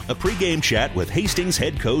a pregame chat with Hastings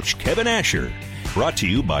head coach Kevin Asher. Brought to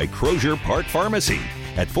you by Crozier Park Pharmacy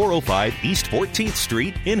at 405 East 14th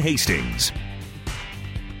Street in Hastings.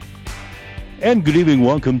 And good evening.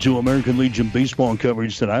 Welcome to American Legion baseball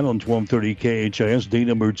coverage tonight on 1230 KHIS. Day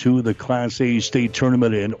number 2 of the Class A state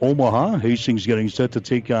tournament in Omaha. Hastings getting set to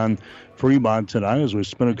take on Fremont tonight as we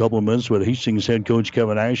spent a couple of minutes with Hastings head coach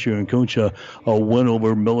Kevin Asher and coach a win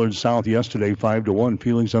over Millard South yesterday, 5-1.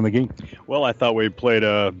 Feelings on the game? Well, I thought we played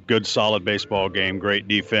a good, solid baseball game. Great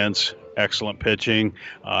defense, excellent pitching,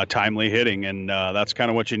 timely hitting, and that's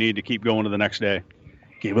kind of what you need to keep going to the next day.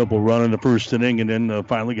 Gave up a run in the first inning and then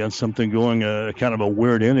finally got something going, kind of a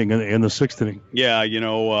weird inning in the sixth inning. Yeah, you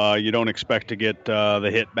don't expect to get the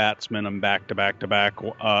hit batsman and back-to-back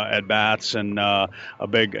at-bats, and a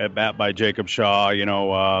big at-bat by Jacob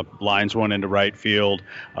Shaw, lines one into right field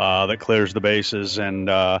that clears the bases. And,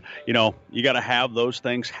 you got to have those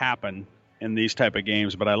things happen in these type of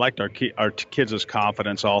games, but I liked our kids'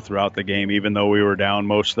 confidence all throughout the game. Even though we were down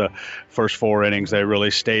most of the first 4 innings, they really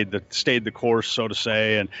stayed the course, so to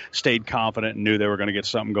say, and stayed confident and knew they were going to get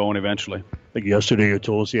something going eventually. I think yesterday you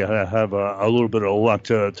told us you have a little bit of luck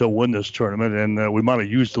to win this tournament, and we might have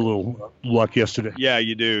used a little luck yesterday. Yeah,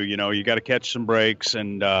 you do. You got to catch some breaks,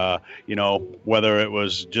 and whether it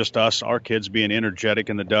was just us, our kids being energetic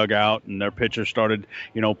in the dugout, and their pitchers started,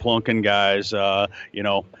 plunking guys.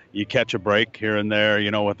 You catch a break here and there,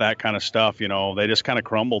 with that kind of stuff. They just kind of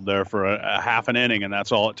crumbled there for a half an inning, and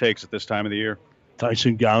that's all it takes at this time of the year.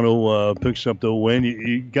 Tyson Gano picks up the win.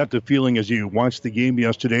 You got the feeling as you watched the game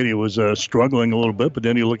yesterday, he was struggling a little bit, but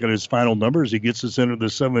then you look at his final numbers. He gets us into the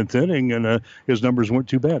 7th inning, and his numbers weren't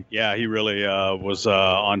too bad. Yeah, he really was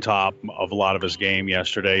on top of a lot of his game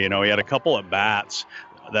yesterday. He had a couple of bats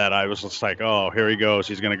that I was just like, oh, here he goes.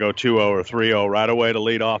 He's going to go 2-0 or 3-0 right away to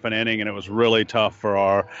lead off an inning, and it was really tough for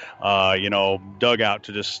our, dugout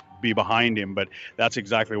to just be behind him, but that's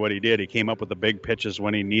exactly what he did. He came up with the big pitches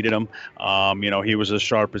when he needed them. He was as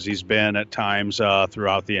sharp as he's been at times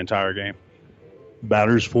throughout the entire game.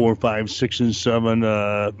 Batters 4, 5, 6, and 7,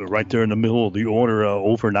 right there in the middle of the order,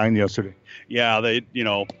 0 for 9 yesterday. Yeah, they,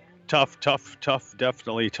 tough,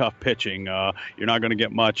 definitely tough pitching. You're not going to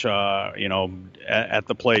get much, at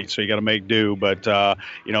the plate, so you got to make do. But,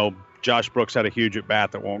 Josh Brooks had a huge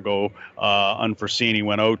at-bat that won't go unforeseen. He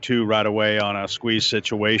went 0-2 right away on a squeeze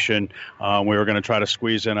situation. We were going to try to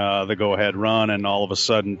squeeze in the go-ahead run, and all of a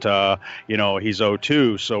sudden, he's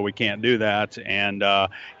 0-2, so we can't do that. And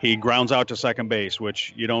he grounds out to second base,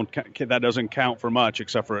 which that doesn't count for much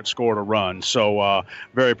except for it scored a run. So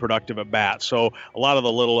very productive at-bat. So a lot of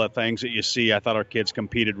the little things that you see, I thought our kids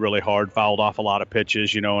competed really hard, fouled off a lot of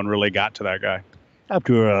pitches, and really got to that guy.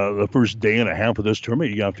 After the first day and a half of this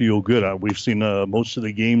tournament, you got to feel good. We've seen most of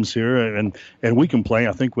the games here, and we can play,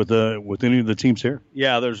 I think, with any of the teams here.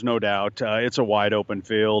 Yeah, there's no doubt. It's a wide-open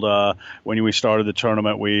field. When we started the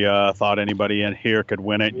tournament, we thought anybody in here could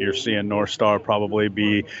win it. You're seeing North Star probably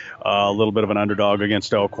be a little bit of an underdog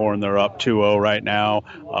against Elkhorn. They're up 2-0 right now.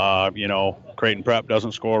 Creighton Prep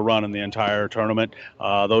doesn't score a run in the entire tournament.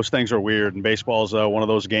 Those things are weird, and baseball is one of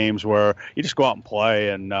those games where you just go out and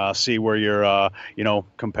play and see where you're,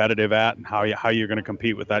 competitive at and how you're going to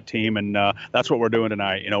compete with that team, and that's what we're doing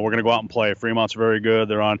tonight. We're going to go out and play. Fremont's very good.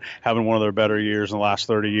 They're having one of their better years in the last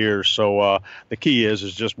 30 years. So the key is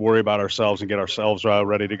just worry about ourselves and get ourselves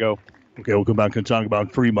ready to go. Okay, we'll come back and talk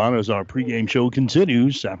about Fremont as our pregame show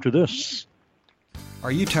continues after this.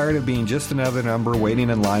 Are you tired of being just another number waiting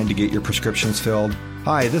in line to get your prescriptions filled?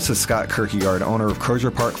 Hi, this is Scott Kierkegaard, owner of Crozier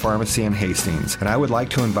Park Pharmacy in Hastings, and I would like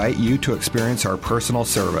to invite you to experience our personal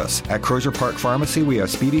service. At Crozier Park Pharmacy, we have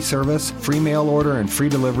speedy service, free mail order, and free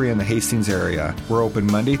delivery in the Hastings area. We're open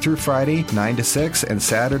Monday through Friday, 9 to 6, and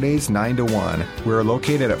Saturdays, 9 to 1. We are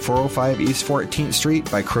located at 405 East 14th Street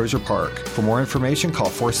by Crozier Park. For more information, call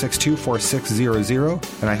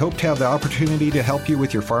 462-4600, and I hope to have the opportunity to help you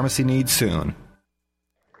with your pharmacy needs soon.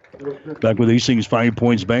 Back with Hastings 5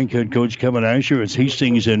 Points Bank head coach Kevin Asher. It's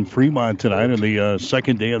Hastings and Fremont tonight on the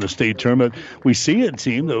second day of the state tournament. We see a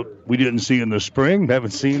team that we didn't see in the spring,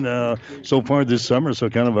 haven't seen so far this summer,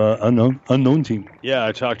 so kind of an unknown team. Yeah,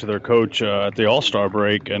 I talked to their coach at the All-Star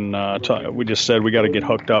break, and we just said we got to get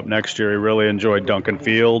hooked up next year. He really enjoyed Duncan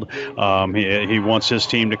Field. He wants his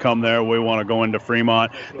team to come there. We want to go into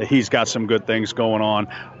Fremont. He's got some good things going on.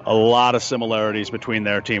 A lot of similarities between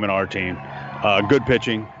their team and our team. Good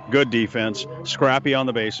pitching, good defense, scrappy on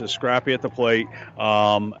the bases, scrappy at the plate,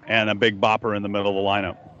 and a big bopper in the middle of the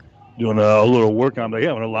lineup. Doing a little work on. They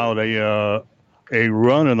haven't allowed a a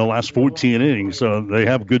run in the last 14 innings. So they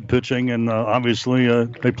have good pitching, and obviously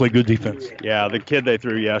they play good defense. Yeah, the kid they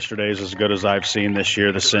threw yesterday is as good as I've seen this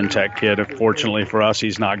year, the Syntec kid. Fortunately for us,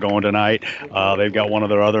 he's not going tonight. They've got one of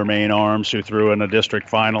their other main arms who threw in the district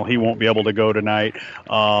final. He won't be able to go tonight.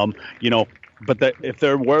 But if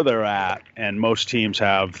they're where they're at, and most teams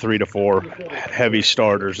have 3 to 4 heavy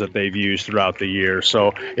starters that they've used throughout the year,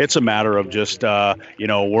 so it's a matter of just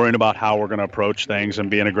worrying about how we're going to approach things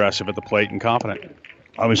and being aggressive at the plate and confident.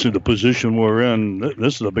 Obviously, the position we're in,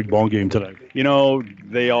 this is a big ball game tonight.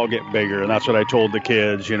 They all get bigger, and that's what I told the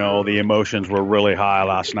kids. The emotions were really high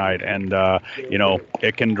last night, and,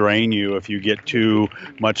 it can drain you if you get too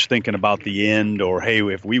much thinking about the end or, hey,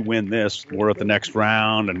 if we win this, we're at the next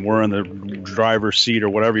round and we're in the driver's seat or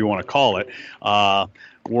whatever you want to call it.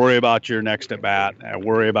 Worry about your next at bat.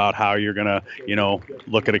 Worry about how you're gonna,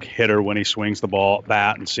 look at a hitter when he swings the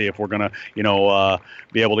bat and see if we're gonna,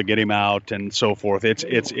 be able to get him out and so forth.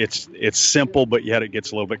 It's simple, but yet it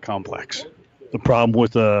gets a little bit complex. The problem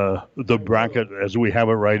with the bracket as we have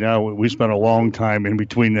it right now, we spent a long time in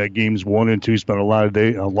between games 1 and 2. Spent a lot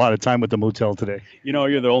of time at the motel today.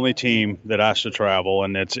 You're the only team that has to travel,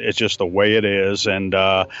 and it's just the way it is. And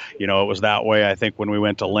it was that way. I think when we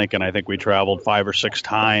went to Lincoln, I think we traveled 5 or 6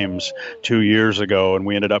 times 2 years ago, and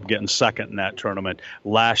we ended up getting second in that tournament.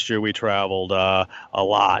 Last year we traveled a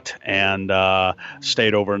lot and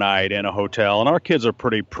stayed overnight in a hotel, and our kids are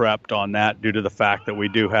pretty prepped on that due to the fact that we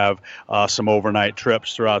do have some overnight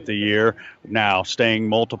trips throughout the year. Now, staying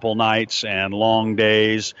multiple nights and long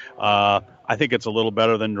days, I think it's a little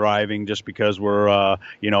better than driving just because we're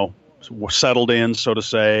settled in, so to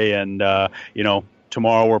say, and,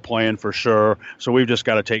 tomorrow we're playing for sure. So we've just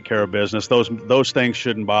got to take care of business. Those things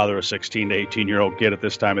shouldn't bother a 16 to 18-year-old kid at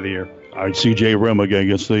this time of the year. All right, C.J. Rim again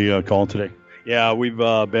gets the call today. Yeah, we've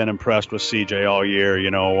been impressed with CJ all year.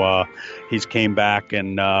 He's came back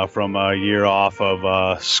and from a year off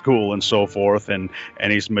of school and so forth, and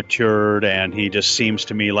he's matured, and he just seems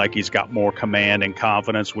to me like he's got more command and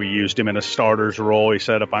confidence. We used him in a starter's role. He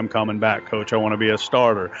said, if I'm coming back, Coach, I want to be a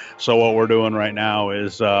starter. So what we're doing right now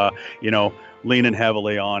is, leaning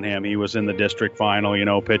heavily on him. He was in the district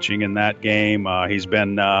final, pitching in that game. He's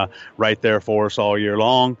been right there for us all year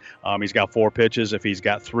long. He's got 4 pitches. If he's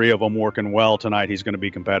got 3 of them working well tonight, he's going to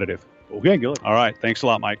be competitive. Okay, good. All right. Thanks a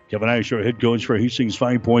lot, Mike. Kevin Asher, head coach for Hastings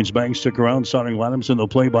 5 Points Bank. Stick around. Starting lineups in the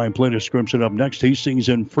play-by-play description up next. Hastings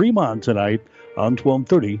and Fremont tonight on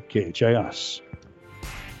 1230 KHIS.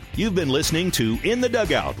 You've been listening to In the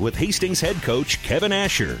Dugout with Hastings head coach Kevin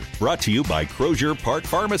Asher. Brought to you by Crozier Park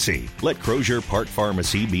Pharmacy. Let Crozier Park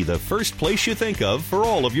Pharmacy be the first place you think of for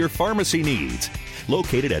all of your pharmacy needs.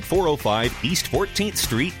 Located at 405 East 14th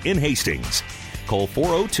Street in Hastings. Call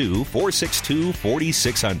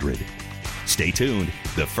 402-462-4600. Stay tuned.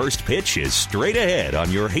 The first pitch is straight ahead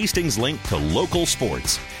on your Hastings link to local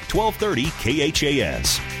sports. 1230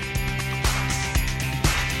 KHAS.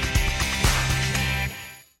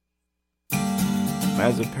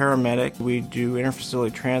 As a paramedic, we do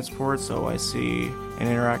interfacility transport, so I see and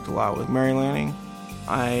interact a lot with Mary Lanning.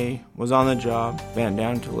 I was on the job, bent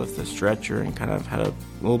down to lift the stretcher, and kind of had a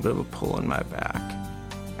little bit of a pull in my back.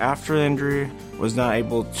 After the injury, was not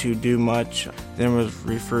able to do much, then was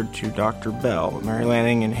referred to Dr. Bell, Mary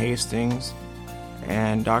Lanning in Hastings,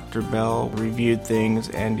 and Dr. Bell reviewed things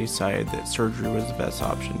and decided that surgery was the best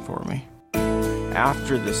option for me.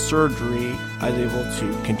 After the surgery, I was able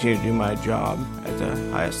to continue to do my job at the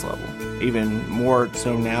highest level, even more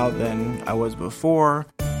so now than I was before.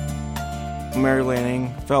 Mary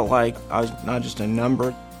Lanning felt like I was not just a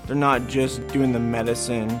number. They're not just doing the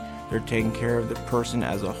medicine, they're taking care of the person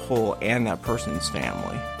as a whole and that person's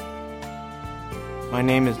family. My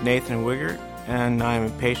name is Nathan Wiggert, and I'm a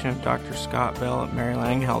patient of Dr. Scott Bell at Mary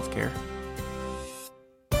Lanning Healthcare.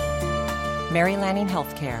 Mary Lanning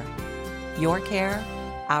Healthcare. Your care,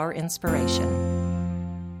 our inspiration.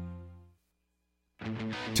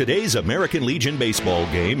 Today's American Legion baseball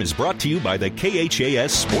game is brought to you by the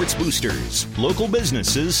KHAS Sports Boosters. Local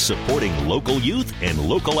businesses supporting local youth and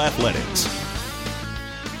local athletics.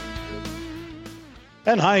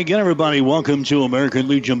 And hi again, everybody. Welcome to American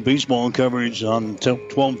Legion baseball coverage on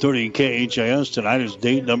 1230 KHIS. Tonight is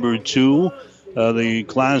date number 2, the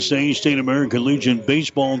Class A State American Legion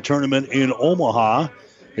baseball tournament in Omaha.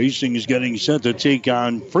 Hastings is getting set to take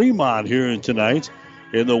on Fremont here tonight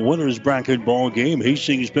in the winner's bracket ball game.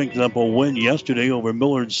 Hastings picked up a win yesterday over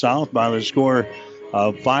Millard South by the score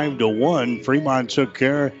of 5-1. Fremont took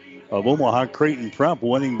care of Omaha Creighton Prep,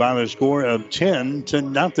 winning by the score of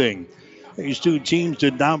 10-0. These two teams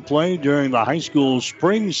did not play during the high school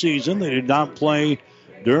spring season. They did not play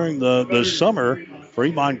during the summer.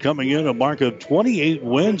 Fremont coming in a mark of 28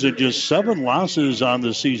 wins and just 7 losses on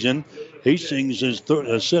the season. Hastings is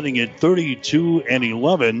sitting at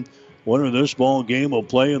 32-11. Winner of this ball game will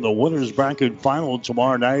play in the winners bracket final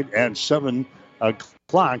tomorrow night at 7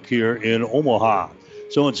 o'clock here in Omaha.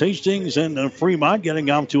 So it's Hastings and Fremont getting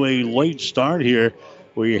off to a late start here.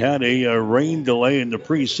 We had a rain delay in the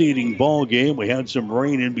preceding ball game. We had some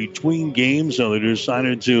rain in between games, so they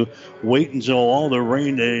decided to wait until all the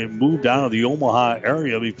rain moved out of the Omaha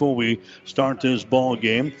area before we start this ball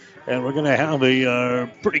game. And we're going to have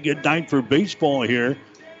a pretty good night for baseball here.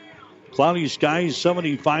 Cloudy skies,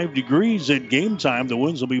 75 degrees at game time. The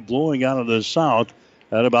winds will be blowing out of the south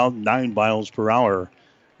at about 9 miles per hour.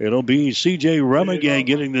 It'll be C.J. Remigay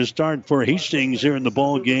getting the start for Hastings here in the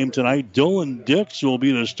ball game tonight. Dylan Dix will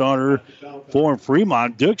be the starter for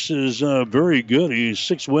Fremont. Dix is very good. He's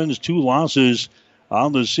 6 wins, 2 losses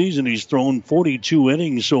on the season. He's thrown 42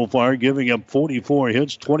 innings so far, giving up 44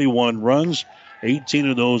 hits, 21 runs, 18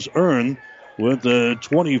 of those earned, with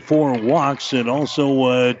 24 walks and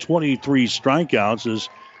also 23 strikeouts. His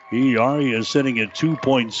ERA is sitting at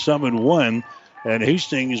 2.71. And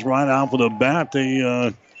Hastings right off with a bat.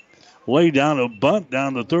 They lay down a bunt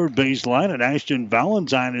down the third base line, and Ashton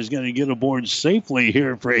Valentine is going to get aboard safely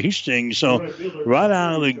here for Hastings. So right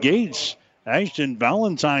out of the gates, Ashton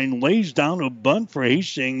Valentine lays down a bunt for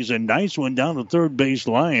Hastings, a nice one down the third base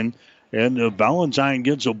line. And Valentine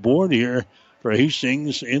gets aboard here for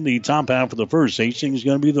Hastings in the top half of the first. Hastings is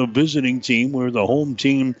going to be the visiting team. We're the home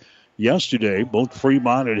team yesterday. Both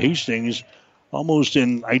Fremont and Hastings almost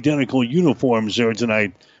in identical uniforms there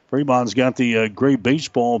tonight. Fremont's got the gray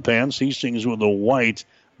baseball pants. Hastings with the white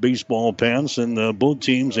baseball pants. And both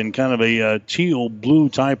teams in kind of a teal blue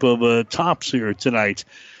type of tops here tonight.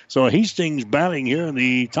 So Hastings batting here in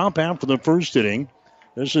the top half of the first inning.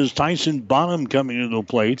 This is Tyson Bonham coming to the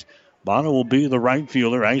plate. Bonham will be the right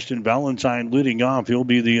fielder. Ashton Valentine leading off. He'll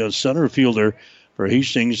be the center fielder for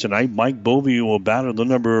Hastings tonight. Mike Bovey will bat at the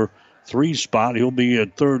number 3 spot. He'll be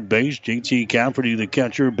at third base. J.T. Cafferty, the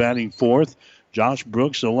catcher, batting fourth. Josh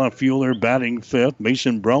Brooks, the left fielder, batting fifth.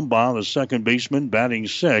 Mason Brumbaugh, the second baseman, batting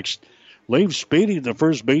sixth. Leif Spady, the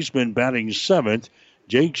first baseman, batting seventh.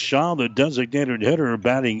 Jake Shaw, the designated hitter,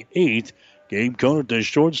 batting eighth. Gabe Conant, the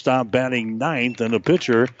shortstop, batting ninth. And the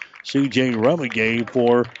pitcher, C.J. Remigay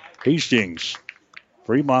for Hastings.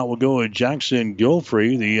 Fremont will go with Jackson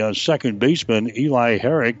Gilfrey, the second baseman. Eli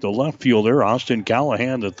Herrick, the left fielder. Austin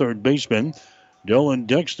Callahan, the third baseman. Dylan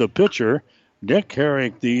Dix, the pitcher. Nick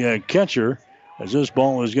Herrick, the catcher. As this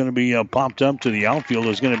ball is going to be popped up to the outfield,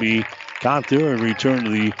 is going to be caught there and returned to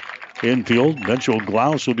the infield. Mitchell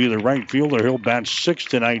Glaus will be the right fielder. He'll bat sixth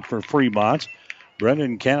tonight for Fremont.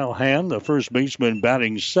 Brendan Callahan, the first baseman,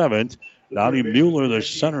 batting seventh. Donnie Mueller, the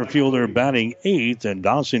center fielder, batting eighth. And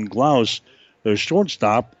Dawson Glaus, the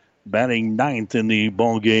shortstop, batting ninth in the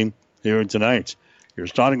ball game here tonight. Your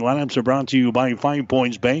starting lineups are brought to you by 5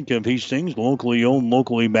 Points Bank of Hastings, locally owned,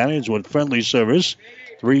 locally managed with friendly service.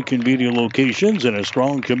 3 convenient locations and a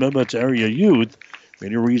strong commitment to area youth.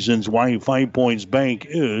 Many reasons why 5 Points Bank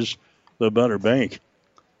is the better bank.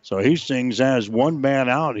 So Hastings has one man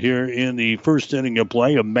out here in the first inning of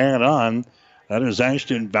play, a man on. That is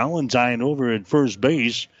Ashton Valentine over at first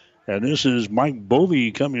base. And this is Mike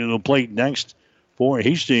Bovey coming to the plate next for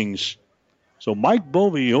Hastings. So Mike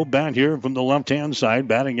Bovey, he'll bat here from the left-hand side.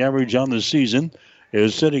 Batting average on the season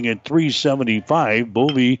is sitting at .375.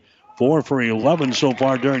 Bovey 4 for 11 so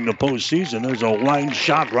far during the postseason. There's a line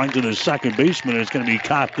shot right to the second baseman. It's going to be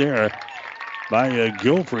caught there by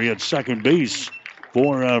Gilfrey at second base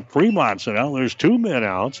for Fremont. So now there's 2 men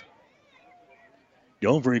out.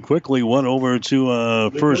 Gilfrey quickly went over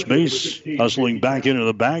to first base. Hustling back into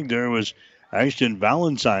the bag there was Ashton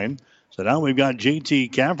Valentine. So now we've got J.T.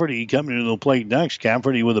 Cafferty coming to the plate next.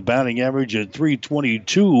 Cafferty with a batting average at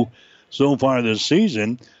 .322 so far this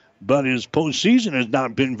season. But his postseason has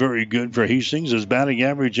not been very good for Hastings. His batting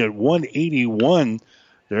average at .181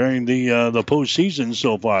 during the postseason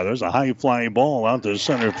so far. There's a high fly ball out to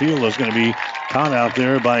center field. That's going to be caught out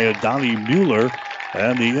there by Donnie Mueller.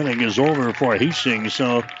 And the inning is over for Hastings.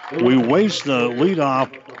 So we waste the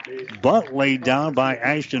leadoff bunt laid down by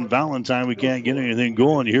Ashton Valentine. We can't get anything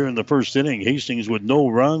going here in the first inning. Hastings with no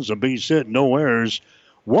runs, a base hit, no errors.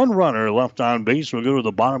 1 runner left on base. We'll go to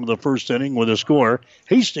the bottom of the first inning with a score.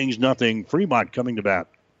 Hastings nothing. Fremont coming to bat.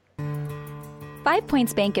 5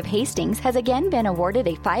 Points Bank of Hastings has again been awarded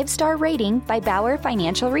a 5-star rating by Bauer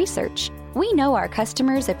Financial Research. We know our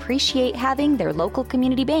customers appreciate having their local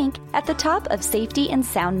community bank at the top of safety and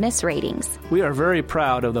soundness ratings. We are very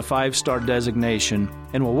proud of the 5-star designation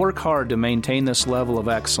and will work hard to maintain this level of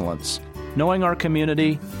excellence. Knowing our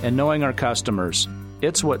community and knowing our customers,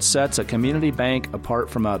 It's what sets a community bank apart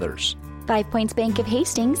from others. 5 Points Bank of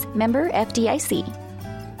Hastings, member FDIC.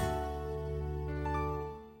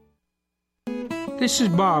 This is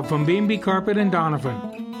Bob from B&B Carpet and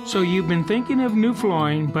Donovan. So you've been thinking of new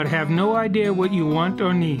flooring but have no idea what you want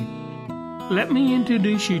or need. Let me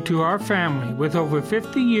introduce you to our family with over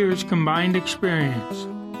 50 years combined experience.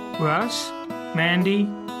 Russ, Mandy,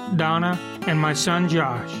 Donna, and my son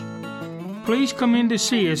Josh. Please come in to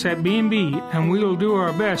see us at B&B and we will do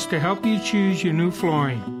our best to help you choose your new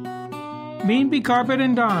flooring. B&B Carpet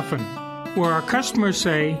and Donovan, where our customers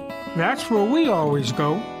say, that's where we always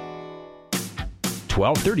go.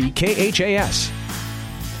 1230 KHAS.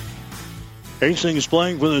 Hastings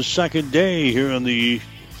playing for the second day here in the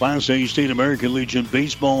Class A State American Legion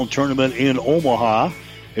Baseball Tournament in Omaha.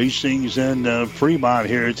 Hastings and Fremont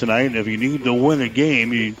here tonight. If you need to win a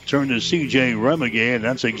game, you turn to C.J. Remigay, and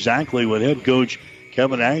that's exactly what head coach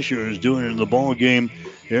Kevin Asher is doing in the ball game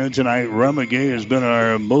here tonight. Remigay has been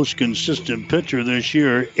our most consistent pitcher this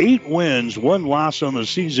year. 8 wins, 1 loss on the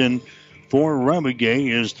season for Remigay.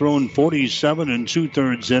 He has thrown 47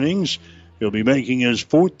 2/3 innings. He'll be making his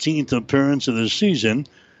 14th appearance of the season.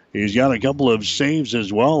 He's got a couple of saves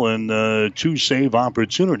as well and 2 save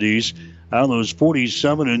opportunities. Out of those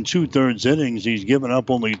 47 2/3 innings, he's given up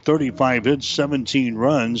only 35 hits, 17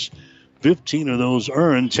 runs, 15 of those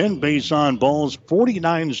earned, 10 base on balls,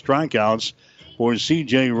 49 strikeouts for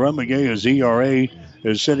C.J. Remigay. His ERA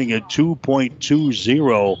is sitting at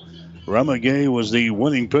 2.20. Remigay was the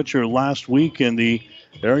winning pitcher last week in the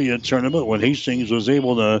area tournament when Hastings was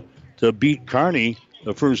able to beat Kearney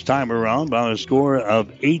the first time around by a score of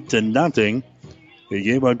 8-0. He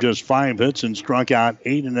gave up just 5 hits and struck out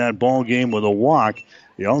 8 in that ball game with a walk.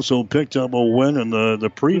 He also picked up a win in the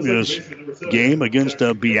previous game against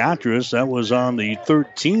Beatrice. That was on the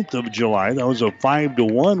 13th of July. That was a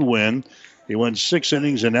 5-1 win. He went 6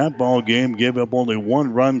 innings in that ball game, gave up only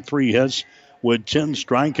 1 run, 3 hits with 10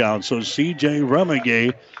 strikeouts. So C.J.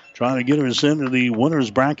 Remigay trying to get us into the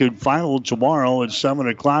winner's bracket final tomorrow at 7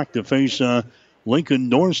 o'clock to face Lincoln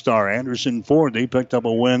North Star. Anderson Ford, they picked up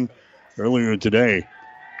a win earlier today.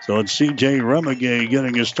 So it's C.J. Remigay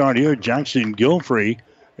getting a start here. Jackson Gilfrey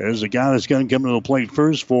is the guy that's going to come to the plate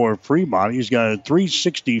first for Fremont. He's got a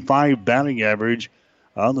 .365 batting average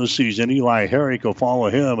on the season. Eli Herrick will follow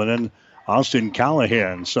him, and then Austin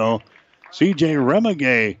Callahan. So C.J.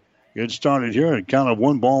 Remigay gets started here at count of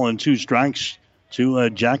 1 ball and 2 strikes to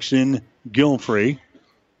Jackson Gilfrey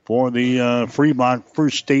for the Fremont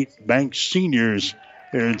First State Bank seniors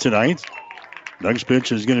here tonight. Next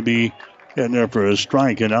pitch is going to be in there for a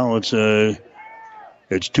strike, and now it's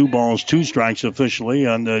 2 balls, 2 strikes officially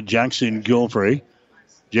on Jackson Gilfrey.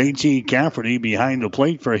 J.T. Cafferty behind the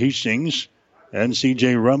plate for Hastings, and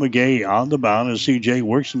C.J. Remigay on the mound as C.J.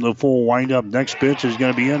 works from the full windup. Next pitch is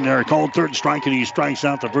going to be in there, called third strike, and he strikes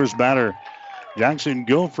out the first batter. Jackson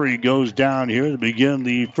Gilfrey goes down here to begin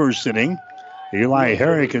the first inning. Eli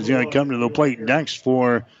Herrick is going to come to the plate next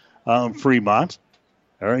for Fremont.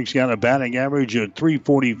 Herrick's got a batting average of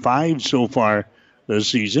 .345 so far this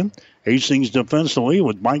season. Hastings defensively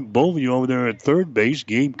with Mike Bovey over there at third base,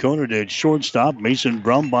 Gabe Conant at shortstop, Mason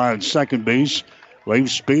Brumbaugh at second base, Leif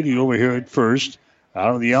Spady over here at first.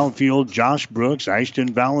 Out of the outfield, Josh Brooks,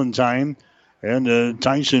 Ashton Valentine, and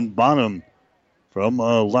Tyson Bonham from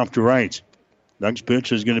left to right. Next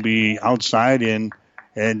pitch is going to be outside and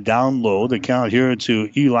down low. The count here to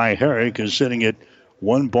Eli Herrick is sitting at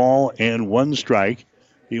 1 ball and 1 strike.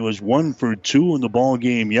 He was 1 for 2 in the ball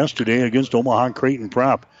game yesterday against Omaha Creighton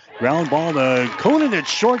Prep. Ground ball to Conant at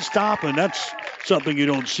shortstop, and that's something you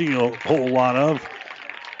don't see a whole lot of.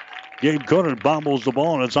 Gabe Conant bobbles the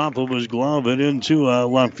ball, and it's off of his glove and into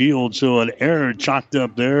left field. So an error chalked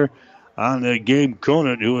up there on Gabe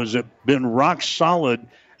Conant, who has been rock solid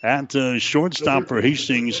at shortstop for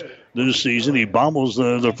Hastings this season. He bobbles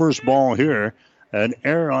the first ball here. An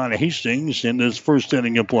error on Hastings in this first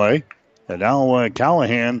inning of play. And now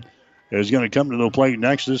Callahan is going to come to the plate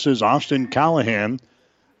next. This is Austin Callahan.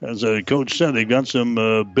 As the coach said, they've got some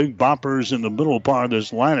big boppers in the middle part of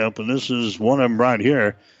this lineup, and this is one of them right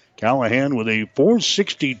here. Callahan with a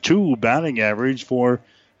 .462 batting average for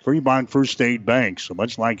Fremont First State Bank. So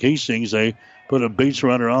much like Hastings, they put a base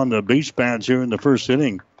runner on the base pads here in the first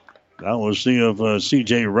inning. Now we'll see if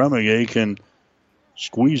C.J. Remigay can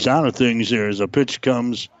squeeze out of things here as a pitch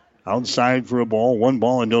comes outside for a ball. 1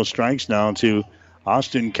 ball and no strikes now to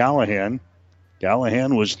Austin Callahan.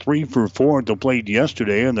 Callahan was 3 for 4 at the plate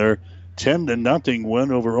yesterday in their 10-0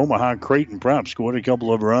 win over Omaha Creighton Prep. Scored a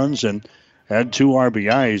couple of runs and had 2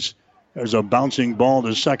 RBIs. There's a bouncing ball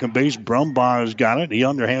to second base. Brumbaugh has got it. He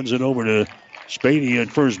underhands it over to Spady at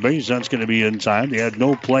first base. That's going to be in time. They had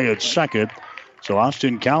no play at second. So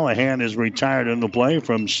Austin Callahan is retired in the play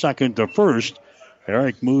from second to first.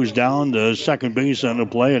 Eric moves down to second base on the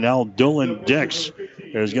play, and now Dylan Dix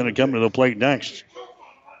is going to come to the plate next.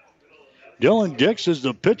 Dylan Dix is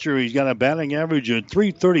the pitcher. He's got a batting average of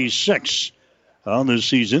 .336 on this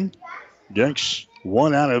season. Dix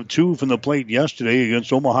 1 out of 2 from the plate yesterday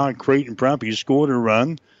against Omaha Creighton Prep. He scored a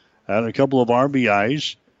run, had a couple of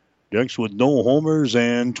RBIs. Dix with no homers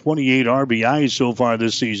and 28 RBIs so far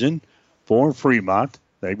this season for Fremont.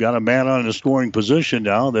 They've got a man on the scoring position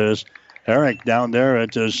now. There's Eric down there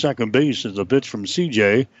at second base as the pitch from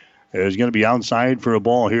CJ is going to be outside for a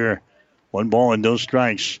ball here. 1 ball and no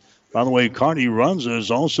strikes. By the way, Kearney Runza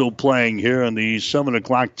is also playing here in the 7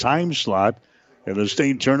 o'clock time slot in the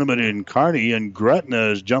state tournament in Kearney, and Gretna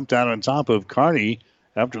has jumped out on top of Kearney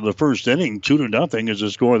after the first inning. 2-0 is the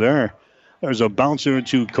score there. There's a bouncer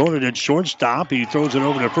to Conant at shortstop. He throws it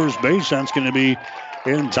over to first base. That's going to be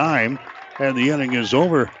in time, and the inning is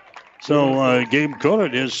over. So Gabe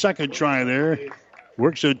Conant, his second try there,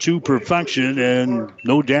 works it to perfection, and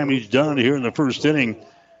no damage done here in the first inning.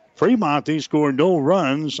 Fremont, they scored no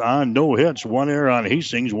runs on no hits. 1 error on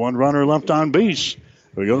Hastings, 1 runner left on base.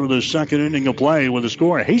 We go to the second inning of play with a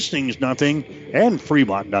score: Hastings 0 and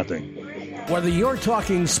Fremont 0. Whether you're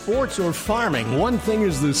talking sports or farming, one thing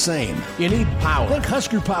is the same. You need power. Think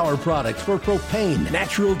Husker Power products for propane,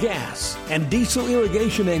 natural gas, and diesel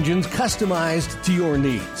irrigation engines customized to your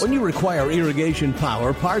needs. When you require irrigation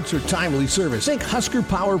power, parts, or timely service, think Husker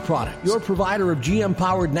Power products, your provider of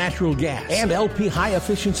GM-powered natural gas and LP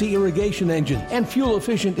high-efficiency irrigation engines and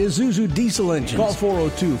fuel-efficient Isuzu diesel engines. Call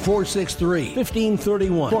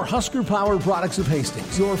 402-463-1531 for Husker Power products of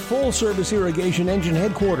Hastings, your full-service irrigation engine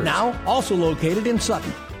headquarters. Now, also located in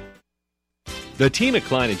Sutton. The team at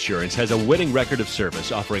Klein Insurance has a winning record of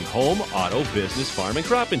service, offering home, auto, business, farm, and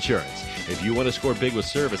crop insurance. If you want to score big with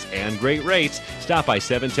service and great rates, stop by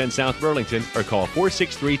 710 South Burlington or call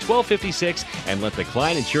 463-1256 and let the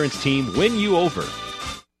Klein Insurance team win you over.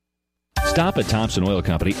 Stop at Thompson Oil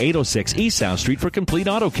Company, 806 East South Street for complete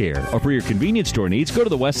auto care. Or for your convenience store needs, go to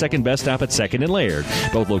the West 2nd Best Stop at 2nd and Laird.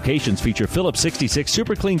 Both locations feature Phillips 66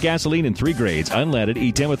 Super Clean gasoline in 3 grades, unleaded,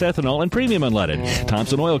 E10 with ethanol, and premium unleaded.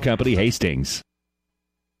 Thompson Oil Company, Hastings.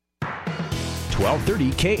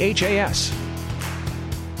 1230 KHAS.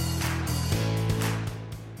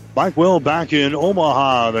 Mike Will back in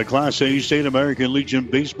Omaha. The Class A State American Legion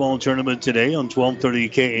Baseball Tournament today on 1230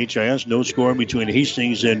 KHIS. No score between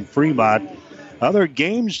Hastings and Fremont. Other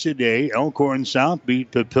games today, Elkhorn South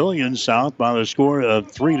beat Papillion South by the score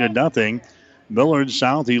of 3-0. Millard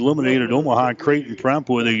South eliminated Omaha Creighton Prep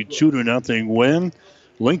with a 2-0 win.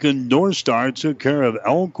 Lincoln North Star took care of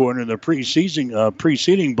Elkhorn in the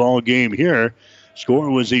preceding ball game here.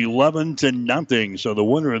 Score was 11-0. So the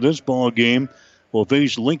winner of this ball game will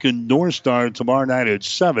face Lincoln North Star tomorrow night at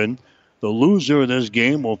 7. The loser of this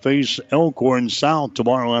game will face Elkhorn South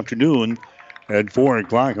tomorrow afternoon at 4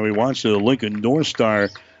 o'clock. And we watched the Lincoln North Star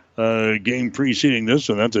game preceding this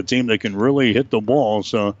one. That's a team that can really hit the ball.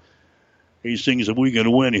 So Hastings, if we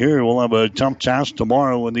can win here, we'll have a tough task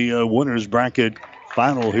tomorrow in the winners bracket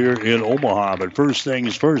final here in Omaha. But first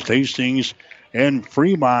things first, Hastings and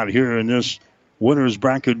Fremont here in this winners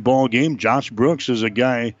bracket ball game. Josh Brooks is a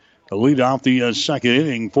guy to lead off the second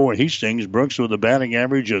inning for Hastings. Brooks with a batting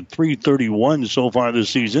average of .331 so far this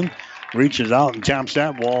season. Reaches out and taps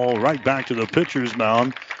that ball right back to the pitcher's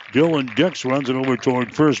mound. Dylan Dix runs it over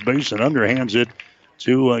toward first base and underhands it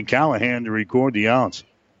to Callahan to record the outs.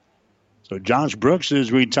 So Josh Brooks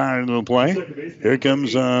is retired into the play. Here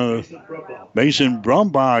comes Mason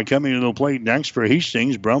Brumbaugh coming to the plate next for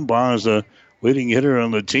Hastings. Brumbaugh is the leading hitter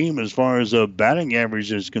on the team as far as batting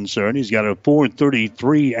average is concerned. He's got a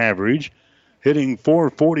 .433 average, hitting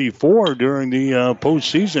 .444 during the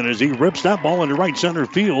postseason as he rips that ball into right center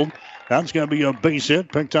field. That's going to be a base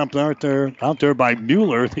hit picked up out there by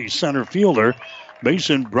Mueller, the center fielder.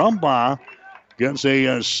 Mason Brumbaugh gets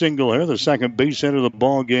a single here, the second base hit of the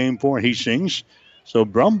ball game for Hastings. So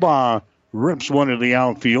Brumbaugh rips one to the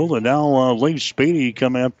outfield, and now Leif Spady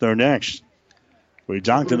coming up there next. We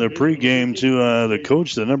talked in the pregame to the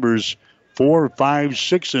coach, the numbers 4, 5,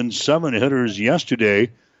 6, and 7 hitters yesterday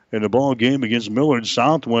in the ball game against Millard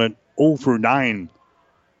South went 0 for 9.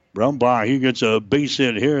 Brumbaugh, he gets a base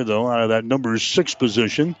hit here, though, out of that number 6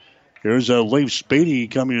 position. Here's Leif Spady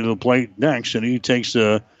coming to the plate next, and he takes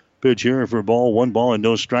the pitch here for ball, 1 ball and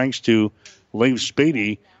no strikes to Leif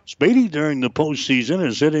Spady. Spady during the postseason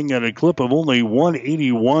is hitting at a clip of only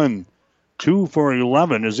 181. 2 for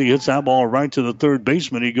 11 as he hits that ball right to the third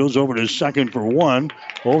baseman. He goes over to second for 1.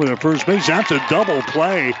 Over to first base. That's a double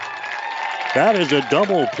play. That is a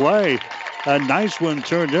double play. A nice one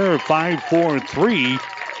turned there, 5-4-3.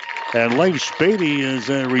 And Leif Spady is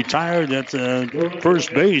retired at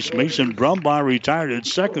first base. Mason Brumbaugh retired at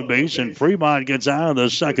second base, and Fremont gets out of the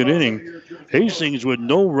second inning. Hastings with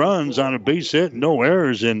no runs on a base hit, no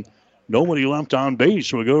errors, and nobody left on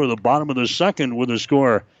base. We'll go to the bottom of the second with the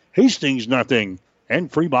score. Hastings nothing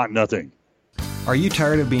and Fremont nothing. Are you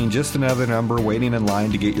tired of being just another number waiting in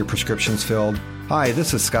line to get your prescriptions filled? Hi,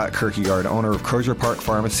 this is Scott Kierkegaard, owner of Crozier Park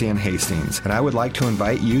Pharmacy in Hastings, and I would like to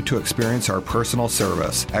invite you to experience our personal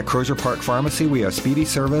service. At Crozier Park Pharmacy, we have speedy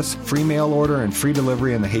service, free mail order, and free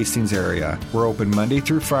delivery in the Hastings area. We're open Monday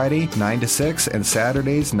through Friday, 9 to 6, and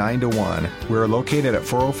Saturdays, 9 to 1. We're located at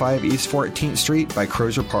 405 East 14th Street by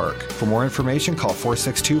Crozier Park. For more information, call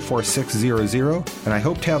 462-4600, and I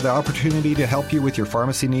hope to have the opportunity to help you with your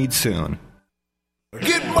pharmacy needs soon.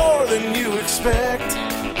 Get more than you expect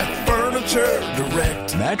at Furniture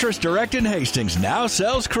Direct. Mattress Direct in Hastings now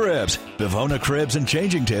sells cribs. Bivona cribs and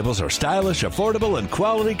changing tables are stylish, affordable, and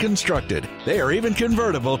quality constructed. They are even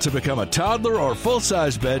convertible to become a toddler or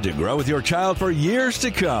full-size bed to grow with your child for years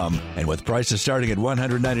to come. And with prices starting at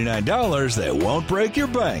 $199, they won't break your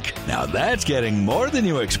bank. Now that's getting more than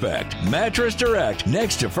you expect. Mattress Direct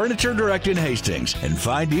next to Furniture Direct in Hastings. And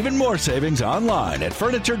find even more savings online at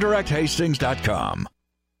FurnitureDirectHastings.com.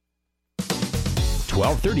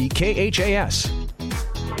 1230 KHAS.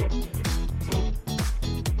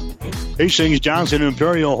 Hastings, Johnson,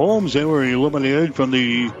 Imperial Homes, they were eliminated from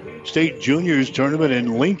the state juniors tournament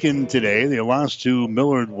in Lincoln today. They lost to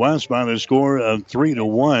Millard West by the score of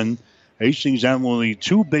 3-1. Hastings had only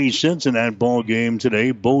 2 base hits in that ball game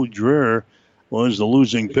today. Bo Dreher was the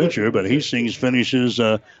losing pitcher, but Hastings finishes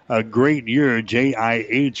a great year.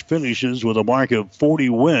 JIH finishes with a mark of 40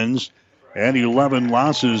 wins and 11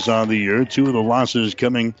 losses on the year. 2 of the losses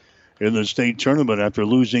coming in the state tournament after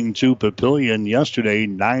losing to Papillion yesterday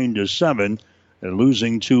 9-7 and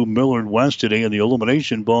losing to Millard West today in the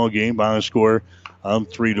elimination ball game by a score of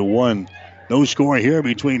 3-1. No score here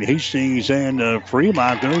between Hastings and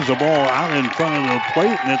Fremont. There's the ball out in front of the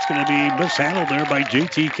plate, and it's going to be mishandled there by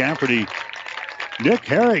J.T. Cafferty. Nick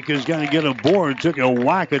Herrick is going to get a board. Took a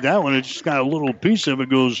whack at that one. It just got a little piece of it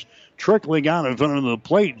goes trickling out in front of the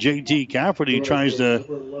plate. J.T. Cafferty tries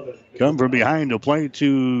to come from behind the plate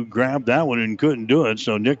to grab that one and couldn't do it.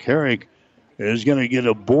 So Nick Herrick is going to get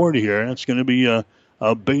a board here. It's going to be a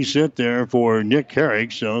base hit there for Nick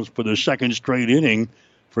Herrick. So for the second straight inning,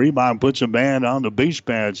 Fremont puts a man on the base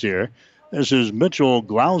pads here. This is Mitchell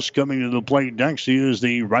Glaus coming to the plate next. He is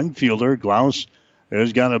the right fielder. Glaus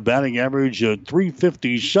has got a batting average of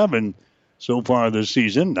 .357 so far this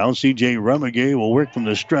season. Now C.J. Remigay will work from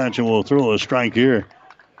the stretch and will throw a strike here.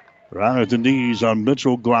 Right at the knees on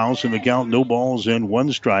Mitchell Glaus in the count, no balls and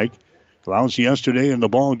 1 strike. Glaus yesterday in the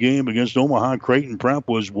ball game against Omaha Creighton Prep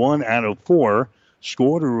was 1 out of 4.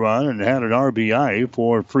 Scored a run and had an RBI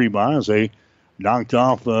for Fremont as they knocked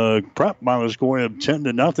off Prep by the score of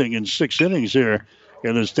 10-0 in 6 innings here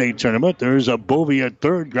in the state tournament. There's a Bovey at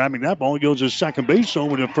third, grabbing that ball, goes to second base,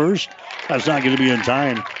 over to first. That's not going to be in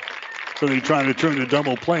time. So they try to turn the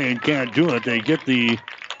double play and can't do it. They get the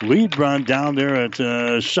lead run down there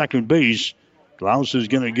at second base. Glaus is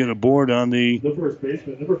going to get a board on the first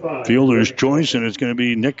baseman, number 5, fielder's choice, and it's going to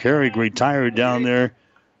be Nick Herrick retired down there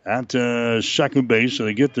at second base. So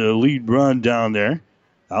they get the lead run down there.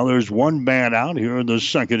 Now there's 1 man out here in the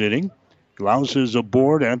second inning. Glaus is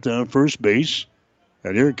aboard at first base.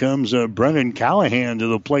 And here comes Brennan Callahan to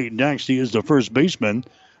the plate next. He is the first baseman.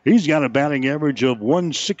 He's got a batting average of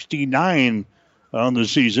 169 on the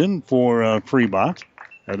season for Fremont.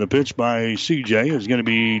 And the pitch by CJ is going to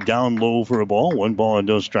be down low for a ball. 1 ball and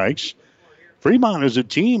no strikes. Fremont as a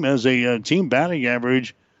team has a team batting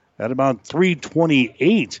average at about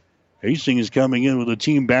 328. Hastings is coming in with a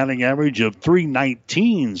team batting average of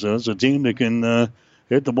 319. So it's a team that can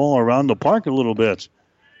hit the ball around the park a little bit.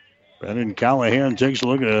 Brennan Callahan takes a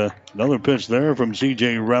look at another pitch there from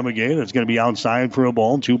C.J. Remigay. That's going to be outside for a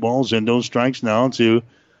ball. 2 balls and no strikes now to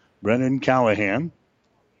Brennan Callahan.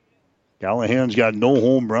 Callahan's got no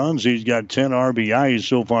home runs. He's got 10 RBIs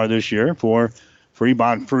so far this year for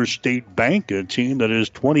Fremont First State Bank, a team that is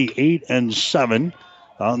 28-7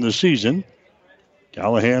 on the season.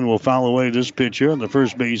 Callahan will foul away this pitch here on the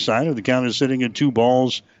first base side. The count is sitting at 2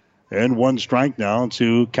 balls and 1 strike now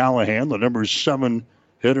to Callahan, the number 7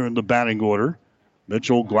 hitter in the batting order.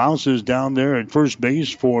 Mitchell Glaus is down there at first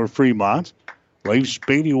base for Fremont. Leif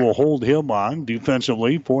Spady will hold him on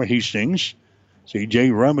defensively for Hastings. C.J.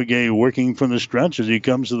 Remigay working from the stretch as he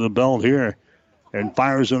comes to the belt here and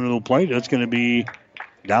fires under the plate. That's going to be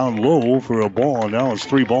down low for a ball. And now it's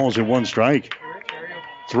 3 balls and 1 strike.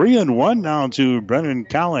 3-1 now to Brennan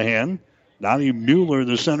Callahan. Donnie Mueller,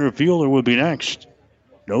 the center fielder, will be next.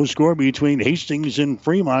 No score between Hastings and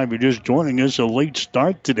Fremont. If you're just joining us, a late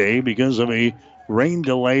start today because of a rain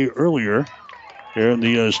delay earlier here in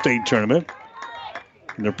the state tournament.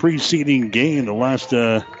 In the preceding game, the last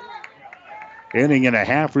inning and a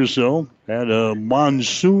half or so, had a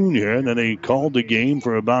monsoon here, and then they called the game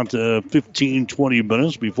for about 15, 20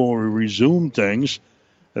 minutes before we resumed things.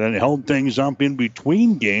 And then held things up in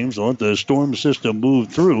between games to let the storm system move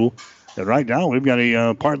through. And right now, we've got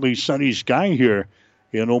a partly sunny sky here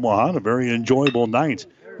in Omaha. A very enjoyable night.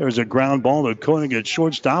 There's a ground ball to Koenig at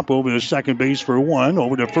shortstop, over to second base for one,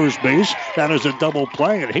 over to first base. That is a double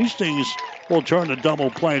play, and Hastings will turn the double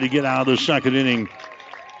play to get out of the second inning.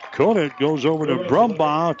 Koenig goes over to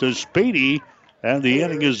Brumbaugh to Spady, and the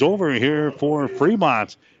inning is over here for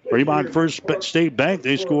Fremont. Fremont First State Bank,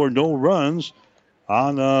 they score no runs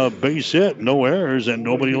on a base hit, no errors, and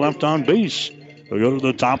nobody left on base. We go to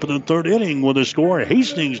the top of the third inning with a score: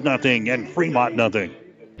 Hastings nothing and Fremont nothing.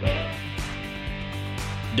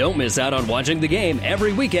 Don't miss out on watching the game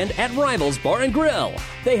every weekend at Rivals Bar and Grill.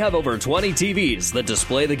 They have over 20 TVs that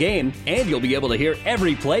display the game, and you'll be able to hear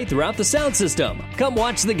every play throughout the sound system. Come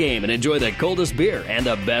watch the game and enjoy the coldest beer and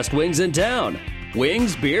the best wings in town.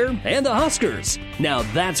 Wings, beer, and the Huskers. Now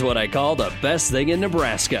that's what I call the best thing in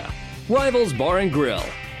Nebraska. Rivals Bar and Grill.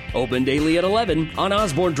 Open daily at 11 on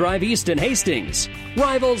Osborne Drive East in Hastings.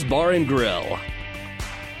 Rivals Bar and Grill.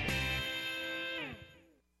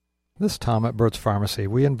 This is Tom at Burt's Pharmacy.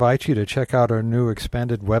 We invite you to check out our new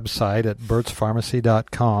expanded website at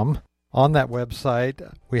burtspharmacy.com. On that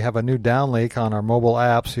website, we have a new downlink on our mobile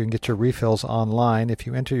app so you can get your refills online if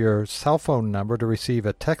you enter your cell phone number to receive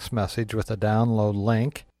a text message with a download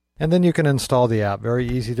link. And then you can install the app. Very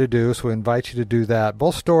easy to do, so we invite you to do that.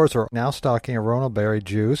 Both stores are now stocking Arona Berry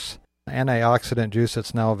juice, antioxidant juice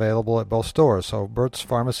that's now available at both stores. So Burt's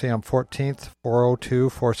Pharmacy on 14th,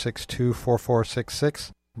 402-462-4466.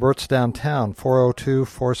 Burt's Downtown,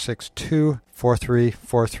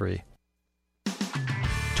 402-462-4343.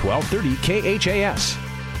 1230 KHAS.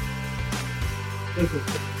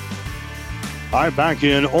 All right, back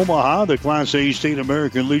in Omaha, the Class A State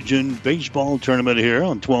American Legion baseball tournament here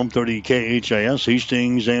on 1230 KHAS.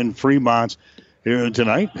 Hastings and Fremont here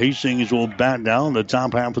tonight. Hastings will bat down the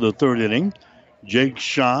top half of the third inning. Jake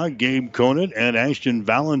Shaw, Gabe Conant, and Ashton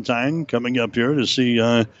Valentine coming up here to see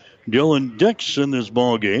Dylan Dix in this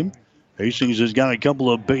ball game. Hastings has got a couple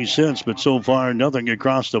of base hits, but so far nothing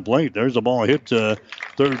across the plate. There's a ball hit to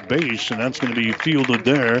third base, and that's going to be fielded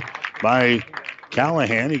there by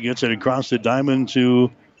Callahan. He gets it across the diamond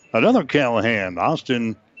to another Callahan.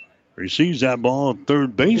 Austin receives that ball at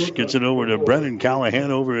third base, gets it over to Brennan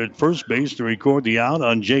Callahan over at first base to record the out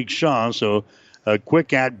on Jake Shaw. So a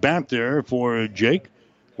quick at-bat there for Jake.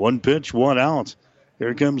 One pitch, one out.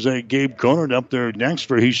 Here comes Gabe Conant up there next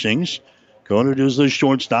for Hastings. Conant is the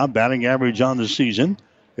shortstop. Batting average on the season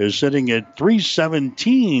is sitting at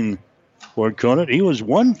 .317 for Conant. He was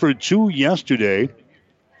 1 for 2 yesterday.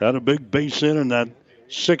 Had a big base hit in that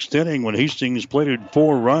sixth inning when Hastings plated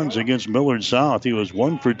 4 runs against Millard South. He was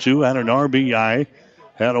 1 for 2, had an RBI,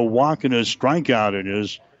 had a walk and a strikeout in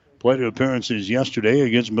his plate appearances yesterday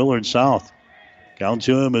against Millard South. Count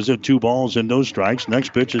to him is at 2 balls and no strikes.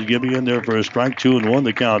 Next pitch is going to be in there for a strike, 2-1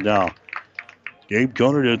 the count now. Gabe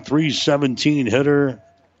Conant, a .317 hitter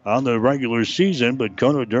on the regular season, but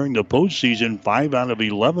Conant during the postseason, 5 out of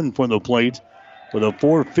 11 from the plate with a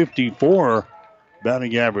 .454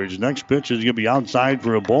 batting average. Next pitch is going to be outside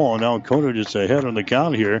for a ball. Now Conant is ahead on the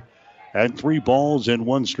count here at 3 balls and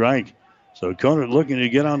 1 strike. So Conant looking to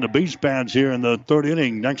get on the base pads here in the third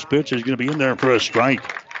inning. Next pitch is going to be in there for a strike.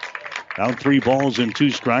 Now 3 balls and 2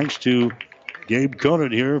 strikes to Gabe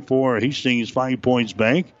Conant here for Hastings 5 Points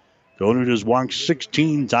Bank. Conant has walked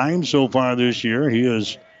 16 times so far this year. He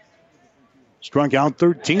has struck out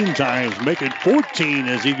 13 times, make it 14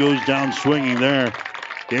 as he goes down swinging there.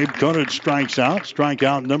 Gabe Conant strikes out.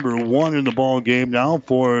 Strikeout number 1 in the ball game now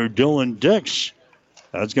for Dylan Dix.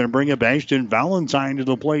 That's going to bring up Ashton Valentine to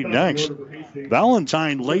the plate next.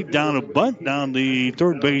 Valentine laid down a bunt down the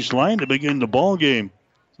third base line to begin the ball game.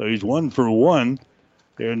 So he's 1 for 1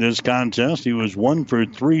 in this contest. He was 1 for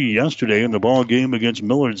 3 yesterday in the ball game against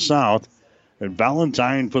Millard South. And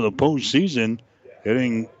Valentine for the postseason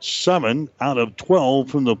hitting 7 out of 12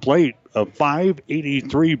 from the plate. A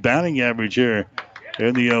 .583 batting average here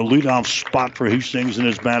in the leadoff spot for Hastings in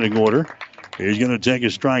his batting order. He's going to take a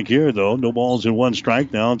strike here, though. No balls and 1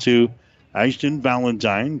 strike now to Ashton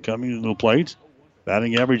Valentine coming to the plate.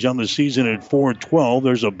 Batting average on the season at .412.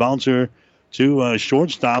 There's a bouncer to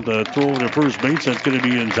shortstop. Throw to first base. That's going to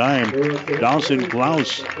be in time. Dawson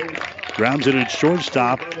Klaus grabs it at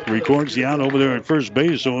shortstop. Records the out over there at first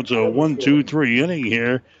base. So it's a 1-2-3 inning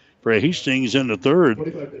here for Hastings in the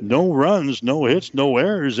third. No runs, no hits, no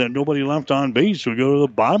errors, and nobody left on base. We go to the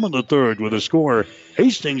bottom of the third with a score.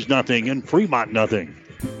 Hastings nothing and Fremont nothing.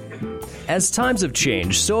 As times have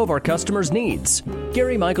changed, so have our customers' needs.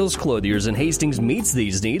 Gary Michaels Clothiers in Hastings meets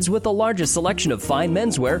these needs with the largest selection of fine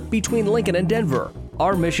menswear between Lincoln and Denver.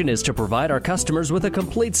 Our mission is to provide our customers with a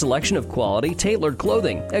complete selection of quality, tailored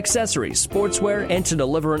clothing, accessories, sportswear, and to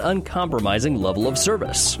deliver an uncompromising level of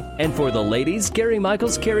service. And for the ladies, Gary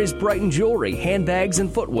Michaels carries Brighton jewelry, handbags,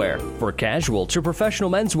 and footwear. For casual to professional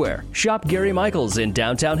menswear, shop Gary Michaels in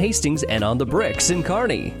downtown Hastings and on the Bricks in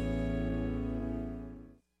Kearney.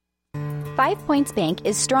 5 Points Bank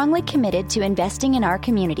is strongly committed to investing in our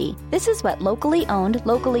community. This is what locally owned,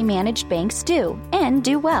 locally managed banks do, and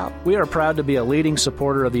do well. We are proud to be a leading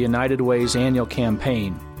supporter of the United Way's annual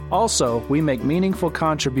campaign. Also, we make meaningful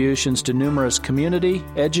contributions to numerous community,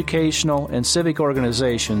 educational, and civic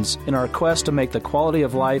organizations in our quest to make the quality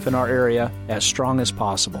of life in our area as strong as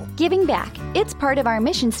possible. Giving back. It's part of our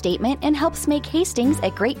mission statement and helps make Hastings a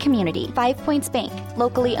great community. 5 Points Bank.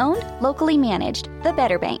 Locally owned, locally managed. The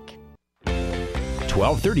better bank.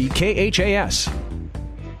 1230 KHAS.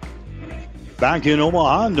 Back in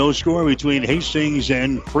Omaha, no score between Hastings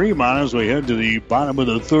and Fremont as we head to the bottom of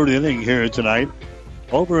the third inning here tonight.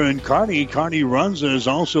 Over in Kearney, Kearney Runza is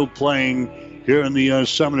also playing here in the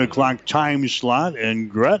 7 o'clock time slot, and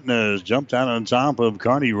Gretna has jumped out on top of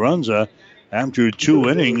Kearney Runza after 2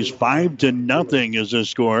 innings. 5-0 is the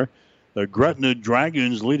score. The Gretna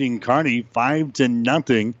Dragons leading Kearney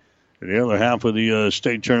 5-0. The other half of the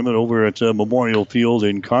state tournament over at Memorial Field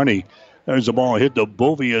in Kearney. There's the ball hit to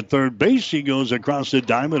Bovey at third base. He goes across the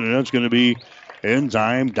diamond, and that's going to be in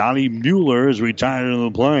time. Donnie Mueller is retired in the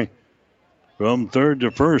play from third to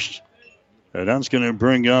first. And that's going to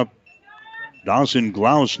bring up Dawson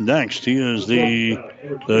Klaus next. He is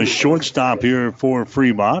the shortstop here for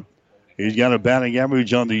Fremont. He's got a batting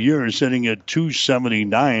average on the year sitting at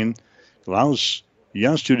 .279. Klaus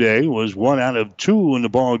yesterday was 1 out of 2 in the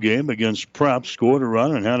ball game against Prep. Scored a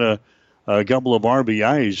run and had a couple of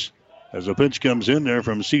RBIs. As a pitch comes in there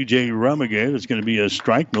from C.J. Remigate, it's going to be a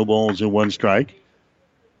strike. No balls and 1 strike.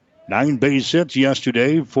 9 base hits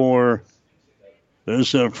yesterday for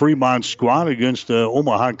this Fremont squad against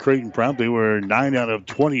Omaha Creighton Prep. They were 9 out of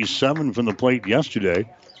 27 from the plate yesterday.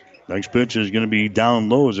 Next pitch is going to be down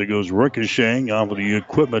low as it goes ricocheting off of the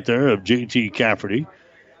equipment there of J.T. Cafferty.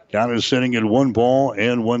 Count is sitting at 1 ball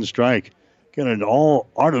and 1 strike. Got an all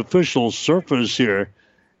artificial surface here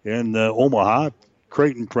in Omaha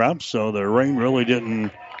Creighton Prep, so the rain really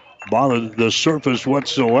didn't bother the surface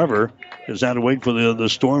whatsoever. Just had to wait for the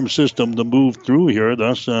storm system to move through here.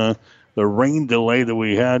 Thus, the rain delay that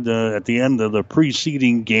we had at the end of the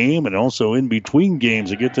preceding game and also in between games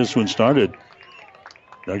to get this one started.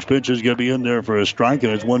 Next pitch is going to be in there for a strike,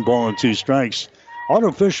 and it's 1 ball and 2 strikes.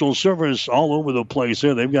 Artificial surface all over the place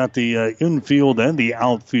here. They've got the infield and the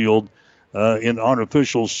outfield in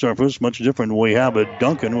artificial surface. Much different than we have at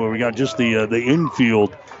Duncan, where we got just the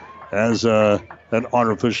infield as an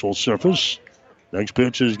artificial surface. Next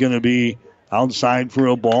pitch is going to be outside for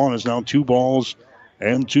a ball, and it's now 2 balls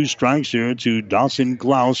and 2 strikes here to Dawson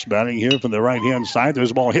Klaus, batting here from the right-hand side.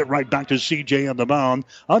 There's a ball hit right back to C.J. on the mound.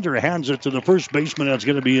 Underhands it to the first baseman. That's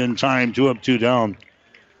going to be in time. 2 up, 2 down.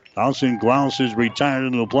 Dawson Klaus is retired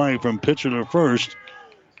into the play from pitcher to first.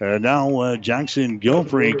 And now Jackson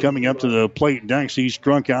Gilfrey coming up to the plate next. He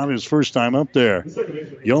struck out his first time up there.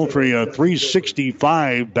 Gilfrey, a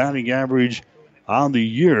 .365 batting average on the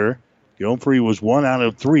year. Gilfrey was 1 out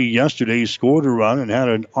of 3 yesterday. Scored a run and had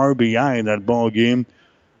an RBI in that ball game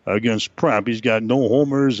against Prep. He's got no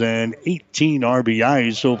homers and 18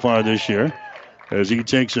 RBIs so far this year as he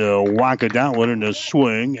takes a whack at that one and a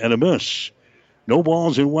swing and a miss. No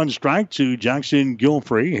balls and 1 strike to Jackson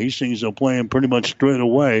Gilfrey. Hastings are playing pretty much straight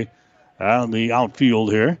away on the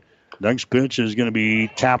outfield here. Next pitch is going to be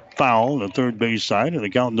tapped foul on the third base side, and the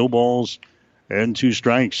count no balls and 2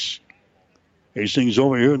 strikes. Hastings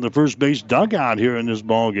over here in the first base dugout here in this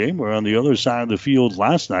ball game. We're on the other side of the field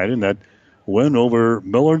last night in that win over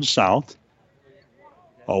Millard South.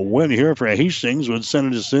 A win here for Hastings would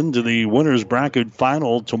send us into the winner's bracket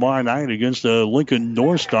final tomorrow night against the Lincoln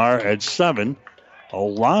North Star at 7. A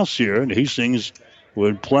loss here, and Hastings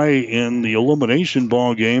would play in the elimination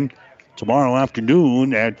ball game tomorrow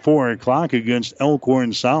afternoon at 4 o'clock against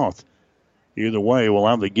Elkhorn South. Either way, we'll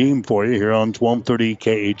have the game for you here on 1230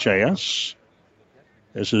 KHAS.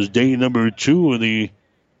 This is day number 2 of the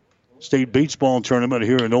state baseball tournament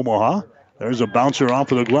here in Omaha. There's a bouncer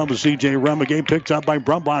off of the glove of C.J. Remigay, picked up by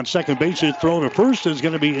Brumbaugh. Second base, his throw to first is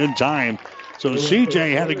going to be in time. So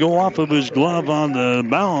C.J. had to go off of his glove on the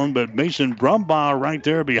mound, but Mason Brumbaugh right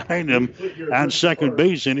there behind him at second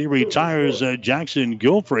base, and he retires Jackson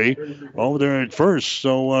Gilfrey over there at first.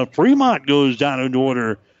 So Fremont goes down in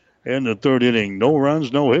order in the third inning. No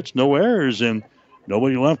runs, no hits, no errors, and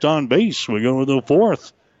nobody left on base. We go to the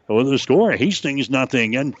fourth with the score. Hastings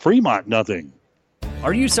nothing and Fremont nothing.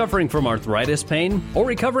 Are you suffering from arthritis pain or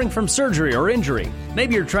recovering from surgery or injury?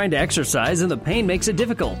 Maybe you're trying to exercise and the pain makes it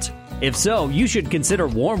difficult. If so, you should consider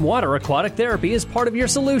warm water aquatic therapy as part of your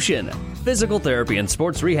solution. Physical Therapy and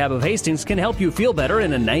Sports Rehab of Hastings can help you feel better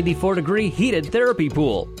in a 94-degree heated therapy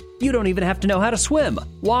pool. You don't even have to know how to swim.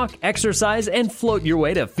 Walk, exercise, and float your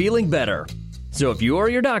way to feeling better. So if you or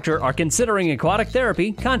your doctor are considering aquatic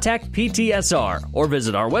therapy, contact PTSR or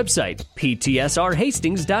visit our website,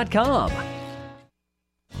 ptsrhastings.com.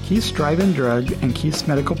 Keith's Drive-In Drug and Keith's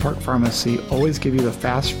Medical Park Pharmacy always give you the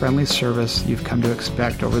fast, friendly service you've come to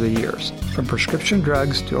expect over the years. From prescription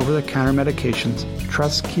drugs to over-the-counter medications,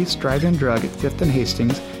 trust Keith's Drive-In Drug at 5th and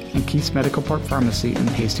Hastings and Keith's Medical Park Pharmacy in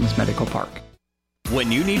Hastings Medical Park. When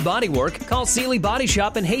you need body work, call Seeley Body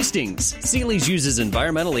Shop in Hastings. Seeley's uses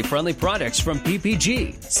environmentally friendly products from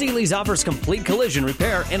PPG. Seeley's offers complete collision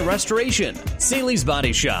repair and restoration. Seeley's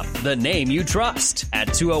Body Shop, the name you trust,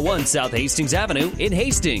 at 201 South Hastings Avenue in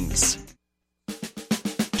Hastings.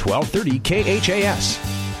 1230 KHAS.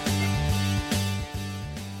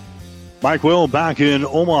 Mike Will back in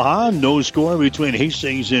Omaha. No score between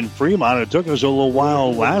Hastings and Fremont. It took us a little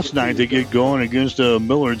while last night to get going against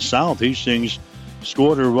Millard South. Hastings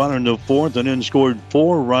scored a run in the fourth and then scored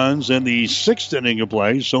 4 runs in the sixth inning of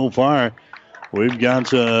play. So far, we've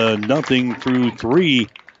got nothing through 3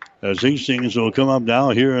 as Hastings will come up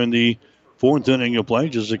now here in the fourth inning of play.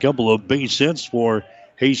 Just a couple of base hits for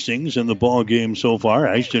Hastings in the ball game so far.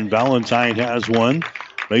 Ashton Valentine has one.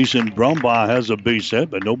 Mason Brumbaugh has a base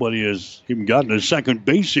hit, but nobody has even gotten to second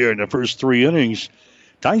base here in the first 3 innings.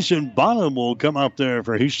 Tyson Bonham will come up there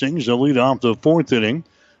for Hastings to lead off the fourth inning.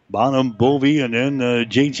 Bonham, Bovey, and then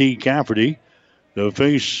J.T. Cafferty to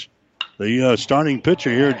face the starting pitcher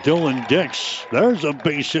here, Dylan Dix. There's a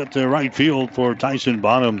base hit to right field for Tyson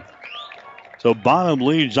Bonham. So Bonham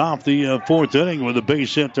leads off the fourth inning with a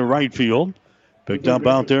base hit to right field. Picked up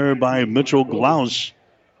out there by Mitchell Glaus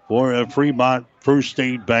for Fremont First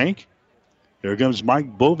State Bank. Here comes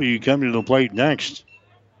Mike Bovey coming to the plate next.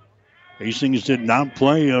 Hastings did not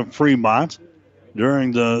play Fremont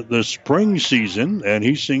during the spring season, and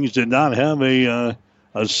Hastings did not have a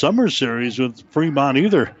summer series with Fremont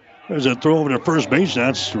either. There's a throw over to first base.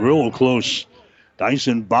 That's real close.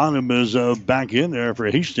 Dyson Bonham is back in there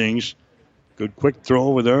for Hastings. Good quick throw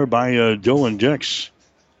over there by Dylan Dix.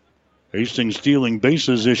 Hastings stealing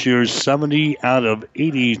bases this year, 70 out of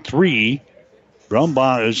 83.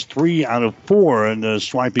 Brumbaugh is 3 out of 4 in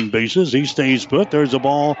swiping bases. He stays put. There's a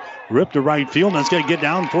ball ripped to right field. That's going to get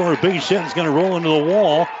down for a base hit. It's going to roll into the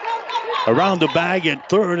wall. Around the bag at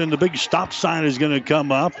third, and the big stop sign is going to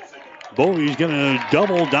come up. Bowie's going to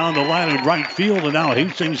double down the line in right field, and now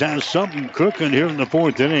Hastings has something cooking here in the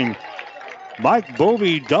fourth inning. Mike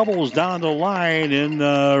Bovey doubles down the line in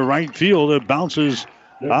right field. It bounces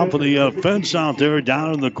off of the fence out there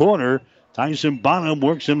down in the corner. Tyson Bonham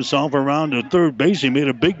works himself around to third base. He made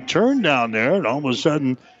a big turn down there, and all of a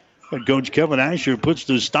sudden, Coach Kevin Asher puts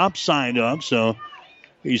the stop sign up, so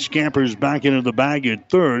he scampers back into the bag at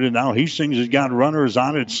third, and now Hastings has got runners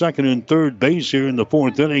on at second and third base here in the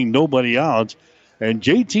fourth inning, nobody out. And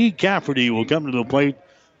J.T. Cafferty will come to the plate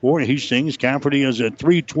for Hastings. Cafferty has a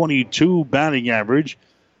 .322 batting average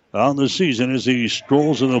on the season as he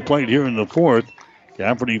strolls to the plate here in the fourth.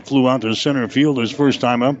 Cafferty flew out to center field his first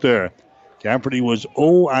time up there. Cafferty was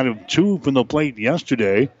 0 out of 2 from the plate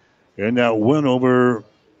yesterday in that win over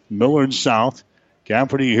Millard South.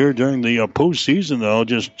 Cafferty here during the postseason, though,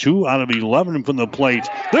 just 2 out of 11 from the plate.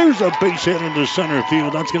 There's a base hit into center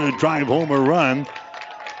field. That's going to drive home a run.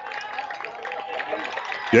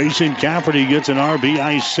 Jason Cafferty gets an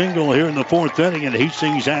RBI single here in the fourth inning, and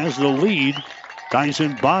Hastings has the lead.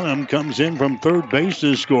 Tyson Bonham comes in from third base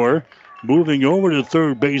to score. Moving over to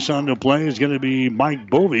third base on the play is going to be Mike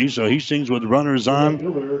Bovey. So Hastings with runners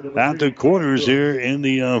on at the corners here in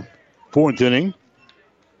the fourth inning.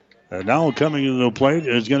 And now coming to the plate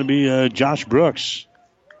is going to be Josh Brooks.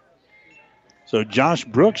 So Josh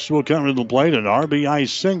Brooks will come to the plate. An RBI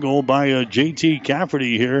single by J.T.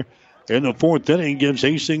 Cafferty here in the fourth inning gives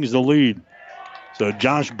Hastings the lead. So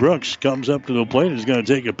Josh Brooks comes up to the plate. He's going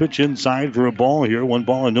to take a pitch inside for a ball here. 1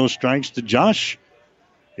 ball and no strikes to Josh.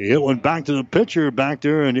 He hit one back to the pitcher back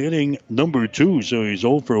there in inning number 2. So he's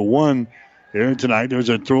 0 for 1 here tonight. There's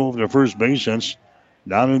a throw over to first base. That's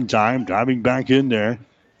not in time. Diving back in there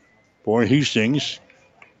for Hastings.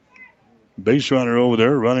 Base runner over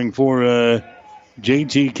there running for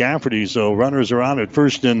J.T. Cafferty. So runners are out at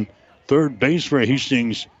first and third base for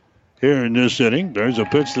Hastings here in this inning. There's a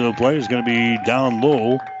pitch to the plate. It's going to be down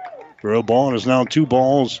low for a ball. And it's now 2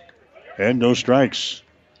 balls and no strikes.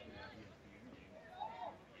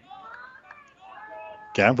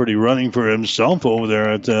 Cafferty running for himself over there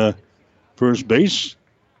at first base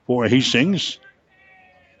for Hastings.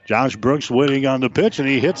 Josh Brooks waiting on the pitch, and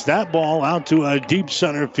he hits that ball out to a deep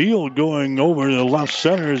center field. Going over to the left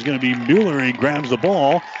center is going to be Mueller. He grabs the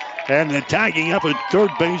ball, and the tagging up at third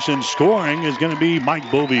base and scoring is going to be Mike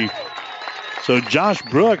Bovee. So Josh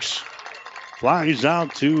Brooks flies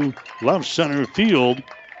out to left center field,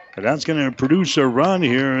 and that's going to produce a run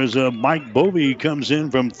here as Mike Bovee comes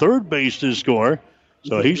in from third base to score.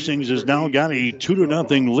 So Hastings has now got a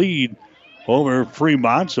 2-0 lead over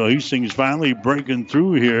Fremont. So Hastings finally breaking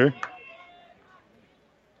through here.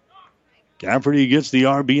 Cafferty gets the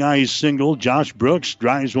RBI single. Josh Brooks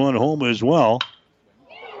drives one home as well.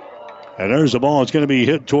 And there's the ball. It's going to be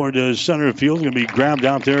hit toward the center field. It's going to be grabbed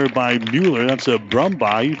out there by Mueller. That's a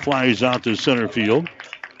Brumbaugh. He flies out to center field.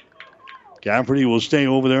 Cafferty will stay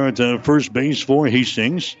over there at the first base for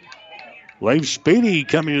Hastings. Leif Spady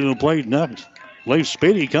coming to the plate next.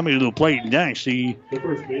 He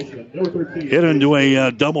hit into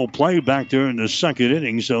a double play back there in the second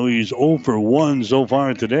inning, so he's 0 for 1 so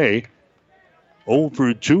far today. 0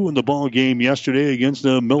 for 2 in the ball game yesterday against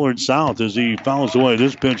the Millard South as he fouls away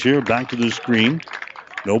this pitch here back to the screen.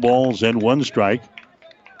 No balls and 1 strike.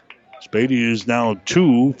 Spady is now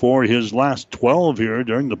 2 for his last 12 here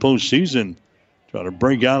during the postseason. Trying to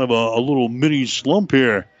break out of a little mini slump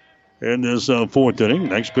here in this fourth inning.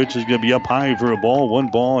 Next pitch is going to be up high for a ball. 1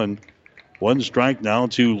 ball and 1 strike now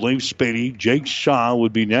to Leif Spady. Jake Shaw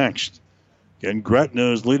would be next. And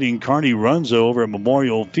Gretna is leading Kearney runs over at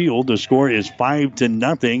Memorial Field. The score is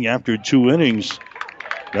 5-0 after 2 innings.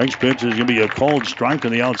 Next pitch is going to be a called strike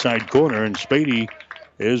in the outside corner, and Spady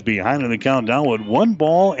is behind in the count now with 1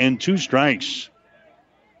 ball and 2 strikes.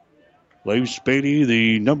 Leif Spady,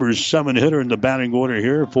 the number 7 hitter in the batting order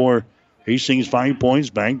here for Hastings 5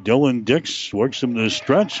 Points Bank. Dylan Dix works him to the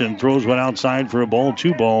stretch and throws one outside for a ball.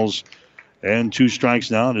 2 balls and 2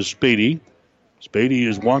 strikes now to Spady. Spady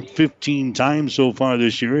has walked 15 times so far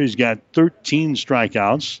this year. He's got 13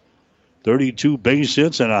 strikeouts, 32 base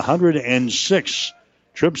hits, and 106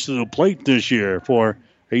 trips to the plate this year for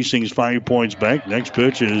Hastings 5 Points Bank. Next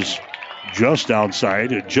pitch is just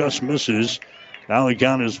outside. It just misses. Now the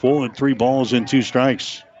count is full at 3 balls and 2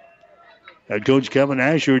 strikes. Head coach Kevin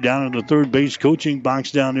Asher down in the third base coaching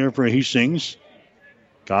box down there for Hastings.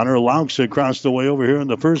 Connor Laux across the way over here in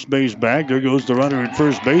the first base bag. There goes the runner at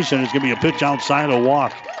first base, and it's going to be a pitch outside, a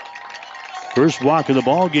walk. First walk of the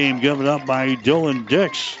ball game given up by Dylan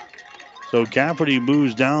Dix. So Cafferty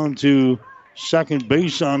moves down to second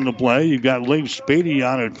base on the play. You've got Leif Spady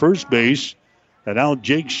on at first base, and now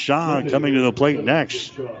Jake Shaw coming to the plate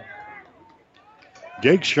next.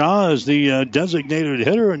 Jake Shaw is the designated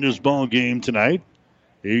hitter in this ball game tonight.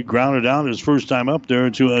 He grounded out his first time up there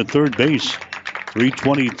to third base.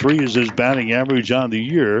 323 is his batting average on the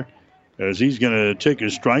year as he's going to take a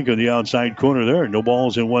strike on the outside corner there. No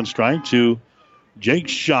balls and 1 strike to Jake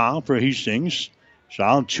Shaw for Hastings.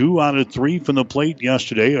 Shaw 2 out of 3 from the plate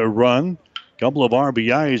yesterday. A run, couple of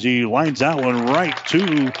RBIs. He lines that one right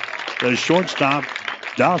to the shortstop,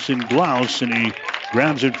 Dawson Glaus, and he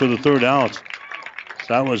grabs it for the third out.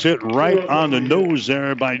 That was hit right on the nose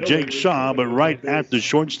there by Jake Shaw, but right at the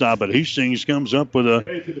shortstop. But Hastings comes up with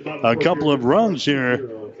a couple of runs here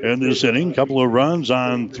in this inning. Couple of runs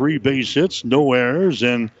on 3 base hits, no errors,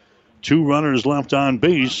 and 2 runners left on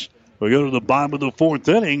base. We go to the bottom of the 4th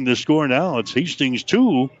inning. The score now, it's Hastings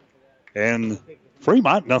 2 and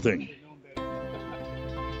Fremont nothing.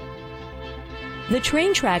 The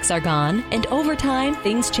train tracks are gone, and over time,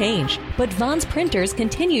 things change. But Vaughn's Printers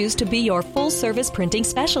continues to be your full-service printing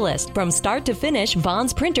specialist. From start to finish,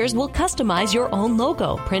 Vaughn's Printers will customize your own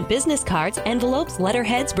logo, print business cards, envelopes,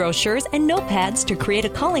 letterheads, brochures, and notepads to create a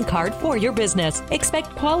calling card for your business.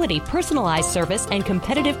 Expect quality, personalized service and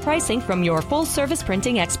competitive pricing from your full-service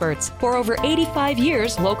printing experts. For over 85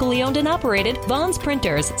 years, locally owned and operated, Vaughn's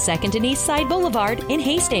Printers, 2nd and East Side Boulevard in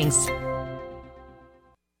Hastings.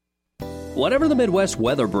 Whatever the Midwest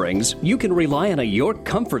weather brings, you can rely on a York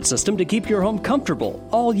comfort system to keep your home comfortable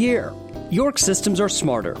all year. York systems are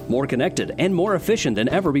smarter, more connected, and more efficient than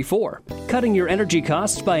ever before, cutting your energy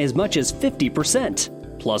costs by as much as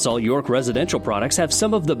 50%. Plus, all York residential products have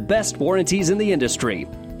some of the best warranties in the industry.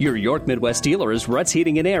 Your York Midwest dealer is Ruts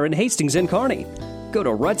Heating and Air in Hastings and Kearney. Go to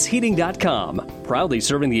rutsheating.com, proudly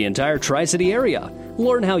serving the entire Tri-City area.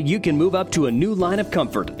 Learn how you can move up to a new line of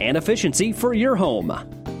comfort and efficiency for your home.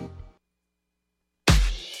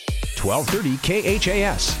 1230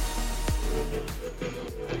 KHAS.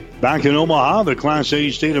 Back in Omaha, the Class A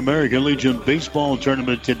State American Legion Baseball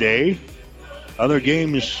Tournament today. Other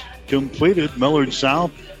games completed. Millard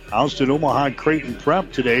South ousted Omaha Creighton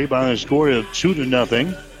Prep today by a score of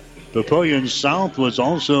 2-0. Papillion South was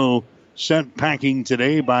also sent packing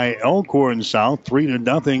today by Elkhorn South.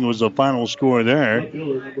 3-0 was the final score there.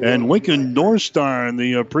 And Lincoln North Star in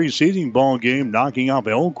the preceding ball game knocking off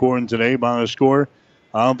Elkhorn today by a score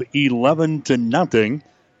of 11-0.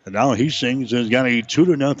 And now Hastings has got a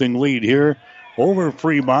 2-0 lead here over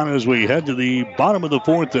Fremont as we head to the bottom of the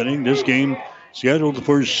fourth inning. This game scheduled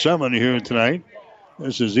for 7 here tonight.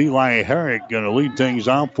 This is Eli Herrick going to lead things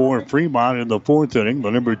off for Fremont in the fourth inning. The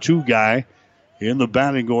number 2 guy in the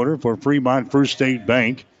batting order for Fremont First State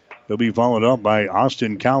Bank. He'll be followed up by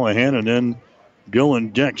Austin Callahan and then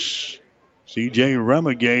Dylan Dix. C.J.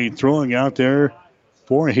 Remigay throwing out there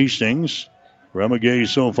for Hastings. Remigay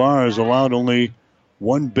so far has allowed only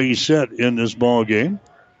 1 base hit in this ball game.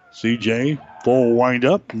 C.J. full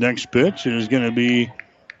windup. Next pitch is going to be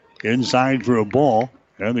inside for a ball.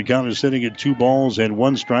 And the count is sitting at 2 balls and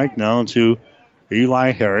 1 strike now to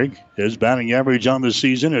Eli Herrick. His batting average on the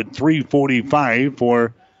season at .345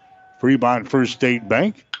 for Fremont First State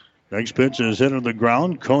Bank. Next pitch is hit on the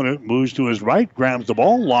ground. Conant moves to his right, grabs the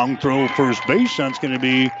ball. Long throw first base. That's going to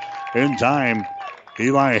be in time.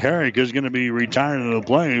 Eli Herrick is going to be retired of the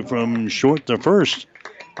play from short to first.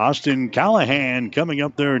 Austin Callahan coming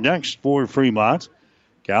up there next for Fremont.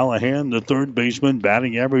 Callahan, the third baseman,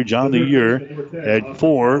 batting average on the year at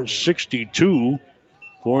 .462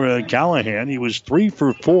 for Callahan. He was 3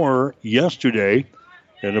 for 4 yesterday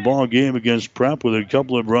in the ball game against Prep with a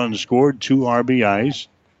couple of runs scored, 2 RBIs.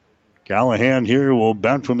 Callahan here will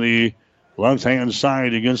bat from the left-hand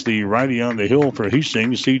side against the righty on the hill for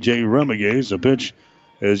Hastings, C.J. Remigay. The pitch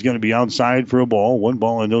is going to be outside for a ball. 1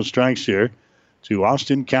 ball and no strikes here to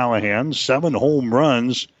Austin Callahan. 7 home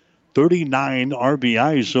runs, 39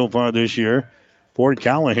 RBIs so far this year for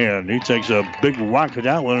Callahan. He takes a big whack at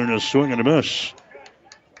that one and a swing and a miss.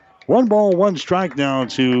 1 ball, 1 strike now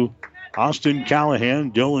to Austin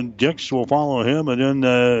Callahan. Dylan Dix will follow him, and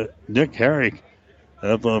then Nick Herrick.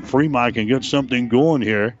 If Fremont can get something going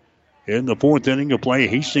here in the fourth inning of play,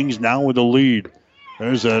 Hastings now with the lead.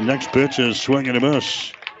 There's the next pitch, a swing and a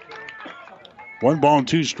miss. 1 ball and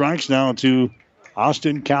 2 strikes now to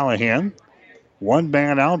Austin Callahan. 1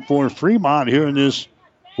 man out for Fremont here in this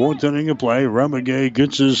fourth inning of play. Remigay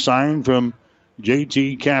gets his sign from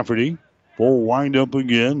J.T. Cafferty. Full windup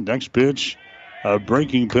again. Next pitch, a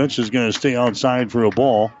breaking pitch, is going to stay outside for a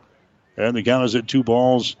ball. And the count is at 2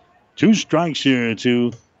 balls, 2 strikes here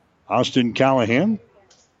to Austin Callahan.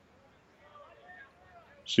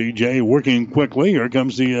 CJ working quickly. Here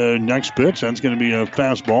comes the next pitch. That's going to be a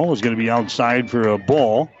fastball. It's going to be outside for a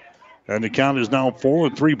ball. And the count is now 4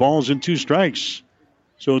 with 3 balls and 2 strikes.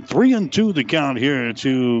 So 3-2 the count here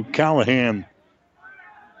to Callahan.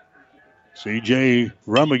 C.J.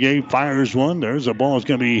 Remigay fires one. There's a ball that's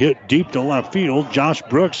going to be hit deep to left field. Josh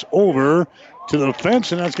Brooks over to the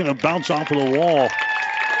fence, and that's going to bounce off of the wall.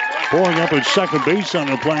 Pulling up at second base on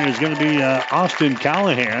the play is going to be Austin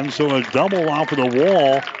Callahan. So a double off of the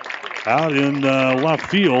wall out in left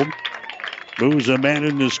field. Moves a man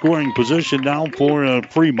into scoring position now for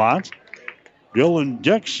Fremont. Dylan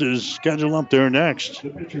Dix is scheduled up there next.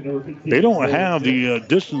 They don't have the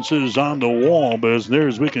distances on the wall, but as near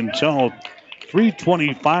as we can tell,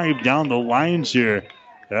 325 down the lines here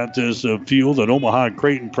at this field at Omaha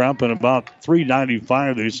Creighton Prep, and about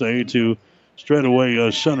 395, they say, to straightaway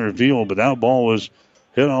center field. But that ball was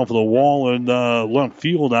hit off the wall in left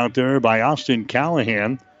field out there by Austin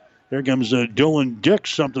Callahan. Here comes Dylan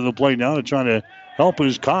Dix up to the plate now to try to help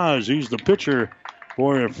his cause. He's the pitcher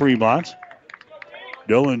for Fremont.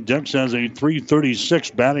 Dylan Dix has a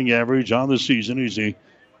 .336 batting average on the season. He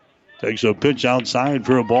takes a pitch outside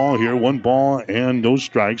for a ball here. 1 ball and no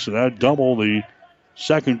strikes. So that double the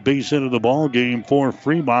second base hit of the ball game for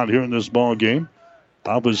Fremont here in this ball game.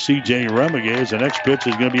 Top is C.J. Remigay. The next pitch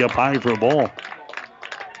is going to be up high for a ball.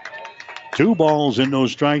 2 balls and no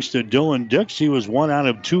strikes to Dylan Dix. He was 1 out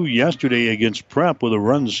of 2 yesterday against Prep with a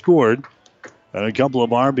run scored and a couple of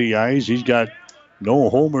RBIs. He's got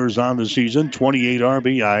no homers on the season, 28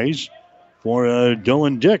 RBIs for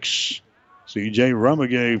Dylan Dix. C.J.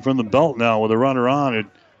 Remigay from the belt now with a runner on at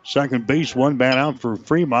second base. One man out for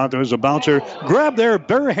Fremont. There's a bouncer. Grab there,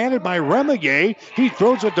 barehanded by Remigay. He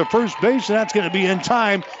throws it to first base, and that's going to be in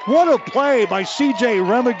time. What a play by C.J.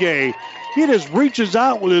 Remigay. He just reaches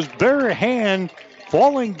out with his bare hand,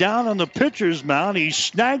 falling down on the pitcher's mound. He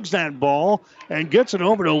snags that ball and gets it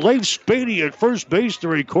over to Leif Spady at first base to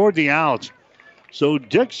record the out. So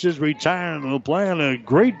Dix is retiring the play, and a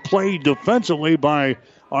great play defensively by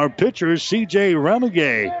our pitcher, C.J.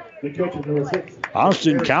 Remigay.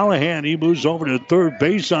 Austin Callahan, he moves over to third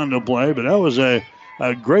base on the play, but that was a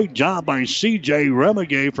great job by C.J.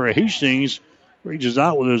 Remigay for Hastings. Reaches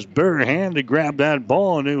out with his bare hand to grab that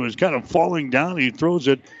ball, and it was kind of falling down. He throws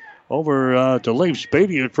it over to Leif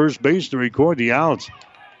Spady at first base to record the out.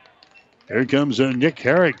 Here comes Nick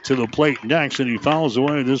Herrick to the plate next, and he fouls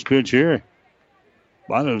away this pitch here.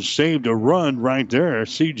 Might have saved a run right there.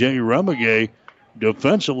 C.J. Remigay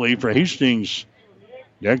defensively for Hastings.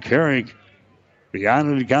 Nick Herrick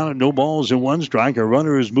behind the count at no balls and one strike. A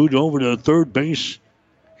runner is moved over to third base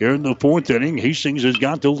here in the fourth inning. Hastings has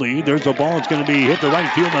got the lead. There's the ball. It's going to be hit the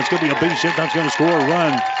right field. That's going to be a base hit. That's going to score a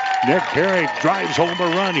run. Nick Herrick drives home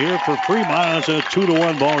a run here for Fremont. It's a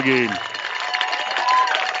 2-1 ball game.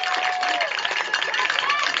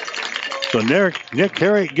 So Nick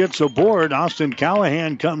Herrick gets aboard. Austin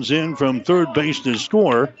Callahan comes in from third base to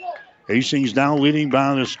score. Hastings now leading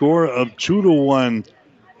by the score of 2-1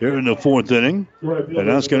 here in the fourth inning. And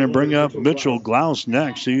that's going to bring up Mitchell Glaus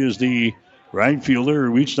next. He is the right fielder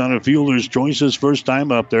who reached on a fielder's choice his first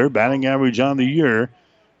time up there. Batting average on the year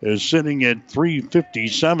is sitting at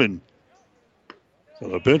 .357. So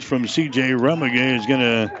the pitch from C.J. Remigay is going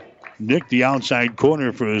to nick the outside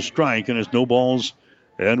corner for a strike, and it's no balls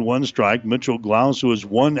and one strike. Mitchell Glaus was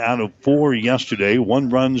 1 out of 4 yesterday. 1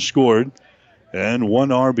 run scored and 1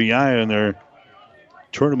 RBI in their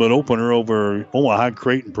tournament opener over Omaha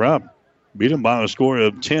Creighton Prep. Beat them by a score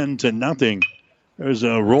of 10-0. There's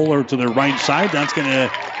a roller to the right side. That's going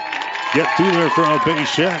to get through there for a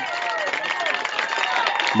base hit.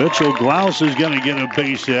 Mitchell Glaus is going to get a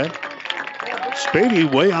base hit. Spady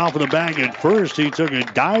way off of the bag at first. He took a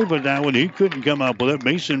dive at that one. He couldn't come up with it.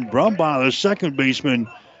 Mason Brumbaugh, the second baseman,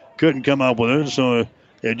 couldn't come up with it. So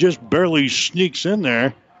it just barely sneaks in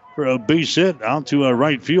there for a base hit out to a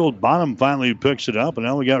right field. Bonham finally picks it up, and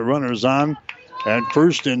now we got runners on at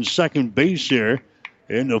first and second base here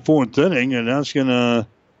in the fourth inning, and that's going to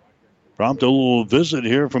prompt a little visit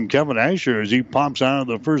here from Kevin Asher as he pops out of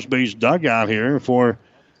the first base dugout here for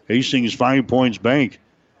Hastings 5 Points Bank.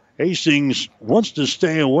 Hastings wants to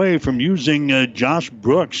stay away from using Josh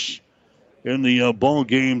Brooks in the ball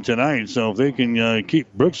game tonight, so if they can keep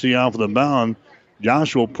Brooksy off of the mound,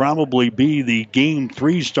 Josh will probably be the Game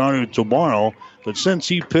 3 starter tomorrow. But since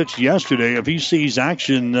he pitched yesterday, if he sees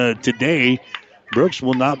action today, Brooks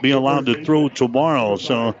will not be allowed to throw tomorrow.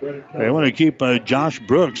 So they want to keep Josh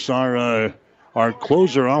Brooks, our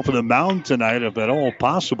closer, off of the mound tonight, if at all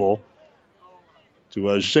possible,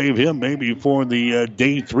 to save him maybe for the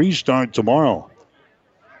Day 3 start tomorrow.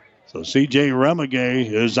 So C.J.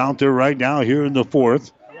 Remigay is out there right now here in the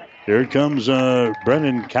fourth. Here comes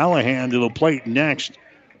Brennan Callahan to the plate next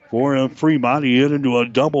for Fremont. He hit into a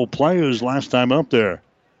double play his last time up there.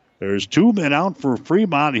 There's 2 men out for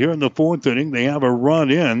Fremont here in the fourth inning. They have a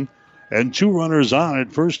run in and 2 runners on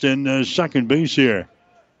at first and second base here.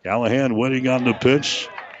 Callahan waiting on the pitch.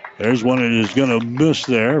 There's one that is going to miss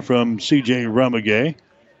there from C.J. Remigay.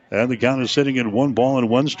 And the count is sitting at 1 ball and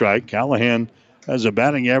 1 strike. Callahan has a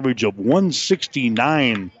batting average of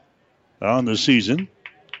 169 on the season.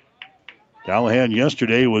 Callahan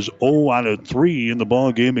yesterday was 0 out of 3 in the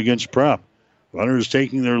ball game against Prep. Runners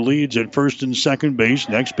taking their leads at first and second base.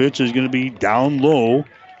 Next pitch is going to be down low.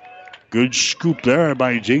 Good scoop there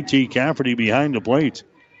by J.T. Cafferty behind the plate.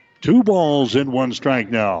 2 balls and 1 strike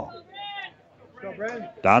now.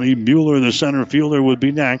 Donnie Mueller, the center fielder, would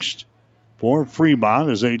be next for Fremont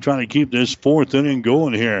as they try to keep this fourth inning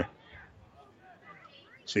going here.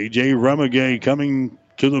 C.J. Remigay coming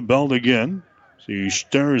to the belt again. So he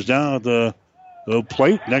stares down at the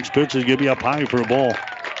plate. Next pitch is going to be up high for a ball.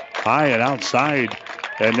 High and outside.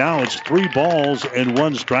 And now it's 3 balls and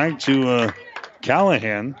 1 strike to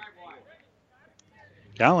Callahan.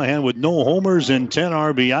 Callahan with no homers and 10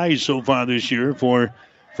 RBIs so far this year for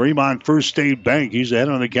Fremont First State Bank. He's ahead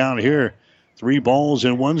on the count here. 3 balls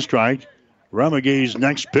and 1 strike. Remigay's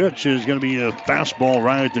next pitch is going to be a fastball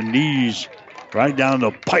right at the knees. Right down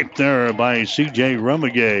the pipe there by C.J.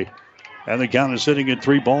 Remigay. And the count is sitting at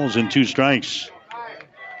 3 balls and 2 strikes.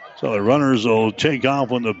 So the runners will take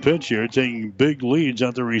off on the pitch here, taking big leads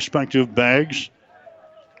at their respective bags.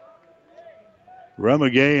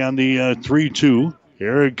 Remigay on the 3-2.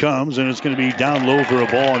 Here it comes, and it's going to be down low for a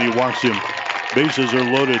ball, and he walks him. Bases are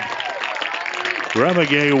loaded.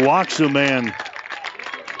 Remigay walks the man.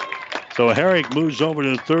 So Herrick moves over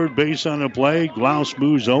to third base on the play. Glaus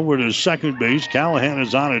moves over to second base. Callahan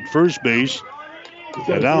is on at first base.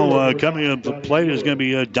 And now coming up to the plate is going to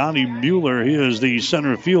be Donnie Mueller. He is the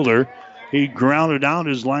center fielder. He grounded out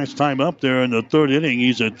his last time up there in the third inning.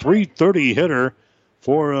 He's a .330 hitter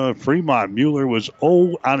for Fremont. Mueller was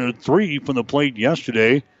 0 out of 3 from the plate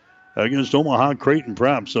yesterday against Omaha Creighton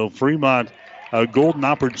Prep. So Fremont, a golden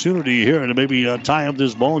opportunity here to maybe tie up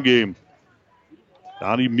this ball game.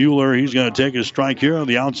 Donnie Mueller, he's going to take a strike here on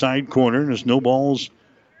the outside corner. There's no balls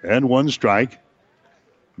and 1 strike.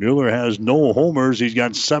 Mueller has no homers. He's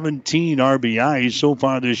got 17 RBIs so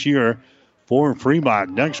far this year for Fremont.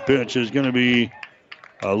 Next pitch is going to be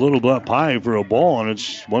a little bit high for a ball, and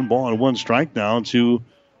it's 1 ball and 1 strike now to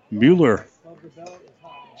Mueller.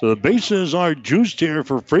 So the bases are juiced here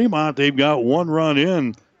for Fremont. They've got 1 run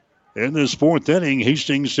in this 4th inning.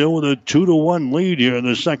 Hastings still with a 2-1 lead here in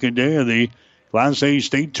the second day of the Class A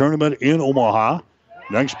state tournament in Omaha.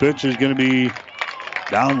 Next pitch is going to be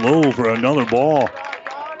down low for another ball.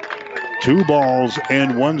 2 balls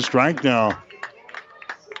and 1 strike now.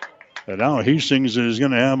 And now Hastings is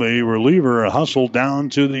going to have a reliever hustle down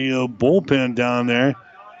to the bullpen down there.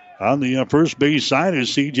 On the first base side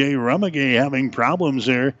is C.J. Remigay having problems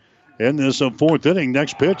there in this 4th inning.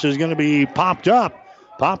 Next pitch is going to be popped up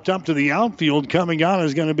to the outfield. Coming out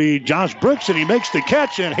is going to be Josh Brooks, and he makes the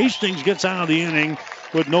catch, and Hastings gets out of the inning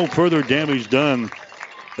with no further damage done.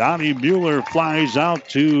 Donnie Mueller flies out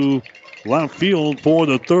to left field for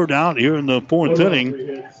the 3rd out here in the 4th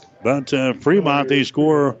inning. But Fremont, they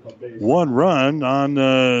score 1 run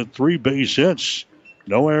on 3 base hits.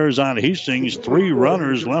 No errors on Hastings, 3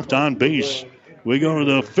 runners left on base. We go to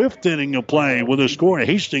the 5th inning of play with a score of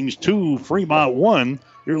Hastings 2, Fremont 1.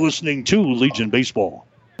 You're listening to Legion Baseball.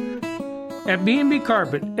 At B&B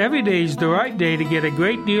Carpet, every day is the right day to get a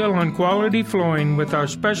great deal on quality flooring with our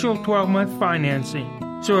special 12-month financing.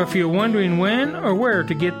 So if you're wondering when or where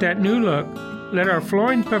to get that new look, let our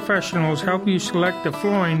flooring professionals help you select the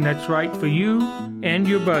flooring that's right for you and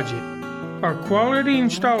your budget. Our quality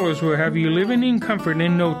installers will have you living in comfort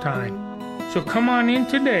in no time. So come on in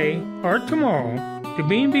today or tomorrow to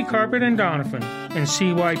B&B Carpet and Donovan and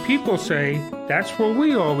see why people say that's where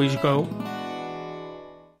we always go.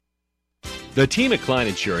 The team at Klein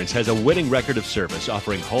Insurance has a winning record of service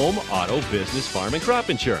offering home, auto, business, farm, and crop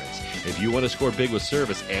insurance. If you want to score big with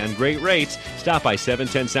service and great rates, stop by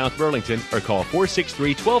 710 South Burlington or call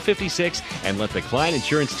 463-1256 and let the Klein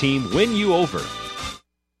Insurance team win you over.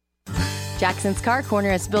 Jackson's Car Corner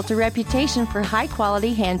has built a reputation for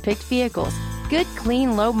high-quality hand-picked vehicles. Good,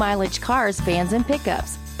 clean, low-mileage cars, vans, and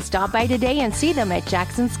pickups. Stop by today and see them at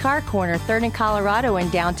Jackson's Car Corner, 3rd and Colorado in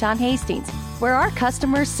downtown Hastings, where our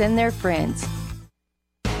customers send their friends.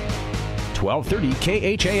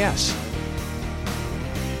 1230 KHAS.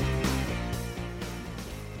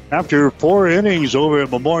 After 4 innings over at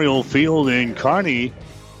Memorial Field in Kearney,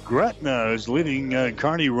 Gretna is leading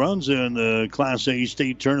Kearney runs in the Class A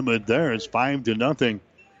state tournament there. It's 5-0.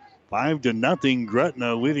 5-0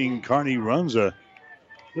 Gretna leading Kearney runs.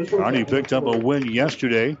 Kearney picked up a win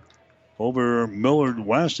yesterday over Millard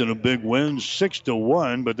West in a big win,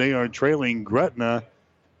 6-1, but they are trailing Gretna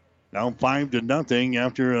now 5-0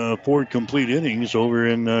 after 4 complete innings over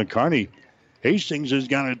in Kearney. Hastings has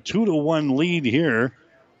got a 2-1 lead here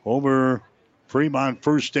over Fremont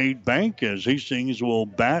First State Bank as Hastings will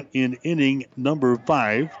bat in inning number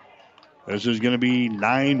 5. This is going to be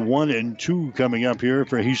 9-1-2 coming up here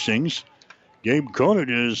for Hastings. Gabe Conant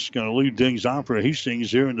is going to lead things off for Hastings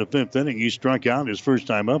here in the 5th inning. He struck out his first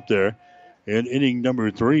time up there in inning number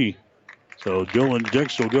 3. So Dylan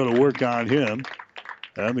Dix will go to work on him.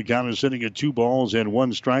 And the count is sitting at 2 balls and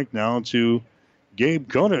 1 strike now to Gabe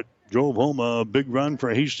Conant. Drove home a big run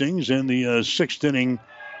for Hastings in the 6th inning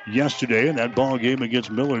yesterday in that ball game against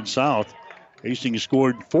Millard South. Hastings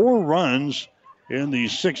scored 4 runs in the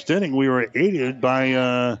 6th inning. We were aided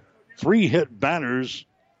by 3 hit batters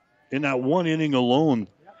in that 1 inning alone.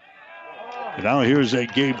 And now here's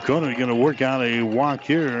Gabe Conant going to work out a walk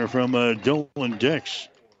here from Dylan Dix.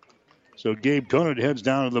 So Gabe Conant heads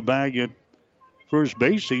down to the bag at first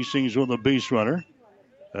base. Hastings with a base runner.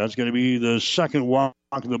 That's going to be the second walk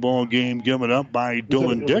of the ball game given up by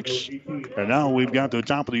Dylan Dix. And now we've got the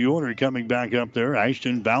top of the order coming back up there.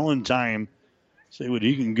 Ashton Valentine. See what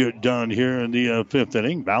he can get done here in the 5th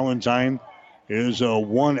inning. Valentine is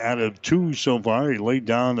 1 out of 2 so far. He laid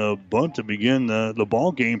down a bunt to begin the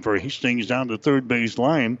ball game for Hastings down the third base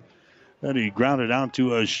line. Then he grounded out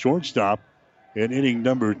to a shortstop in inning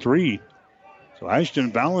number 3. So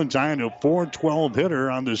Ashton Valentine, a .412 hitter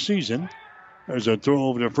on the season. There's a throw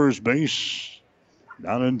over to first base.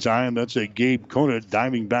 Not in time. That's a Gabe Conant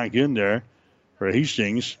diving back in there for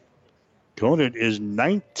Hastings. Conant is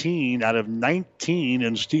 19 out of 19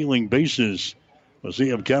 in stealing bases. We'll see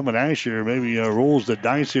if Kevin Asher maybe rolls the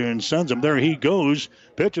dice here and sends him. There he goes.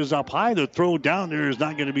 Pitches up high. The throw down there is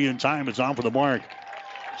not going to be in time. It's off of the mark.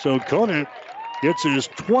 So Conant gets his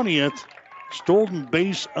 20th stolen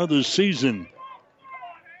base of the season,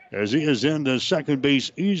 as he is in the second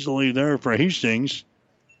base easily there for Hastings.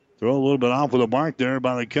 Throw a little bit off of the mark there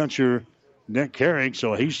by the catcher, Nick Herrick.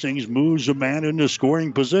 So Hastings moves a man into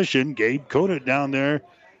scoring position. Gabe Conant down there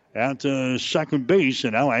at second base.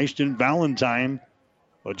 And now Ashton Valentine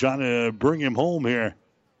will try to bring him home here.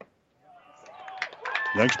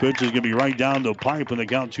 Next pitch is going to be right down the pipe, and they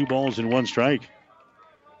count 2-1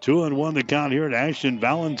 2-1 the count here at Ashton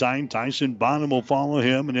Valentine. Tyson Bonham will follow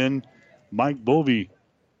him, and then Mike Bovee.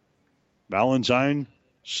 Valentine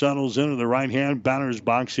settles into the right-hand batter's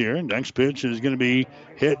box here. Next pitch is going to be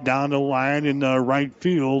hit down the line in the right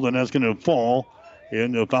field, and that's going to fall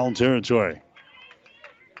into foul territory.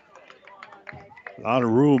 A lot of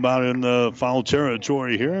room out in the foul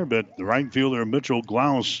territory here, but the right fielder Mitchell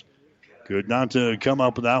Glaus could not come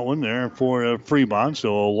up with that one there for Fremont.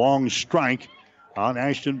 So a long strike on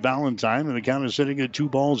Ashton Valentine, and the count is sitting at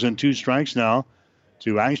 2-2 now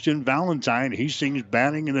to Ashton Valentine. Hastings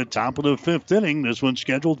batting in the top of the fifth inning. This one's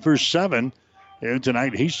scheduled for 7. And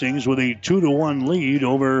tonight, Hastings with a 2-1 lead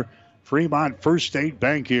over Fremont First State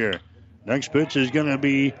Bank here. Next pitch is going to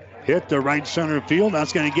be hit the right center field.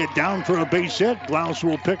 That's going to get down for a base hit. Glaus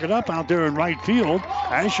will pick it up out there in right field.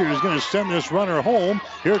 Asher is going to send this runner home.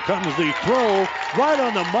 Here comes the throw right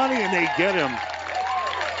on the money, and they get him.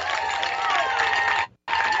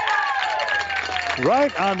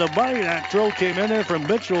 Right on the money, that throw came in there from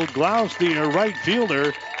Mitchell Glaus, the right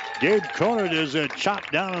fielder. Gabe Conant is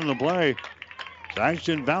chopped down on the play.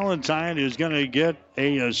 Ashton Valentine is going to get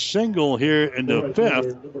a single here in the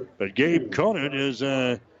fifth, but Gabe Conant is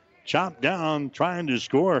chopped down trying to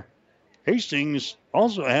score. Hastings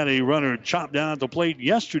also had a runner chopped down at the plate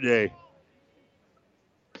yesterday.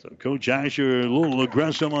 So Coach Asher a little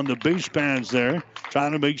aggressive on the base pads there,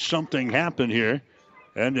 trying to make something happen here.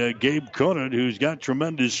 And Gabe Conant, who's got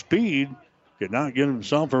tremendous speed, could not get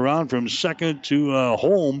himself around from second to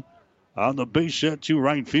home on the base hit to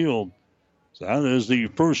right field. So that is the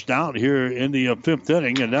first out here in the fifth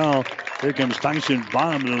inning. And now here comes Tyson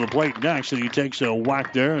Bonham to the plate next, and he takes a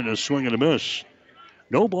whack there and a swing and a miss.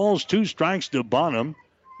 No balls, 2 strikes to Bonham.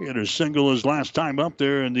 He had a single his last time up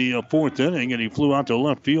there in the fourth inning, and he flew out to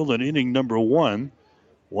left field in inning number 1.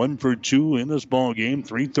 1 for 2 in this ball game.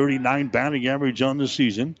 .339 batting average on the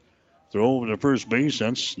season. Throw over to first base.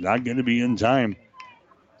 That's not going to be in time.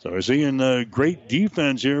 So we're seeing great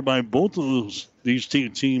defense here by both of these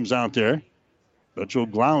teams out there. Mitchell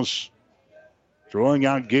Glaus throwing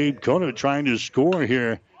out Gabe Conant, trying to score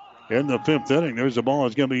here in the fifth inning. There's the ball.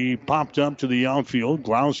 It's going to be popped up to the outfield.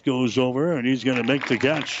 Glaus goes over, and he's going to make the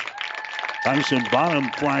catch. Tyson Bonham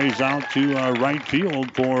flies out to right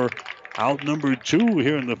field for out number 2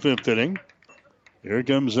 here in the fifth inning. Here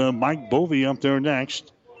comes Mike Bovee up there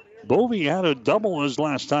next. Bovee had a double his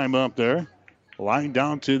last time up there. Lined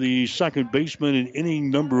down to the second baseman in inning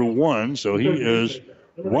number 1. So he is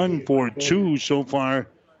 1 for 2 so far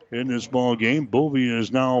in this ball game. Bovee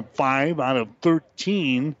is now 5 out of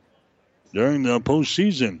 13 during the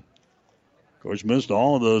postseason. Of course, missed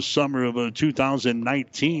all of the summer of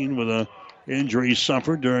 2019 with an injury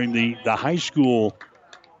suffered during the high school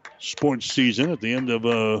sports season at the end of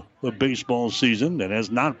the baseball season, and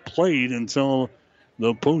has not played until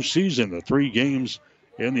the postseason, the 3 games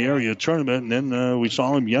in the area tournament, and then we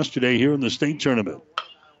saw him yesterday here in the state tournament.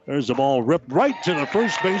 There's the ball ripped right to the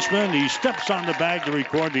first baseman. He steps on the bag to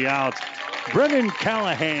record the out. Brennan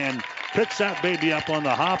Callahan picks that baby up on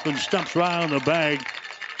the hop and steps right on the bag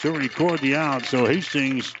to record the out. So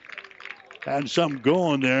Hastings had something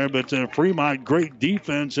going there, but Fremont, great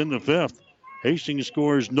defense in the fifth. Hastings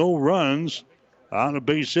scores no runs on a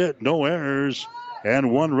base hit, no errors,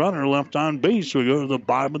 and 1 runner left on base. We go to the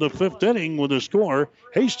bottom of the fifth inning with a score.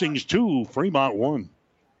 Hastings 2, Fremont 1.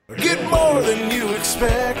 Get more than you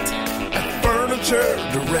expect at Furniture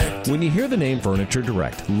Direct. When you hear the name Furniture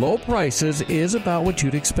Direct, low prices is about what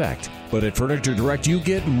you'd expect. But at Furniture Direct, you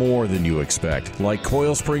get more than you expect, like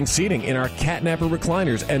coil spring seating in our catnapper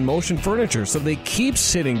recliners and motion furniture, so they keep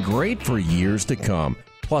sitting great for years to come.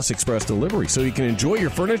 Plus express delivery, so you can enjoy your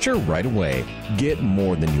furniture right away. Get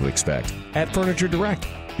more than you expect at Furniture Direct,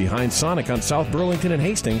 behind Sonic on South Burlington and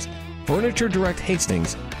Hastings.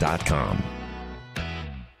 FurnitureDirectHastings.com.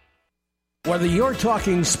 Whether you're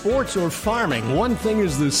talking sports or farming, one thing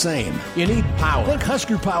is the same. You need power. Think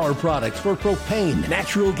Husker Power products for propane,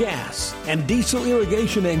 natural gas, and diesel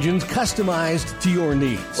irrigation engines customized to your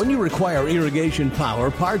needs. When you require irrigation power,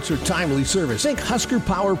 parts, or timely service, think Husker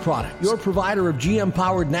Power products, your provider of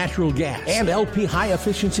GM-powered natural gas and LP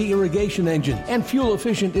high-efficiency irrigation engine and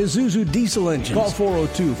fuel-efficient Isuzu diesel engines. Call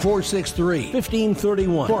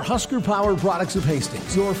 402-463-1531 for Husker Power products of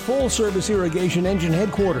Hastings, your full-service irrigation engine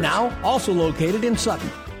headquarters. Now, also located in Sutton.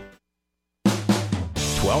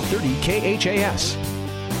 1230 KHAS.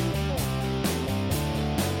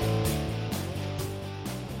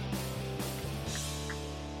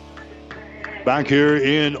 Back here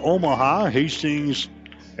in Omaha, Hastings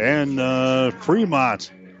and Fremont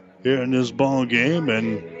here in this ball game.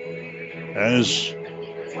 And as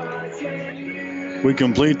we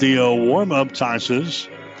complete the warm-up tosses,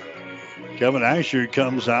 Kevin Asher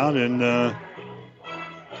comes out and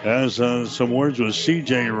has some words with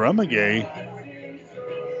C.J. Rumigay.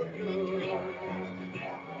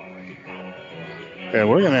 And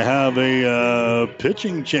we're going to have a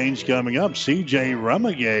pitching change coming up. C.J.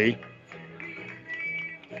 Rumigay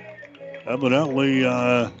evidently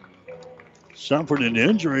suffered an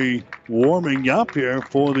injury warming up here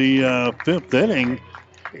for the fifth inning.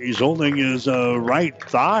 He's holding his right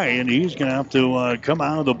thigh, and he's going to have to come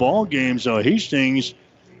out of the ball game. So Hastings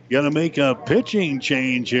got to make a pitching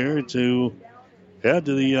change here to head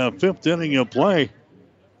to the fifth inning of play.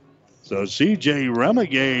 So C.J.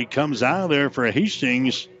 Rumigay comes out of there for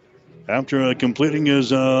Hastings after completing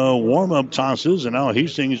his warm-up tosses, and now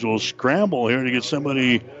Hastings will scramble here to get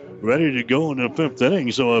somebody ready to go in the fifth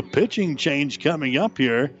inning. So a pitching change coming up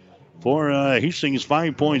here for Hastings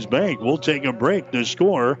 5 Points Bank. We'll take a break. The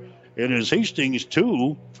score, it is Hastings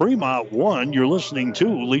 2, Fremont 1. You're listening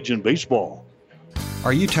to Legion Baseball.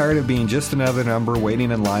 Are you tired of being just another number waiting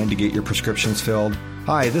in line to get your prescriptions filled?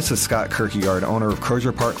 Hi, this is Scott Kierkegaard, owner of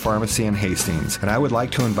Crozier Park Pharmacy in Hastings, and I would like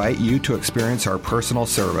to invite you to experience our personal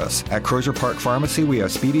service. At Crozier Park Pharmacy, we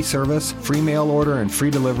have speedy service, free mail order, and free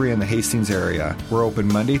delivery in the Hastings area. We're open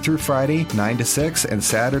Monday through Friday, 9 to 6, and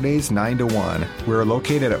Saturdays, 9 to 1. We're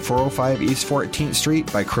located at 405 East 14th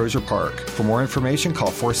Street by Crozier Park. For more information, call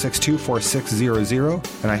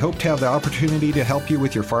 462-4600, and I hope to have the opportunity to help you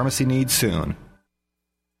with your pharmacy needs soon.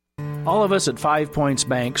 All of us at 5 Points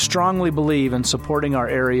Bank strongly believe in supporting our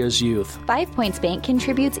area's youth. 5 Points Bank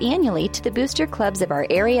contributes annually to the booster clubs of our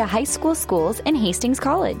area high school schools and Hastings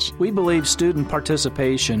College. We believe student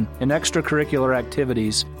participation in extracurricular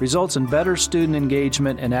activities results in better student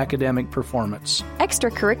engagement and academic performance.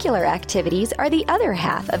 Extracurricular activities are the other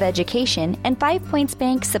half of education, and 5 Points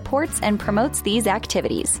Bank supports and promotes these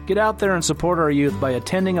activities. Get out there and support our youth by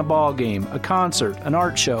attending a ball game, a concert, an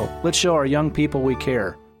art show. Let's show our young people we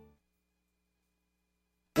care.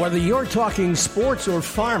 Whether you're talking sports or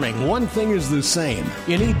farming, one thing is the same.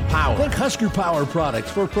 You need power. Think Husker Power products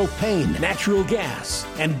for propane, natural gas,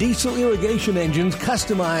 and diesel irrigation engines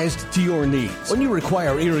customized to your needs. When you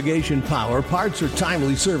require irrigation power, parts, or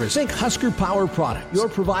timely service, think Husker Power products, your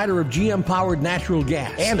provider of GM-powered natural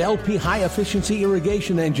gas and LP high-efficiency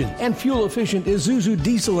irrigation engine and fuel-efficient Isuzu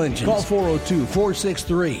diesel engines. Call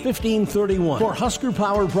 402-463-1531 for Husker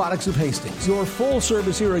Power products of Hastings, your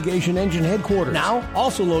full-service irrigation engine headquarters. Now,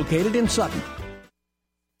 also located in Sutton.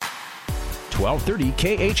 1230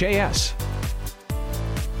 KHAS.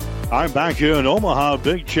 I'm back here in Omaha.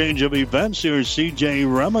 Big change of events here. C.J.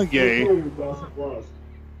 Rumigay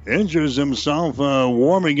injures himself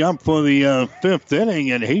warming up for the fifth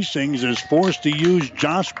inning, and Hastings is forced to use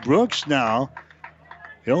Josh Brooks now.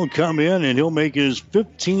 He'll come in and he'll make his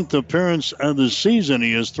 15th appearance of the season.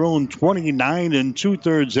 He has thrown 29 and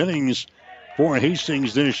 2/3 innings for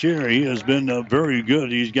Hastings this year. He has been very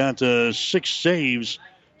good. He's got 6 saves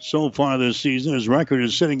so far this season. His record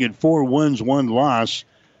is sitting at 4 wins, 1 loss.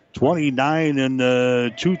 29 and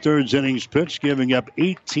 2/3 innings pitched, giving up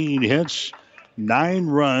 18 hits, 9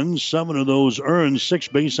 runs, 7 of those earned, 6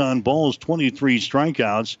 base on balls, 23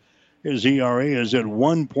 strikeouts. His ERA is at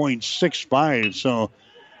 1.65. So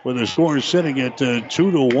with the score sitting at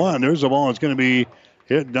 2-1, there's a ball that's going to be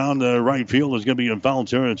hit down the right field. It's going to be in foul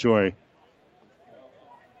territory.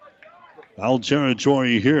 Foul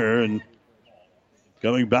territory here, and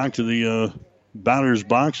coming back to the batter's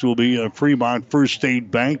box will be Fremont First State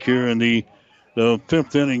Bank here in the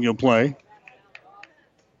fifth inning of play.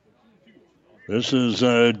 This is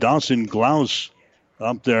Dawson Glaus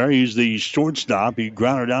up there. He's the shortstop. He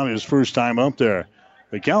grounded out his first time up there.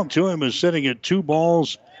 The count to him is sitting at 2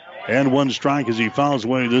 balls and 1 strike as he fouls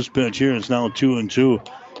away this pitch here. It's now 2-2.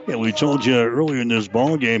 And we told you earlier in this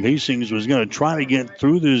ball game, Hastings was going to try to get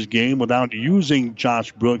through this game without using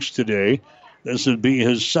Josh Brooks today. This would be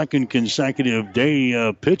his second consecutive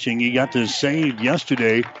day pitching. He got the save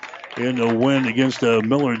yesterday in the win against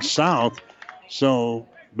Millard South. So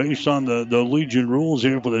based on the Legion rules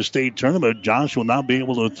here for the state tournament, Josh will not be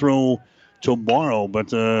able to throw tomorrow.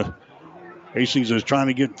 But Hastings is trying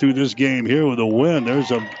to get through this game here with a win.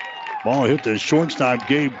 There's a ball hit the shortstop,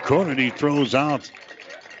 Gabe Cronin. He throws out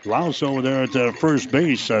Klaus over there at first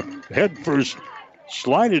base. Head first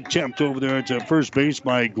slide attempt over there at first base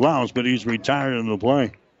by Klaus, but he's retired in the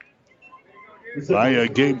play by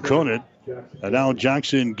Gabe Cronin. And now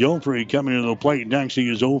Jackson Gilfrey coming to the plate next. He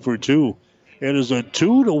is 0 for 2. It is a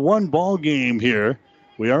 2-1 ball game here.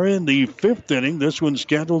 We are in the 5th inning. This one's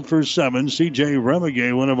scheduled for 7. C.J.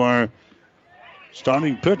 Remigay, one of our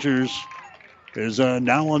starting pitchers, is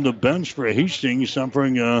now on the bench for Hastings,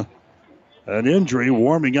 suffering an injury,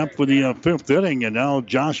 warming up for the 5th inning. And now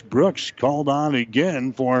Josh Brooks called on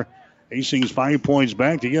again for Hastings 5 points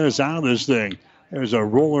back to get us out of this thing. There's a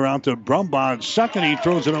roller out to Brumbaugh. Second, he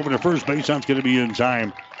throws it over to first base. That's going to be in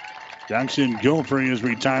time. Jackson Gilfrey is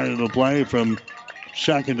retired in the play from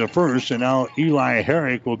second to first. And now Eli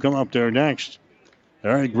Herrick will come up there next.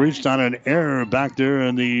 Herrick reached on an error back there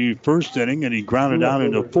in the first inning, and he grounded out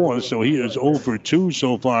in the 4th. So he is 0 for 2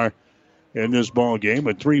 so far in this ball game.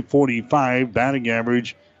 A .345 batting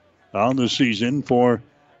average on the season for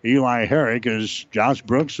Eli Herrick, as Josh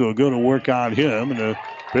Brooks will go to work on him. And the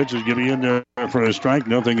pitch is going to be in there for a strike,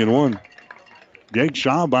 0-1. Jake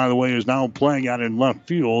Shaw, by the way, is now playing out in left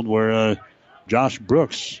field where Josh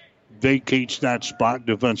Brooks vacates that spot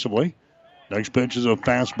defensively. Next pitch is a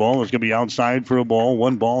fastball. It's going to be outside for a ball.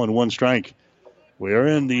 1 ball and 1 strike. We are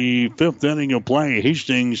in the 5th inning of play.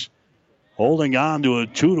 Hastings holding on to a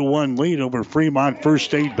 2-1 lead over Fremont First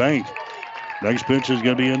State Bank. Next pitch is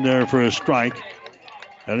going to be in there for a strike.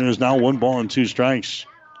 And it is now 1 ball and 2 strikes.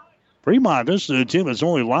 Fremont, this is a team that's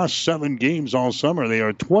only lost 7 games all summer. They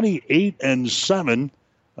are 28-7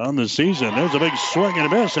 on the season. There's a big swing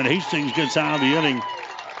and a miss, and Hastings gets out of the inning.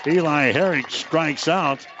 Eli Herrick strikes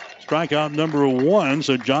out. Strikeout number 1.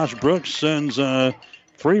 So Josh Brooks sends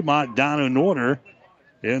Fremont down in order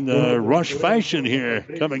in rush fashion here,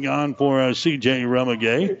 coming on for C.J.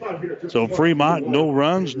 Remigay. So Fremont, no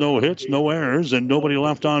runs, no hits, no errors, and nobody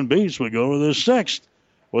left on base. We go to the 6th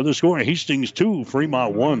with the score: Hastings 2,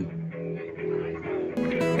 Fremont 1.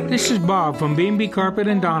 This is Bob from B&B Carpet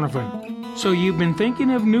and Donovan. So you've been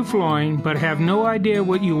thinking of new flooring but have no idea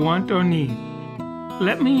what you want or need.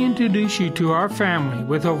 Let me introduce you to our family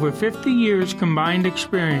with over 50 years combined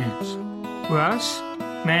experience. Russ,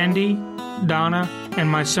 Mandy, Donna, and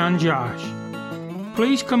my son Josh.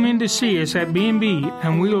 Please come in to see us at B&B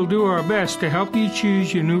and we will do our best to help you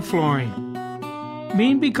choose your new flooring.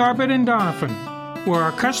 B&B Carpet and Donovan, where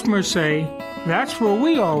our customers say, that's where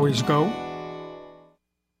we always go.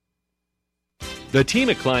 The team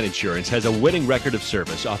at Klein Insurance has a winning record of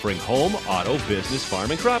service, offering home, auto, business,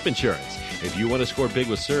 farm, and crop insurance. If you want to score big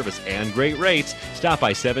with service and great rates, stop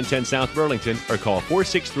by 710 South Burlington or call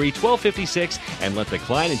 463-1256 and let the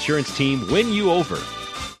Klein Insurance team win you over.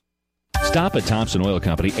 Stop at Thompson Oil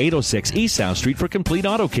Company, 806 East South Street for complete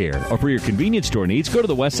auto care. Or for your convenience store needs, go to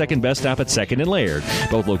the West 2nd Best Stop at 2nd and Laird.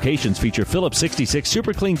 Both locations feature Phillips 66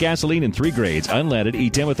 Super Clean gasoline in 3 grades, unleaded,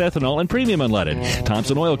 E10 with ethanol, and premium unleaded.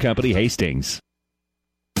 Thompson Oil Company, Hastings.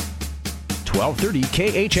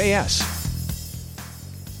 1230 KHAS.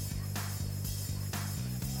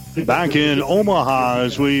 Back in Omaha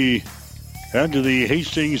as we head to the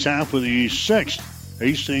Hastings half of the 6th.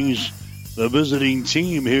 Hastings, the visiting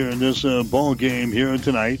team here in this ball game here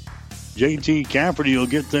tonight. J.T. Cafferty will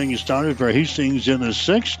get things started for Hastings in the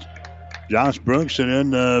 6th. Josh Brooks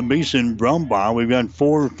and then Mason Brumbaugh. We've got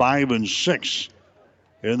 4, 5, and 6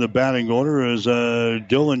 in the batting order as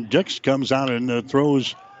Dylan Dix comes out and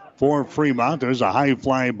throws for Fremont. There's a high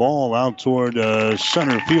fly ball out toward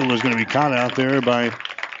center field. Is going to be caught out there by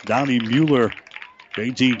Donnie Mueller.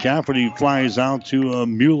 J.T. Cafferty flies out to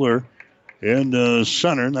Mueller in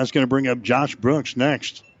center. That's going to bring up Josh Brooks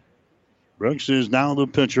next. Brooks is now the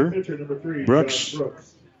pitcher. Number 3, Brooks,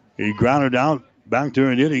 he grounded out back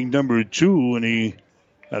there in inning number 2, and he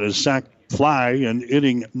had a sac fly in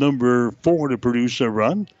inning number 4 to produce a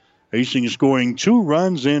run. Hastings scoring 2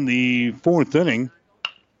 runs in the 4th inning.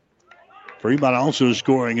 Fremont also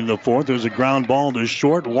scoring in the 4th. There's a ground ball to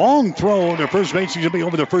short. Long throw to first base. He's going to be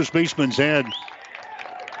over the first baseman's head.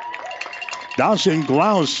 Dawson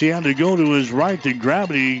Glaus, he had to go to his right to grab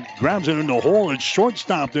it. He grabs it in the hole. It's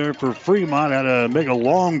shortstop there for Fremont. Had to make a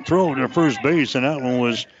long throw to first base, and that one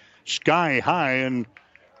was sky high. And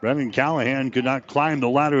Brendan Callahan could not climb the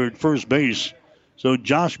ladder at first base. So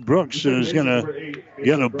Josh Brooks is going to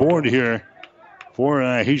get a board here for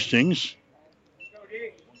Hastings.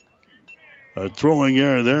 A throwing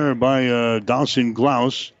error there by Dawson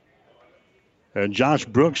Glaus. And Josh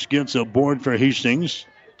Brooks gets a board for Hastings.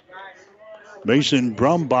 Mason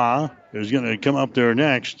Brumbaugh is going to come up there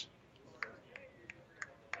next.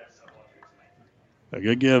 They're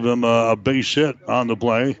going to give him a base hit on the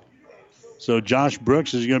play. So Josh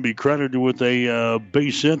Brooks is going to be credited with a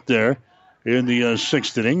base hit there in the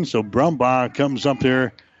sixth inning. So Brumbaugh comes up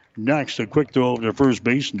there next. A quick throw over to first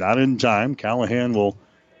base, not in time. Callahan will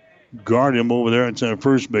guard him over there at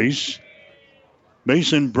first base.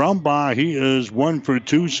 Mason Brumbaugh, he is 1 for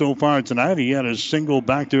 2 so far tonight. He had a single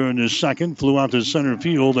back there in the second, flew out to center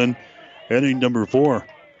field, and inning number 4.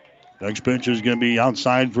 Next pitch is going to be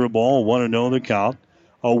outside for a ball, 1-0 the count.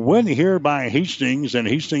 A win here by Hastings, and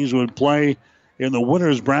Hastings would play in the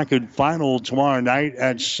winner's bracket final tomorrow night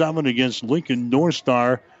at 7 against Lincoln North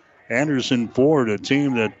Star Anderson Ford, a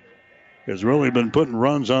team that has really been putting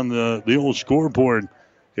runs on the old scoreboard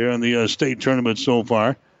here in the state tournament so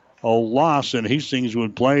far. A loss, and Hastings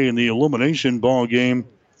would play in the elimination ball game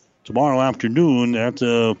tomorrow afternoon at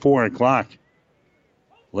 4 o'clock.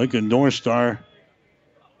 Lincoln North Star,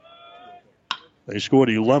 they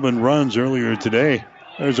scored 11 runs earlier today.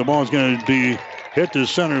 There's a ball that's going to be hit to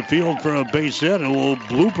center field for a base hit. A little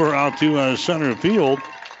blooper out to center field.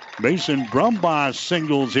 Mason Brumbaugh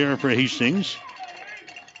singles here for Hastings.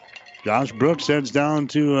 Josh Brooks heads down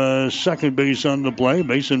to second base on the play.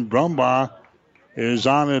 Mason Brumbaugh is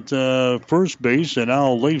on at first base, and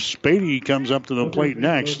now Leif Spady comes up to the plate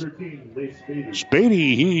next.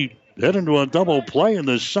 Spady, he hit into a double play in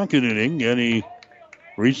the second inning, and he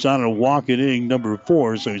reached on a walk in inning number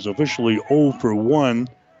 4, so he's officially 0 for 1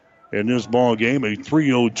 in this ball game. A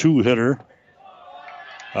 .302 hitter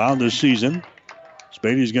on the season.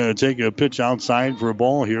 Spady's going to take a pitch outside for a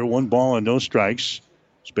ball here. 1 ball and no strikes.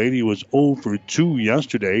 Spady was 0 for 2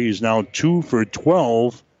 yesterday. He's now 2 for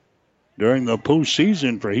 12 during the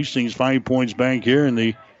postseason for Hastings 5 Points Bank here in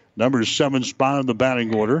the number 7 spot of the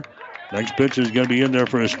batting order. Next pitch is going to be in there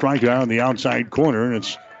for a strikeout on the outside corner, and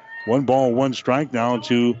it's 1 ball, 1 strike now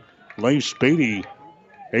to Leif Spady.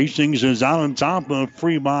 Hastings is out on top of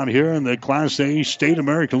Fremont here in the Class A State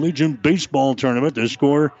American Legion Baseball Tournament. The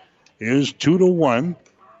score is 2-1.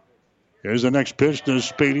 Here's the next pitch to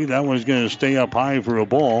Spady. That one's going to stay up high for a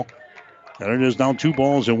ball. And it is now 2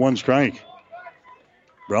 balls and 1 strike.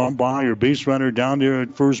 Brumbaugh, your base runner down there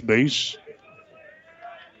at first base.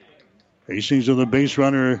 Hastings with the base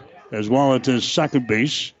runner as well at the second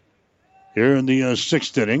base. Here in the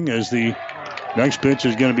sixth inning, as the next pitch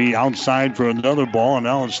is going to be outside for another ball, and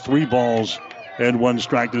now it's 3 balls and 1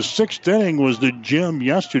 strike. The sixth inning was the gym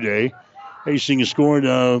yesterday. Hastings scored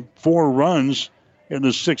 4 runs in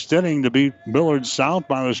the sixth inning to beat Millard South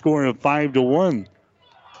by a score of 5-1.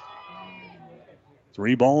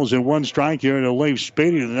 3 balls and 1 strike here to Leif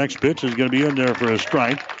Spady. The next pitch is going to be in there for a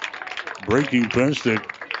strike. Breaking pitch that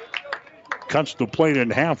cuts the plate in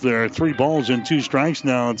half there. 3 balls and 2 strikes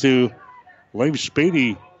now to Leif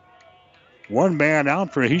Spady. 1 man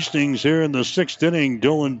out for Hastings here in the sixth inning.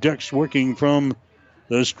 Dylan Dix working from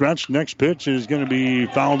the stretch. Next pitch is going to be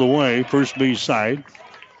fouled away, first base side.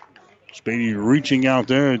 Spady reaching out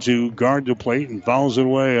there to guard the plate and fouls it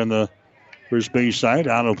away on the first base side,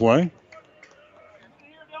 out of play.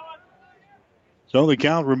 So the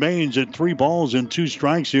count remains at 3 balls and 2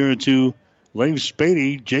 strikes here to Leif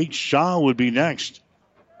Spady. Jake Shaw would be next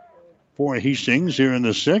for Hastings here in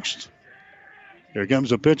the sixth. Here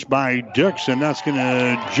comes a pitch by Dix, and that's going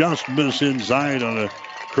to just miss inside on a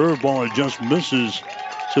curveball. It just misses.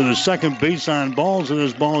 So the second base on balls in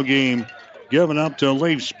this ball game given up to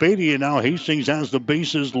Leif Spady, and now Hastings has the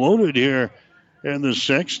bases loaded here in the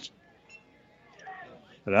sixth.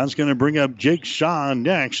 And that's going to bring up Jake Shaw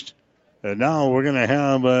next. And now we're going to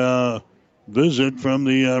have a visit from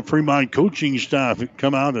the Fremont coaching staff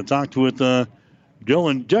come out and talk with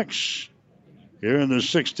Dylan Dix. Here in the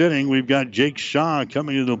sixth inning, we've got Jake Shaw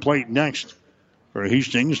coming to the plate next for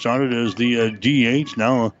Hastings. Started as the DH,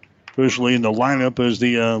 now officially in the lineup as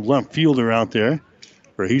the left fielder out there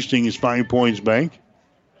for Hastings 5 Points Bank.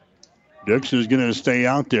 Dix is going to stay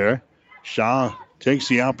out there. Shaw takes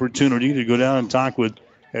the opportunity to go down and talk with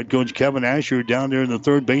head coach Kevin Asher down there in the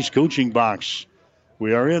third base coaching box.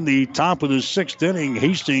 We are in the top of the sixth inning.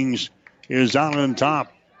 Hastings is out on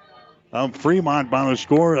top of Fremont by a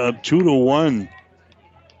score of 2-1.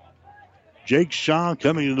 Jake Shaw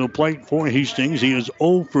coming to the plate for Hastings. He is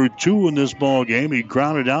 0 for 2 in this ball game. He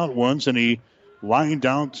grounded out once, and he lined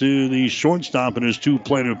out to the shortstop in his 2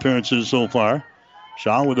 plate appearances so far.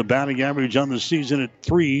 Shaw with a batting average on the season at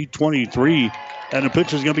 .323. And the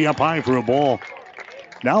pitch is going to be up high for a ball.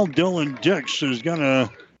 Now Dylan Dix is going to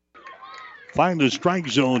find the strike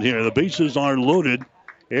zone here. The bases are loaded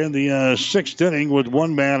in the sixth inning with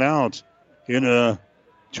one man out in a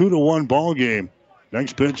 2-1 ball game.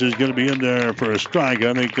 Next pitch is going to be in there for a strike.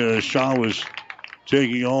 I think Shaw was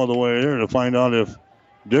taking all the way there to find out if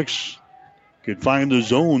Dix could find the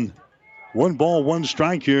zone. 1 ball, 1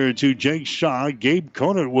 strike here to Jake Shaw. Gabe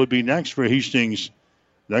Conant would be next for Hastings.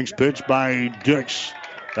 Next pitch by Dix.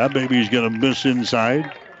 That baby's going to miss inside.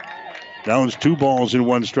 Now it's 2 balls and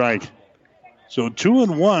 1 strike. So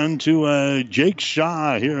 2-1 to Jake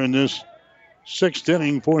Shaw here in this sixth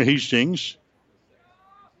inning for Hastings.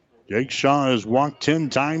 Jake Shaw has walked 10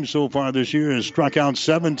 times so far this year, has struck out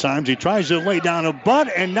 7 times. He tries to lay down a bunt,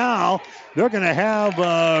 and now they're going to have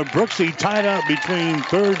Brooksy tied up between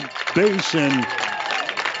third base and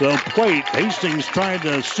the plate. Hastings tried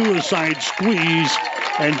the suicide squeeze,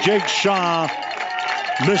 and Jake Shaw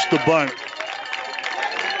missed the bunt.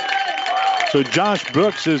 So Josh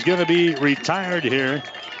Brooks is going to be retired here.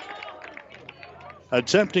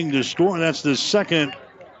 Attempting to score, that's the second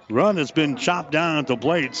run that's been chopped down at the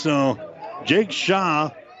plate. So Jake Shaw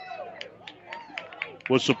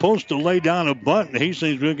was supposed to lay down a bunt, and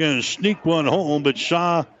Hastings was going to sneak one home, but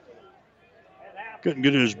Shaw couldn't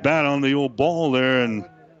get his bat on the old ball there, and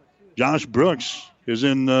Josh Brooks is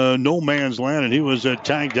in no man's land, and he was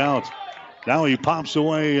tagged out. Now he pops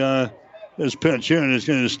away this pitch here, and it's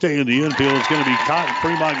going to stay in the infield. It's going to be caught, and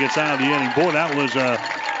Fremont gets out of the inning. Boy, that was a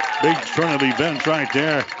big turn of events right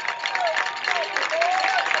there.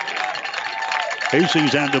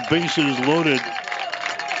 Hastings had the bases loaded.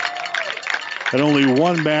 And only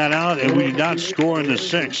 1 man out, and we did not score in the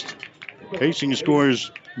sixth. Hastings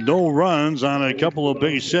scores no runs on a couple of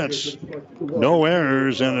base hits. No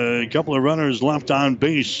errors, and a couple of runners left on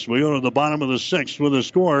base. We go to the bottom of the sixth with a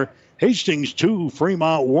score. Hastings 2,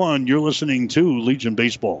 Fremont 1. You're listening to Legion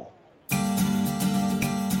Baseball.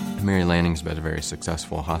 Mary Lanning's been a very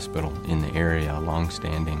successful hospital in the area, a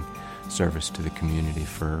long-standing service to the community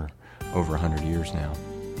for over 100 years now.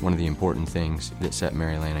 One of the important things that set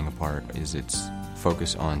Mary Lanning apart is its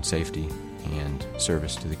focus on safety and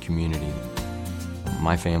service to the community.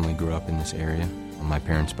 My family grew up in this area. My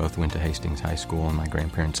parents both went to Hastings High School, and my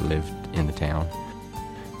grandparents lived in the town.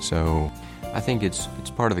 So I think it's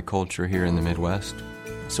part of the culture here in the Midwest.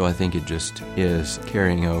 So I think it just is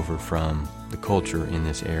carrying over from the culture in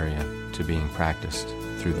this area to being practiced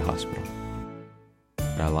through the hospital.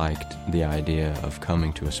 I liked the idea of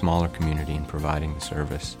coming to a smaller community and providing the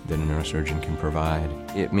service that a neurosurgeon can provide.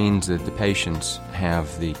 It means that the patients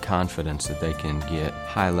have the confidence that they can get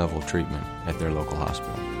high-level treatment at their local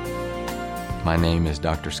hospital. My name is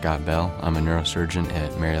Dr. Scott Bell. I'm a neurosurgeon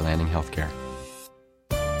at Mary Lanning Healthcare.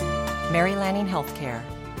 Mary Lanning Healthcare.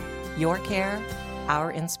 Your care,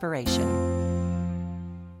 our inspiration.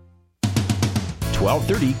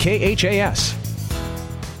 1230 KHAS.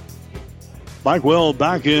 Mike Will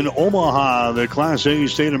back in Omaha, the Class A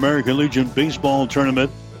State American Legion Baseball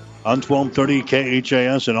Tournament on 1230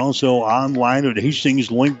 KHAS, and also online at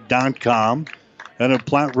hastingslink.com and at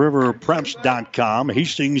PlatteRiverPreps.com.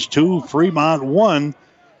 Hastings 2, Fremont 1.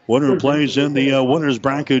 Winner plays in the winners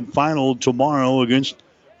bracket final tomorrow against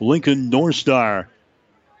Lincoln North Star.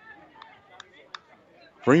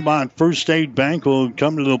 Fremont First State Bank will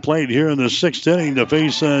come to the plate here in the sixth inning to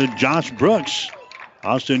face Josh Brooks.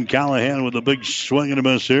 Austin Callahan with a big swing and a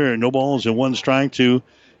miss here. No balls and 1 strike to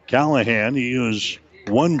Callahan. He was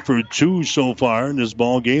 1 for 2 so far in this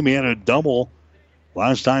ball game. He had a double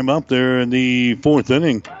last time up there in the fourth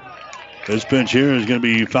inning. This pitch here is going to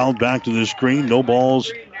be fouled back to the screen. No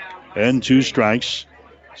balls and 2 strikes.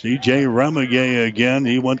 C.J. Remigay again.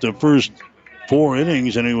 He went the first 4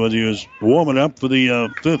 innings, and he was warming up for the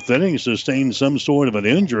fifth inning. Sustained some sort of an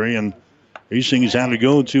injury, and Hastings had to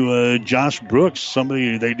go to Josh Brooks,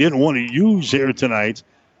 somebody they didn't want to use here tonight.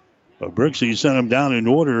 But Brooks, he sent him down in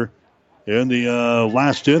order in the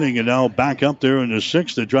last inning, and now back up there in the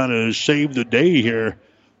sixth to try to save the day here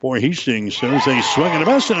for Hastings. There's a swing and a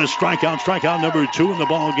miss and a strikeout number 2 in the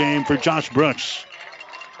ball game for Josh Brooks.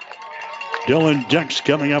 Dylan Dix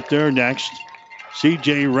coming up there next.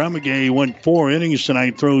 C.J. Remigay went 4 innings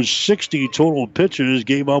tonight, throws 60 total pitches,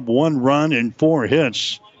 gave up 1 run and 4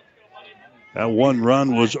 hits. That 1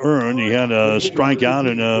 run was earned. He had a strikeout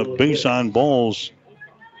and a base on balls.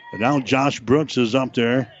 And now Josh Brooks is up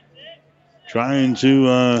there trying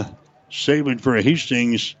to save it for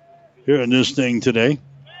Hastings here in this thing today.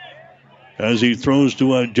 As he throws to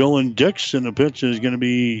Dylan Dix, and the pitch is going to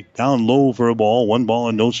be down low for a ball. 1 ball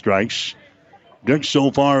and no strikes. Dix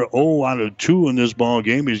so far 0 out of 2 in this ball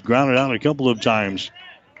game. He's grounded out a couple of times.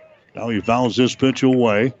 Now he fouls this pitch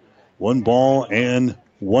away. 1 ball and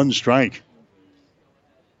 1 strike.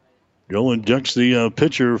 Dylan Dix, the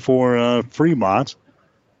pitcher for Fremont.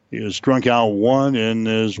 He has struck out 1 and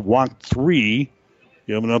has walked 3,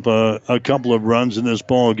 giving up a couple of runs in this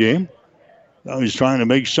ball game. Now he's trying to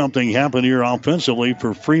make something happen here offensively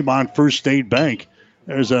for Fremont First State Bank.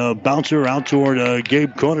 There's a bouncer out toward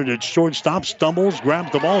Gabe Conant at shortstop. Stumbles,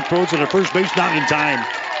 grabs the ball, throws it to first base, not in time.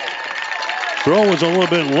 Throw was a little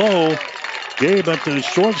bit low. Gabe at the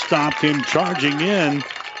shortstop came charging in.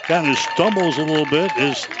 Kind of stumbles a little bit.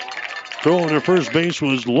 His throw to first base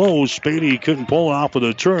was low. Spady couldn't pull it off of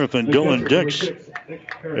the turf, and Dylan Dix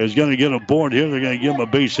is going to get a board here. They're going to give him a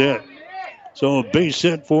base hit. So a base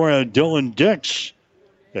hit for Dylan Dix.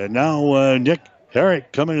 And now Nick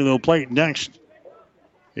Herrick coming to the plate next.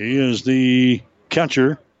 He is the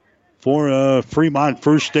catcher for Fremont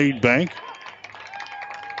First State Bank.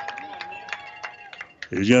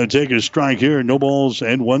 He's going to take a strike here. No balls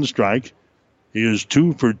and 1 strike. He is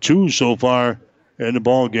 2 for 2 so far in the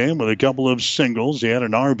ball game with a couple of singles. He had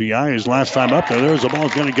an RBI his last time up there. There's the ball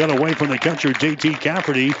going to get away from the catcher, J.T.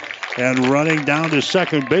 Cafferty, and running down to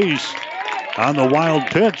second base on the wild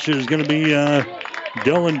pitch is going to be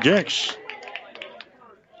Dylan Dix.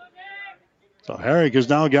 So Herrick has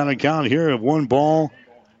now got a count here of 1 ball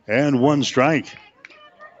and 1 strike.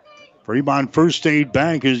 Fremont First State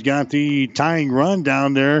Bank has got the tying run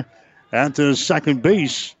down there at the second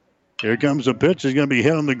base. Here comes the pitch. It's going to be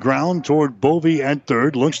hit on the ground toward Bovee at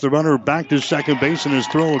third. Looks the runner back to second base, and his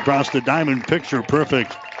throw across the diamond, picture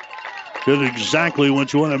perfect. Did exactly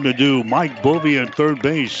what you want him to do. Mike Bovee at third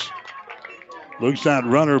base. Looks that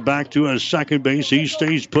runner back to a second base. He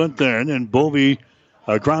stays put there, and then Bovee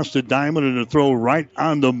across the diamond and a throw right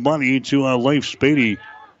on the money to Leif Spady.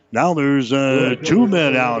 Now there's 2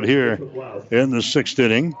 men out here in the 6th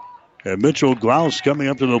inning. And Mitchell Glaus coming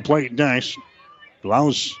up to the plate next.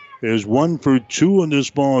 Glaus is 1 for 2 in this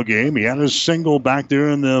ball game. He had a single back there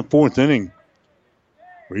in the 4th inning.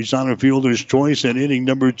 He's on a fielder's choice in inning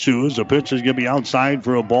number 2 as the pitch is going to be outside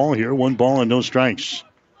for a ball here. 1 ball and no strikes.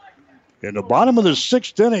 In the bottom of the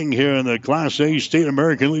 6th inning here in the Class A State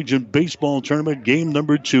American Legion Baseball Tournament, game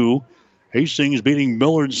number 2. Hastings beating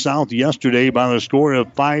Millard South yesterday by the score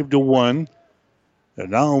of 5-1. And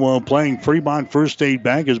now playing Fremont First State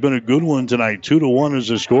Bank has been a good one tonight. 2-1 is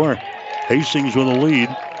the score. Hastings with a lead.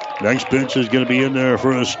 Next pitch is going to be in there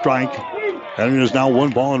for a strike. And it is now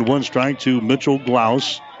 1 ball and 1 strike to Mitchell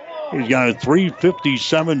Glaus. He's got a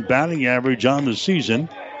 .357 batting average on the season.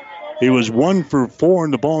 He was 1 for 4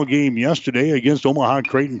 in the ball game yesterday against Omaha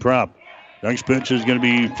Creighton Prep. Next pitch is going to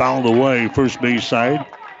be fouled away, first base side.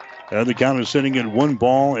 And the count is sitting at 1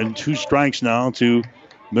 ball and 2 strikes now to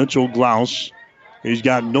Mitchell Glaus. He's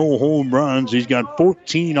got no home runs. He's got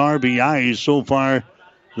 14 RBIs so far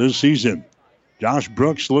this season. Josh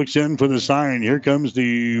Brooks looks in for the sign. Here comes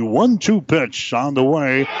the 1-2 pitch on the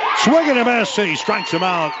way. Swing and a miss. He strikes him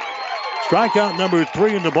out. Strikeout number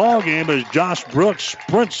 3 in the ball game as Josh Brooks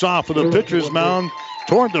sprints off of the pitcher's mound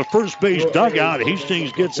toward the first base dugout.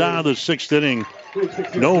 Hastings gets out of the 6th inning.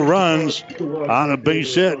 No runs on a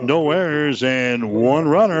base hit, no errors, and 1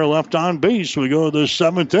 runner left on base. We go to the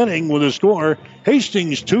 7th inning with a score.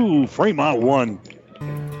 Hastings 2, Fremont 1.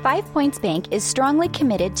 5 Points Bank is strongly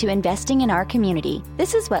committed to investing in our community.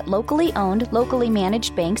 This is what locally owned, locally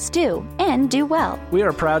managed banks do, and do well. We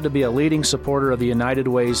are proud to be a leading supporter of the United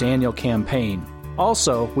Way's annual campaign.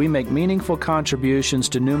 Also, we make meaningful contributions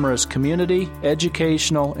to numerous community,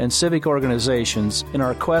 educational, and civic organizations in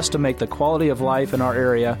our quest to make the quality of life in our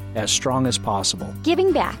area as strong as possible.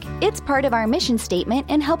 Giving back. It's part of our mission statement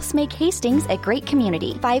and helps make Hastings a great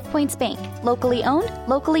community. 5 Points Bank. Locally owned,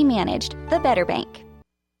 locally managed. The better bank.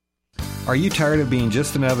 Are you tired of being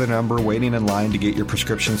just another number waiting in line to get your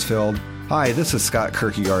prescriptions filled? Hi, this is Scott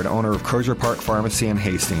Kierkegaard, owner of Crozier Park Pharmacy in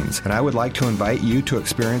Hastings, and I would like to invite you to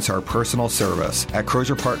experience our personal service. At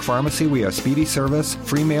Crozier Park Pharmacy, we have speedy service,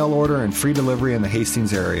 free mail order, and free delivery in the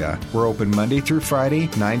Hastings area. We're open Monday through Friday,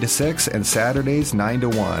 9 to 6, and Saturdays, 9 to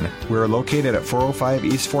 1. We are located at 405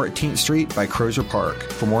 East 14th Street by Crozier Park.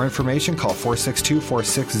 For more information, call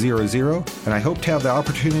 462-4600, and I hope to have the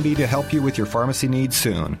opportunity to help you with your pharmacy needs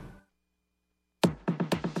soon.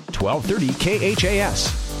 1230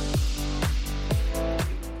 KHAS.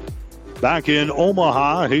 Back in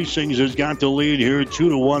Omaha, Hastings has got the lead here.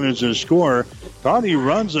 2-1 is the score. Kearney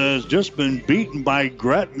Runza has just been beaten by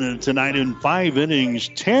Gretna tonight in 5 innings.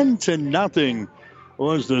 10-0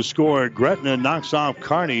 was the score. Gretna knocks off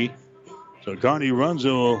Kearney. So Kearney Runza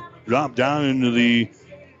will drop down into the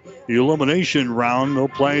elimination round. They'll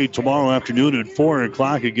play tomorrow afternoon at 4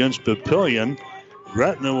 o'clock against Papillion.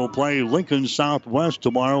 Gretna will play Lincoln Southwest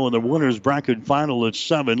tomorrow in the winners bracket final at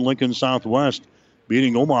 7. Lincoln Southwest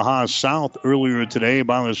beating Omaha South earlier today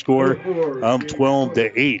by the score of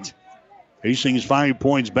 12-8. Hastings 5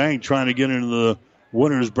 points bank trying to get into the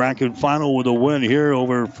winners bracket final with a win here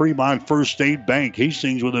over Fremont First State Bank.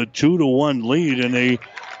 Hastings with a 2-1 lead in a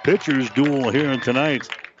pitcher's duel here tonight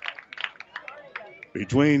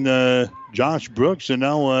between Josh Brooks and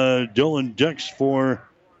now Dylan Dix for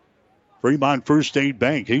Fremont First State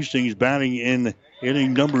Bank. Hastings batting in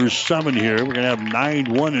inning number 7 here. We're going to have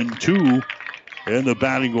 9-1-2 in the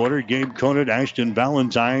batting order. Gabe Conant, Ashton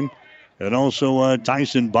Valentine, and also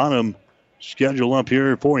Tyson Bonham schedule up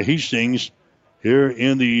here for Hastings here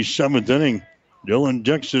in the 7th inning. Dylan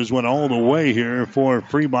Dix has went all the way here for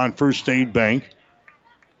Fremont First State Bank.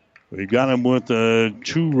 We got him with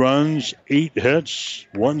 2 runs, 8 hits,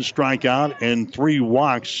 1 strikeout, and 3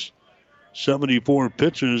 walks. 74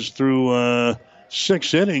 pitches through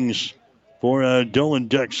 6 innings for Dylan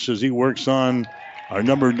Dix as he works on our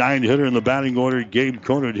number 9 hitter in the batting order, Gabe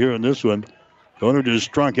Conant, here in this one. Conant has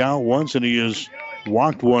struck out once and he has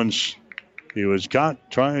walked once. He was caught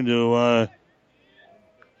trying to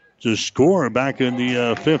score back in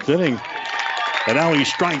the 5th inning. And now he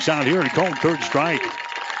strikes out here and called third strike.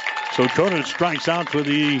 So Conant strikes out for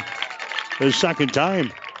the 2nd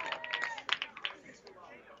time.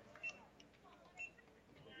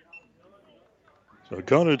 So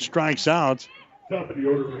Conant strikes out. Top of the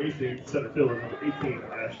order for Hastings, center fielder number 18,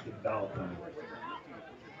 Ashton Valentine.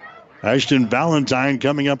 Ashton Valentine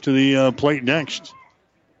coming up to the plate next.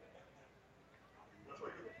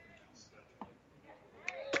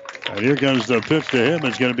 And here comes the pitch to him.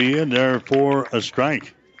 It's going to be in there for a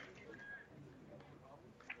strike.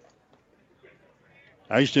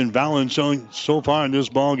 Ashton Valentine so far in this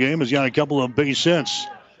ball game has got a couple of base hits.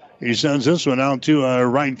 He sends this one out to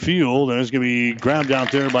right field, and it's going to be grabbed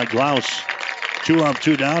out there by Glaus. 2 up,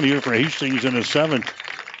 2 down here for Hastings in the 7th.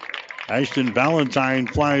 Ashton Valentine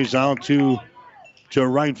flies out to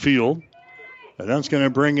right field, and that's going to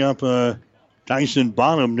bring up Tyson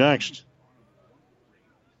Bonham next.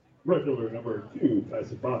 Right fielder number 2,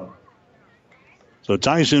 Tyson Bonham. So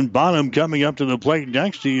Tyson Bonham coming up to the plate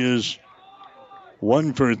next. He is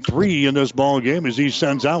 1 for 3 in this ball game as he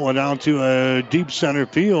sends that one out to a deep center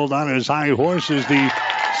field. On his high horse is the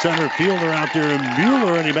center fielder out there,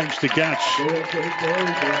 Mueller, and he makes the catch.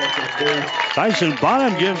 Tyson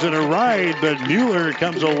Bonham gives it a ride, but Mueller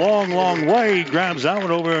comes a long, long way. He grabs that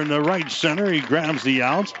one over in the right center. He grabs the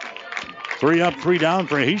out. 3 up, 3 down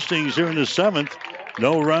for Hastings here in the 7th.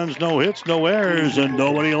 No runs, no hits, no errors, and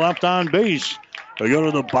nobody left on base. We go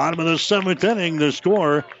to the bottom of the 7th inning. The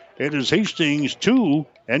score, it is Hastings 2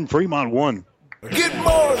 and Fremont 1. Get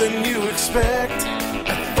more than you expect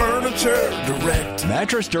at Furniture Direct.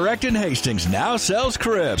 Mattress Direct in Hastings now sells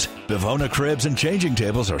cribs. Bivona cribs and changing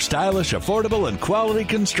tables are stylish, affordable, and quality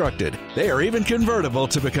constructed. They are even convertible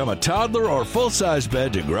to become a toddler or full-size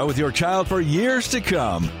bed to grow with your child for years to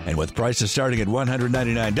come. And with prices starting at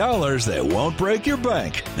 $199, they won't break your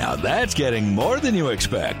bank. Now that's getting more than you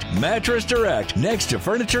expect. Mattress Direct next to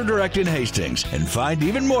Furniture Direct in Hastings. And find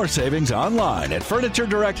even more savings online at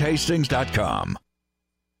FurnitureDirectHastings.com.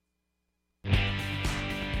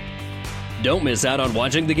 Don't miss out on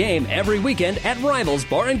watching the game every weekend at Rivals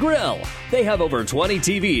Bar and Grill. They have over 20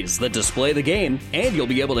 TVs that display the game, and you'll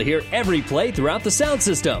be able to hear every play throughout the sound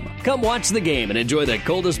system. Come watch the game and enjoy the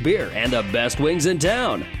coldest beer and the best wings in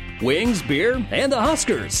town. Wings, beer, and the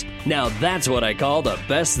Huskers. Now that's what I call the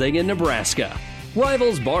best thing in Nebraska.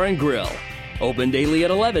 Rivals Bar and Grill. Open daily at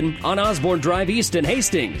 11 on Osborne Drive East in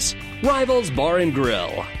Hastings. Rivals Bar and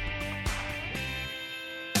Grill.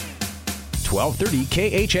 1230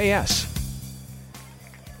 KHAS.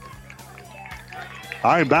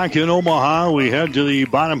 All right, back in Omaha, we head to the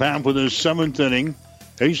bottom half of the 7th inning.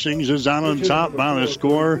 Hastings is out on top by the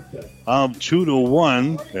score of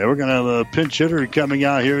 2-1. And we're going to have a pinch hitter coming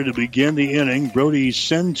out here to begin the inning. Brody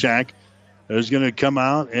Senchak is going to come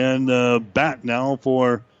out and bat now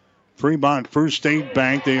for Fremont First State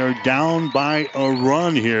Bank. They are down by a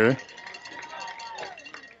run here.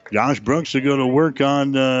 Josh Brooks will go to work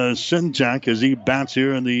on Senchak as he bats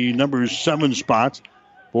here in the number 7 spot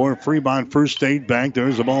for Fremont First State Bank.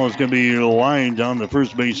 There's the ball that's going to be lined down the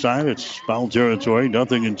first base side. It's foul territory.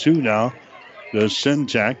 0-2 now to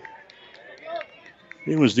Senchak.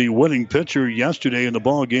 He was the winning pitcher yesterday in the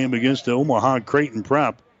ball game against the Omaha Creighton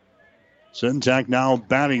Prep. Senchak now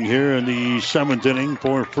batting here in the 7th inning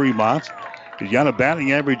for Fremont. He's got a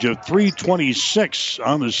batting average of .326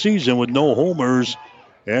 on the season with no homers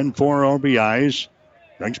and 4 RBIs.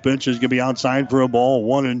 Next pitch is going to be outside for a ball,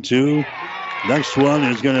 1-2. Next one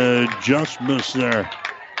is going to just miss there.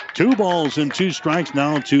 2 balls and 2 strikes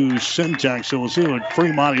now to Syntax. So we'll see what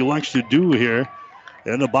Fremont elects to do here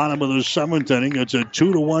in the bottom of the 7th inning. It's a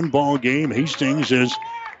 2-1 ball game. Hastings is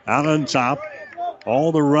out on top.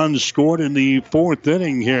 All the runs scored in the 4th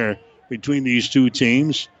inning here between these two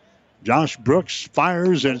teams. Josh Brooks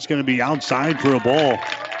fires, and it's going to be outside for a ball.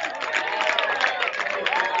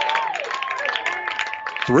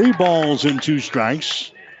 3 balls and 2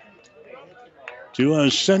 strikes to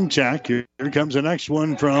Syntax. Here comes the next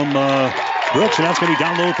one from Brooks, and that's going to be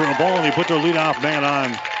down low for a ball, and he put their leadoff man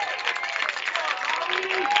on.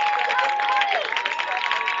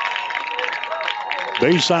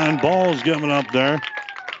 Base on balls coming up there.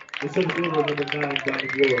 The center fielder, number 9, Donnie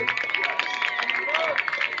Wheeler.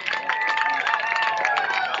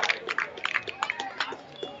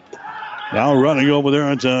 Now running over there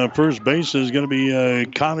at first base is going to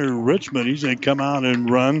be Connor Richmond. He's going to come out and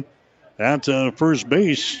run at first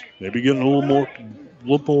base. Maybe get a little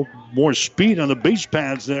more speed on the base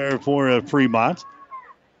pads there for Fremont.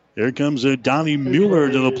 Here comes Donnie Mueller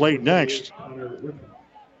to the plate next.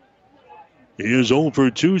 He is 0 for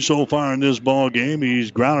 2 so far in this ball game.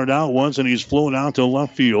 He's grounded out once and he's flown out to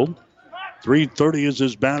left field. .330 is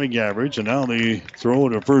his batting average, and now they throw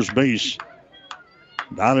to first base.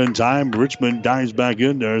 Not in time. Richmond dives back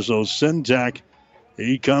in there. So Syntax,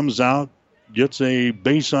 he comes out, gets a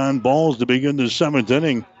base on balls to begin the 7th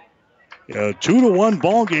inning. 2-1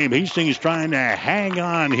 ball game. Hastings trying to hang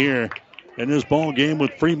on here in this ball game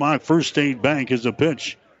with Fremont First State Bank as a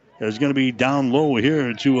pitch. It's going to be down low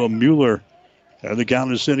here to Mueller. And the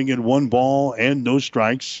count is sitting at 1 ball and no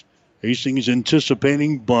strikes. Hastings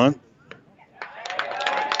anticipating bunt.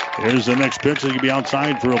 Here's the next pitch. It's going to be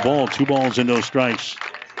outside for a ball. 2 balls and no strikes.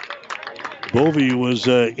 Bovee was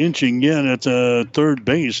inching in at third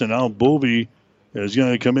base, and now Bovee is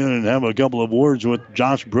going to come in and have a couple of words with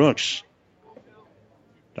Josh Brooks.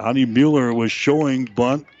 Donnie Mueller was showing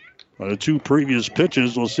bunt on the 2 previous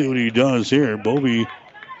pitches. We'll see what he does here. Bovee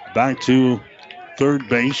back to third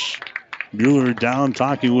base. Mueller down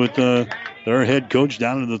talking with their head coach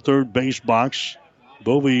down in the third base box.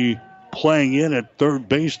 Bovee playing in at third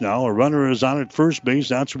base now. A runner is on at first base.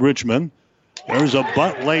 That's Richmond. There's a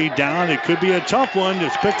bunt laid down. It could be a tough one.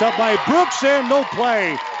 It's picked up by Brooks and no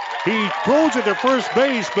play. He throws it to first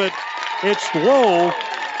base, but it's low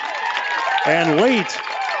and late.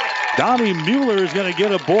 Donnie Mueller is going to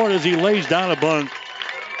get aboard as he lays down a bunt.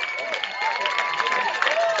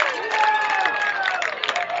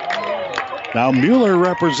 Now Mueller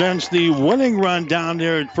represents the winning run down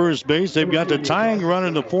there at first base. They've got the tying run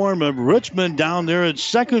in the form of Richmond down there at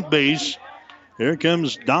second base. Here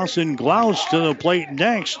comes Dawson Glaus to the plate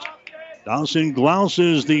next. Dawson Glaus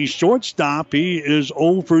is the shortstop. He is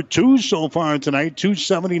 0 for 2 so far tonight.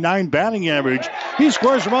 .279 batting average. He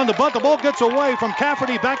scores around the bunt. The ball gets away from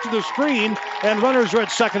Cafferty back to the screen, and runners are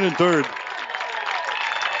at second and third.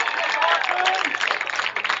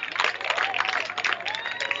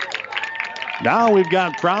 Now we've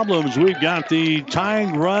got problems. We've got the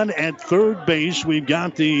tying run at third base. We've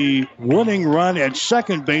got the winning run at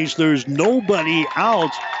second base. There's nobody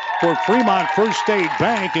out for Fremont First State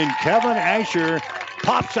Bank, and Kevin Asher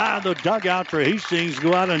pops out of the dugout for Hastings to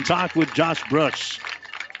go out and talk with Josh Brooks.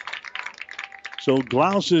 So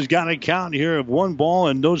Glaus has got a count here of 1 ball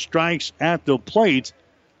and no strikes at the plate.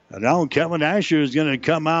 And now Kevin Asher is going to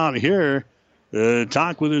come out here to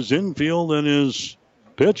talk with his infield and his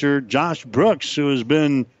pitcher, Josh Brooks, who has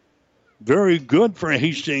been very good for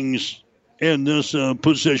Hastings in this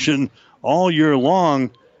position all year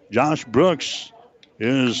long. Josh Brooks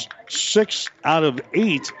is 6 out of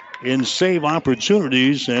 8 in save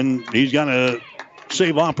opportunities, and he's got a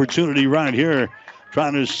save opportunity right here,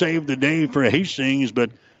 trying to save the day for Hastings,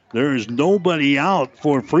 but there is nobody out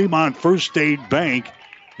for Fremont First State Bank.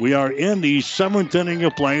 We are in the 7th inning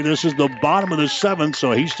of play. This is the bottom of the 7th,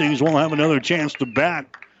 so Hastings won't have another chance to bat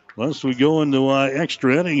unless we go into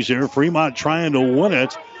extra innings here. Fremont trying to win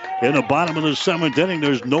it in the bottom of the 7th inning.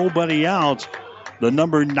 There's nobody out. The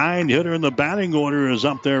number 9 hitter in the batting order is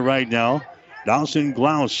up there right now, Dawson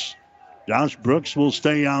Glaus. Josh Brooks will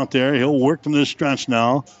stay out there. He'll work from the stretch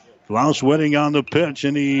now. Glaus waiting on the pitch,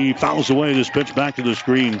 and he fouls away this pitch back to the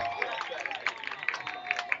screen.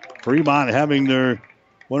 Fremont having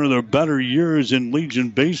one of their better years in Legion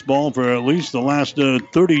baseball for at least the last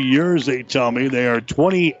 30 years, they tell me. They are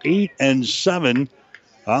 28-7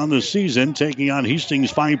 on the season, taking on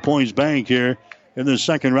Hastings 5 Points Bank here in the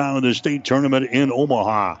second round of the state tournament in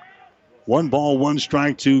Omaha. 1 ball, 1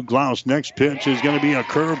 strike to Glaus. Next pitch is going to be a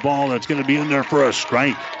curveball that's going to be in there for a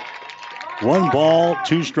strike. 1 ball,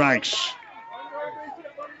 2 strikes.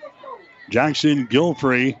 Jackson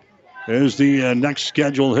Gilfrey is the next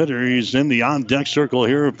scheduled hitter. He's in the on-deck circle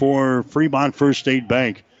here for Fremont First State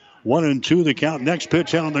Bank. 1-2 the count. Next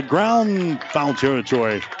pitch out on the ground. Foul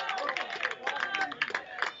territory.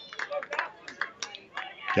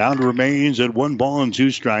 Count remains at 1 ball and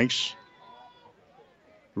 2 strikes.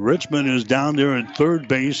 Richmond is down there at third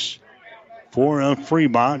base for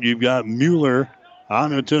Fremont. You've got Mueller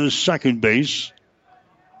on at second base.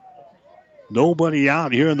 Nobody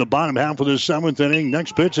out here in the bottom half of the 7th inning.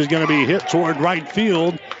 Next pitch is going to be hit toward right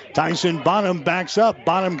field. Tyson Bonham backs up.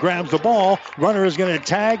 Bonham grabs the ball. Runner is going to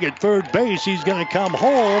tag at third base. He's going to come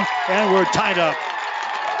home, and we're tied up.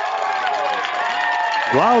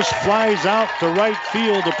 Grouse flies out to right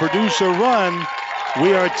field to produce a run.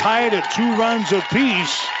 We are tied at 2 runs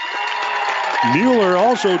apiece. Mueller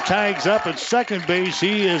also tags up at second base.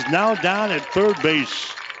 He is now down at third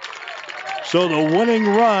base. So the winning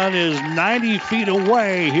run is 90 feet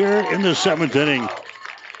away here in the 7th inning.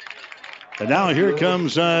 And now here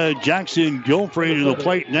comes Jackson Gilfrey to the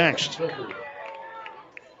plate next.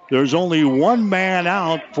 There's only 1 man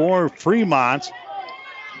out for Fremont.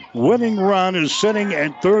 Winning run is sitting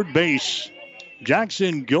at third base.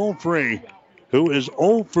 Jackson Gilfrey, who is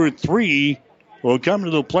 0 for 3, will come to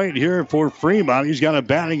the plate here for Fremont. He's got a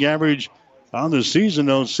batting average on the season,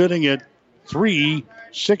 though, sitting at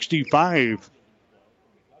 .365.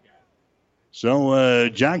 So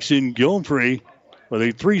Jackson Gilfrey with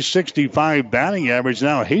a .365 batting average.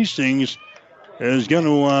 Now Hastings is going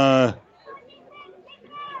to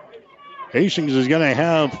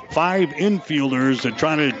have 5 infielders that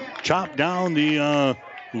try to chop down the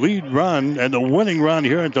lead run and the winning run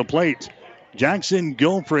here at the plate. Jackson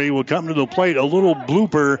Gilfrey will come to the plate, a little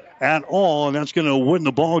blooper at all, and that's going to win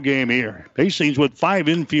the ball game here. Hastings with 5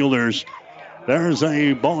 infielders. There's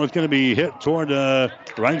a ball that's going to be hit toward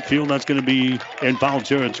right field. That's going to be in foul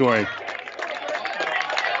territory.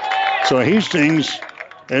 So Hastings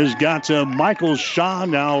has got Michael Shaw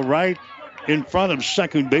now right in front of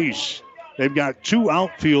second base. They've got 2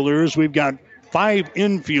 outfielders. We've got 5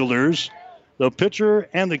 infielders, the pitcher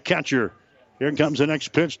and the catcher. Here comes the next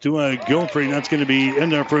pitch to Gilfrey. That's going to be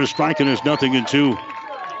in there for a strike, and it's 0-2.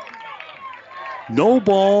 No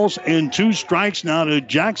balls and 2 strikes now to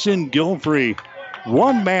Jackson Gilfrey.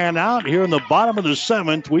 1 man out here in the bottom of the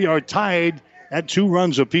 7th. We are tied at 2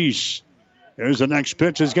 runs apiece. There's the next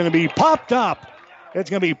pitch. It's going to be popped up.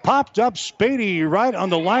 It's going to be popped up. Spady right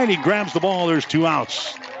on the line. He grabs the ball. There's 2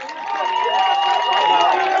 outs.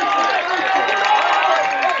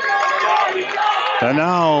 And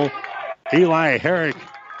now Eli Herrick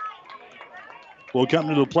will come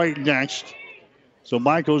to the plate next. So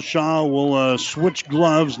Michael Shaw will switch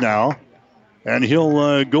gloves now, and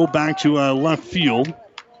he'll go back to left field.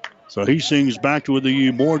 So he sings back with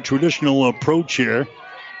the more traditional approach here.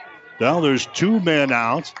 Now there's 2 men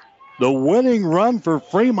out. The winning run for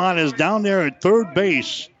Fremont is down there at third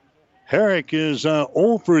base. Herrick is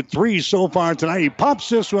 0 for 3 so far tonight. He pops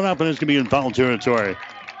this one up, and it's going to be in foul territory.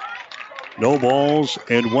 No balls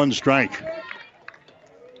and 1 strike.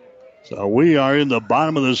 So we are in the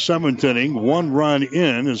bottom of the 7th inning. 1 run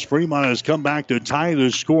in as Fremont has come back to tie the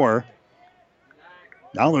score.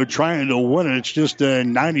 Now they're trying to win it. It's just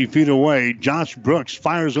 90 feet away. Josh Brooks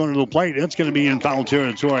fires one to the plate. It's going to be in foul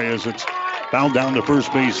territory as it's fouled down the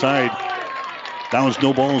first base side. That was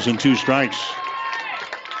no balls and 2 strikes.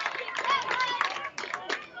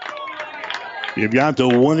 You've got the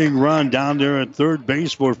winning run down there at third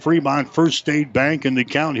base for Fremont First State Bank, and the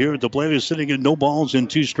count here at the plate is sitting at no balls and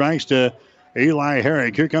 2 strikes to Eli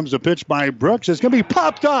Herrick. Here comes the pitch by Brooks. It's going to be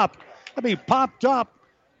popped up.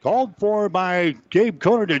 Called for by Gabe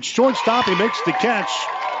Conard at shortstop. He makes the catch,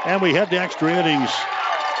 and we head to extra innings.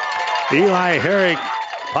 Eli Herrick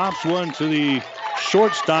pops one to the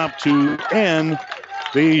shortstop to end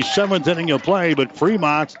the 7th inning of play, but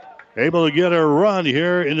Fremont able to get a run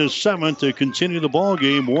here in the 7th to continue the ball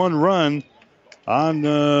game. 1 run on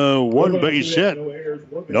 1 base hit.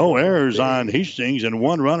 No errors on Hastings and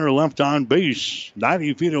 1 runner left on base.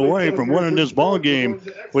 90 feet away from winning this ball game.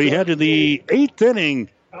 We head to the 8th inning.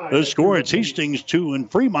 The score, it's Hastings 2 and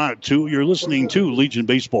Fremont 2. You're listening to Legion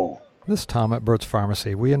Baseball. This is Tom at Burt's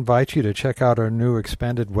Pharmacy. We invite you to check out our new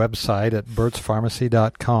expanded website at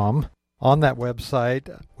burtspharmacy.com. On that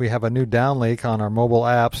website, we have a new downlink on our mobile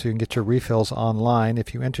app so you can get your refills online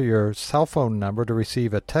if you enter your cell phone number to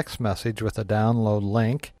receive a text message with a download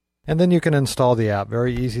link. And then you can install the app.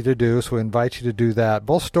 Very easy to do, so we invite you to do that.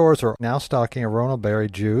 Both stores are now stocking Arona Berry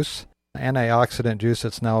juice, antioxidant juice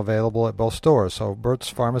that's now available at both stores. So Burt's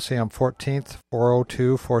Pharmacy on 14th,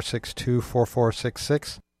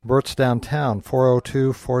 402-462-4466. Burt's Downtown,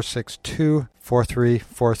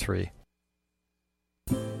 402-462-4343.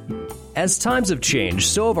 As times have changed,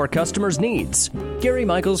 so have our customers' needs. Gary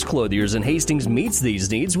Michaels Clothiers in Hastings meets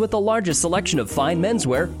these needs with the largest selection of fine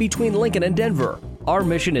menswear between Lincoln and Denver. Our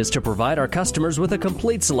mission is to provide our customers with a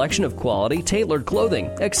complete selection of quality, tailored clothing,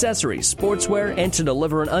 accessories, sportswear, and to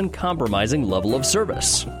deliver an uncompromising level of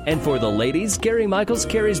service. And for the ladies, Gary Michaels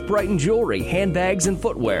carries Brighton jewelry, handbags, and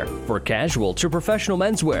footwear. For casual to professional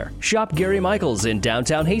menswear, shop Gary Michaels in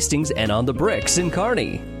downtown Hastings and on the Bricks in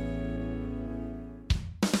Kearney.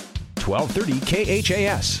 1230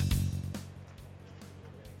 KHAS.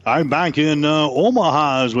 I'm back in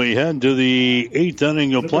Omaha as we head to the 8th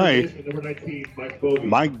inning of play. Number 19,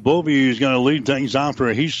 Mike Bovey is going to lead things off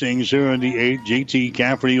for Hastings here in the 8th. JT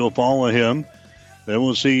Cafferty will follow him. Then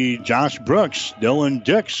we'll see Josh Brooks. Dylan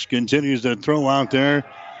Dix continues to throw out there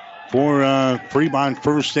for Fremont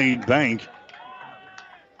First State Bank.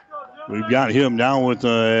 We've got him now with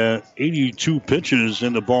 82 pitches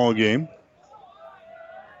in the ball game.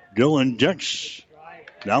 Dylan Dix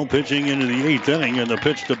now pitching into the 8th inning, and the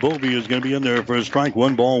pitch to Bovey is going to be in there for a strike.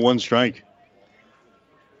 1 ball, 1 strike.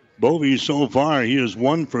 Bovey so far, he is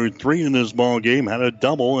 1 for 3 in this ball game. Had a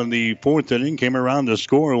double in the 4th inning, came around to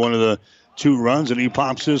score one of the 2 runs, and he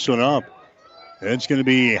pops this one up. It's going to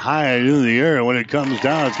be high into the air. When it comes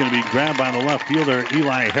down, it's going to be grabbed by the left fielder,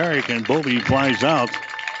 Eli Herrick, and Bovey flies out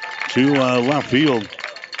to left field.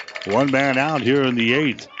 1 man out here in the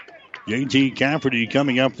 8th. JT Cafferty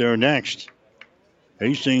coming up there next.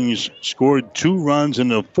 Hastings scored 2 runs in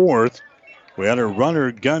the 4th. We had a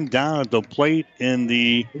runner gunned down at the plate in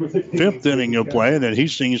the 5th inning of play. And then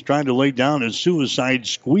Hastings tried to lay down a suicide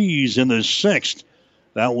squeeze in the 6th.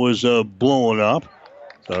 That was blown up.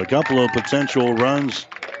 So a couple of potential runs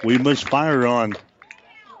we misfire on.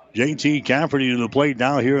 JT Cafferty to the plate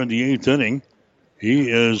now here in the 8th inning. He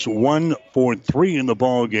is 1 for 3 in the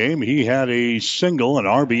ball game. He had a single, an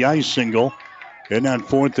RBI single, in that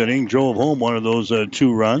 4th inning. Drove home one of those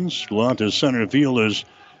 2 runs. Flew out to center field as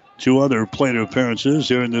 2 other plate appearances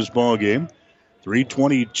here in this ball game.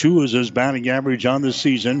 322 is his batting average on the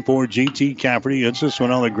season for JT Cafferty. Hits this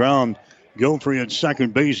one on the ground. Gilfrey at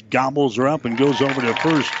second base gobbles her up and goes over to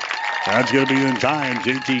first. That's going to be in time.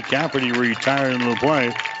 JT Cafferty retired into the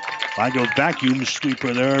play. Like a vacuum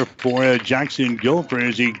sweeper there for Jackson Gilfrey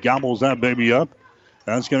as he gobbles that baby up.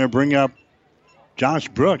 That's going to bring up Josh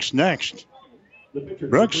Brooks next.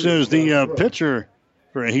 Brooks is the pitcher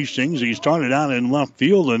for Hastings. He started out in left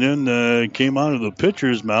field and then came out of the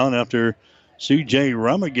pitcher's mound after C.J.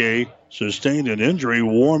 Rumagay sustained an injury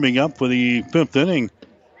warming up for the 5th inning.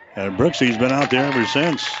 And Brooks, he's been out there ever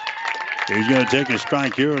since. He's going to take a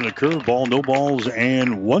strike here on a curveball. No balls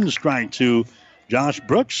and 1 strike to Josh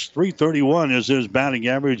Brooks. 331 is his batting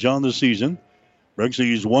average on the season. Brooks,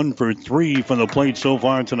 he's 1 for 3 from the plate so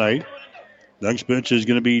far tonight. Next pitch is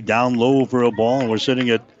going to be down low for a ball, and we're sitting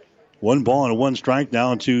at 1 ball and 1 strike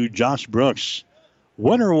now to Josh Brooks.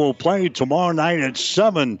 Winner will play tomorrow night at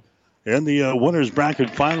 7 in the winner's bracket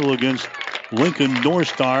final against Lincoln North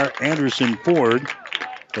Star Anderson Ford.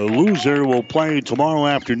 The loser will play tomorrow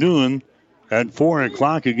afternoon at 4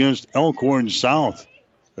 o'clock against Elkhorn South.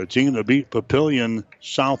 The team that beat Papillion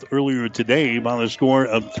South earlier today by the score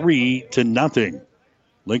of 3-0.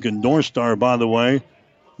 Lincoln North Star, by the way,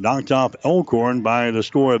 knocked off Elkhorn by the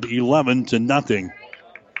score of 11-0.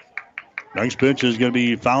 Next pitch is going to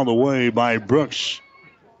be fouled away by Brooks.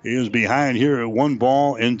 He is behind here at 1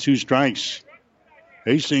 ball and 2 strikes.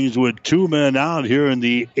 Hastings with 2 men out here in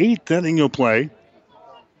the 8th inning of play.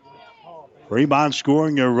 Fremont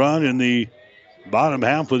scoring a run in the bottom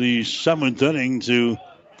half of the 7th inning to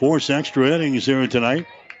force extra innings here tonight.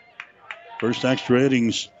 First extra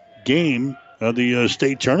innings game of the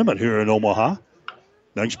state tournament here in Omaha.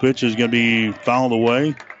 Next pitch is going to be fouled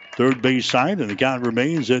away, third base side, and the count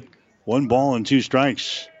remains at 1 ball and 2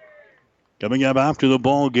 strikes. Coming up after the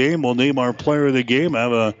ball game, we'll name our player of the game.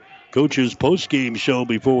 Have a coach's post-game show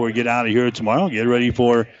before we get out of here tomorrow. Get ready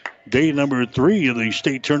for day number 3 of the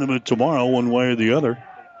state tournament tomorrow, one way or the other.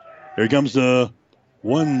 Here comes the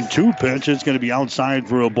 1-2 pitch. It's going to be outside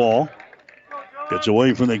for a ball. Gets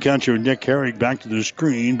away from the catcher, Nick Herrick, back to the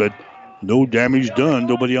screen, but no damage done.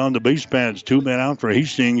 Nobody on the base pads. 2 men out for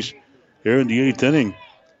Hastings here in the 8th inning.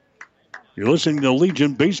 You're listening to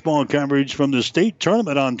Legion baseball coverage from the state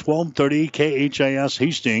tournament on 1230 KHAS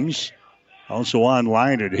Hastings. Also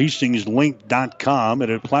online at hastingslink.com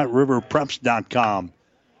and at PlatteRiverPreps.com.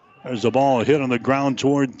 There's the ball hit on the ground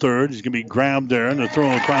toward third. He's going to be grabbed there and the throw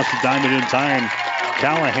across the diamond in time.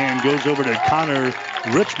 Callahan goes over to Connor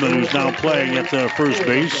Richmond, who's now playing at the first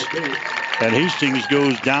base. And Hastings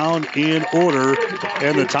goes down in order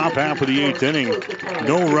in the top half of the 8th inning.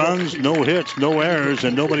 No runs, no hits, no errors,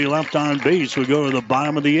 and nobody left on base. We go to the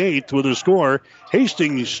bottom of the 8th with a score.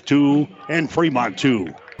 Hastings 2 and Fremont 2.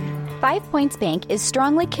 5 Points Bank is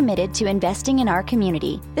strongly committed to investing in our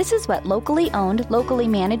community. This is what locally owned, locally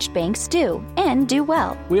managed banks do, and do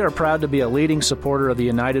well. We are proud to be a leading supporter of the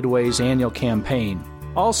United Way's annual campaign.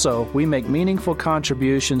 Also, we make meaningful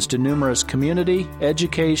contributions to numerous community,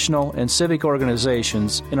 educational, and civic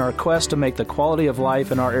organizations in our quest to make the quality of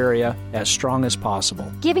life in our area as strong as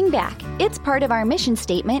possible. Giving back. It's part of our mission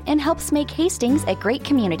statement and helps make Hastings a great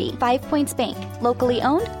community. 5 Points Bank. Locally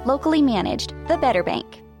owned, locally managed. The better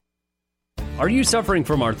bank. Are you suffering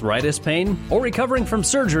from arthritis pain or recovering from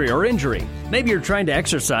surgery or injury? Maybe you're trying to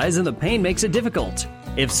exercise and the pain makes it difficult.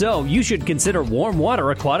 If so, you should consider warm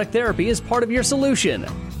water aquatic therapy as part of your solution.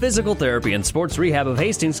 Physical Therapy and Sports Rehab of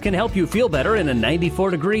Hastings can help you feel better in a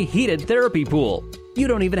 94-degree heated therapy pool. You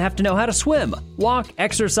don't even have to know how to swim. Walk,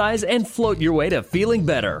 exercise, and float your way to feeling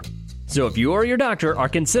better. So if you or your doctor are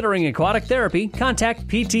considering aquatic therapy, contact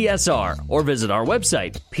PTSR or visit our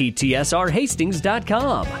website,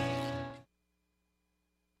 ptsrhastings.com.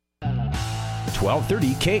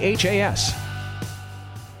 1230 KHAS.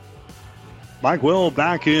 Mike Will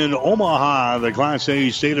back in Omaha, the Class A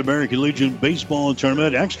State American Legion Baseball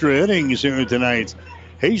Tournament. Extra innings here tonight.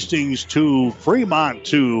 Hastings 2, Fremont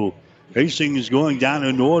 2. Hastings going down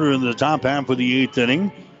in order in the top half of the 8th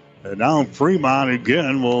inning. And now Fremont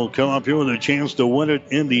again will come up here with a chance to win it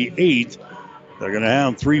in the 8th. They're going to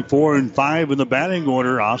have 3, 4, and 5 in the batting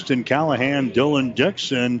order. Austin Callahan, Dylan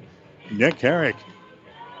Dixon, Nick Herrick.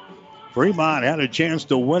 Fremont had a chance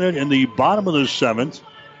to win it in the bottom of the 7th.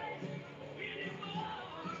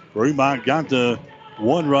 Fremont got the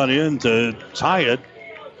 1 run in to tie it.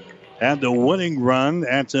 Had the winning run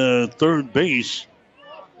at third base.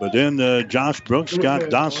 But then Josh Brooks got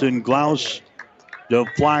Dawson Glaus to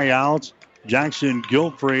fly out. Jackson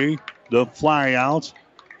Gilfrey to fly out.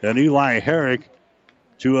 And Eli Herrick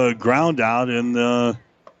to a ground out. And the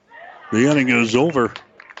inning is over.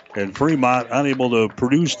 And Fremont unable to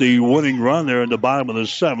produce the winning run there in the bottom of the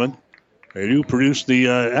 7th. They do produce the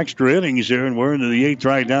extra innings here, and we're into the 8th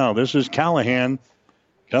right now. This is Callahan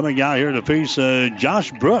coming out here to face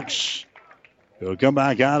Josh Brooks. He'll come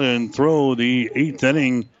back out and throw the 8th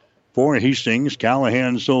inning for Hastings.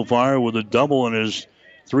 Callahan so far with a double in his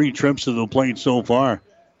 3 trips to the plate so far.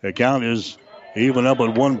 The count is even up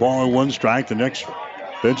at 1 ball and 1 strike. The next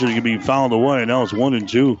pitch is going to be fouled away. Now it's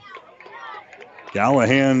 1-2.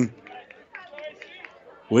 Callahan,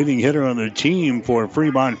 leading hitter on the team for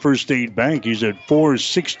Fremont First State Bank. He's at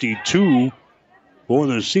 .462 for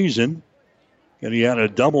the season. And he had a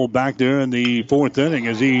double back there in the 4th inning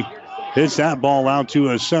as he hits that ball out to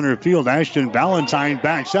a center field. Ashton Valentine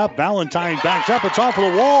backs up. It's off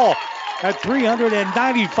of the wall at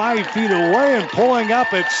 395 feet away, and pulling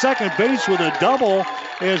up at second base with a double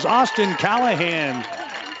is Austin Callahan.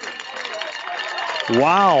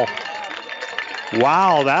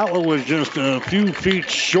 Wow, that one was just a few feet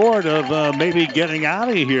short of maybe getting out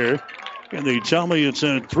of here. And they tell me it's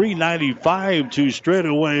a 395 to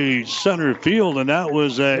straightaway center field, and that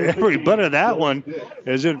was every bit of that one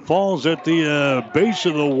as it falls at the base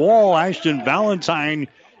of the wall. Ashton Valentine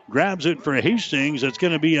grabs it for Hastings. It's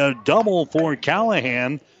going to be a double for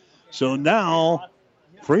Callahan. So now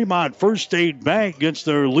Fremont First State Bank gets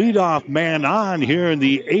their leadoff man on here in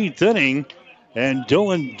the 8th inning. And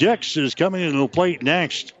Dylan Dix is coming to the plate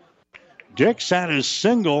next. Dix had his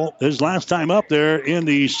single his last time up there in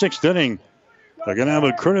the 6th inning. They're going to have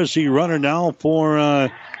a courtesy runner now for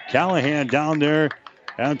Callahan down there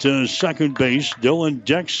at second base. Dylan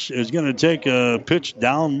Dix is going to take a pitch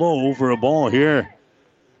down low for a ball here.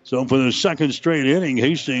 So for the second straight inning,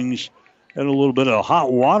 Hastings had a little bit of hot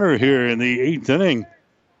water here in the 8th inning.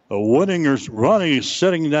 A winning run is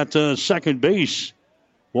sitting at second base.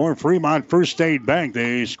 For Fremont First State Bank,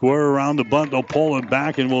 they square around the bunt. They'll pull it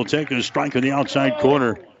back and will take a strike in the outside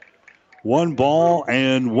corner. 1 ball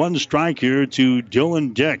and 1 strike here to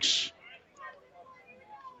Dylan Dix.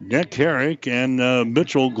 Nick Herrick and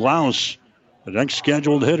Mitchell Glaus, the next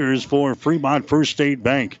scheduled hitters for Fremont First State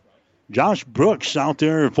Bank. Josh Brooks out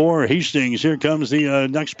there for Hastings. Here comes the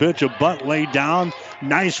next pitch. A bunt laid down.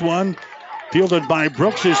 Nice one. Fielded by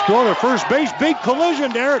Brooks. His throw to first base. Big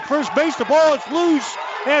collision there at first base. The ball is loose.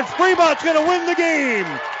 And Fremont's going to win the game.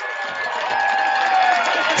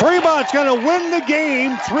 Fremont's going to win the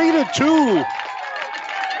game 3-2.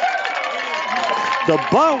 The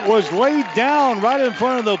bunt was laid down right in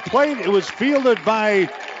front of the plate. It was fielded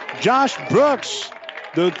by Josh Brooks.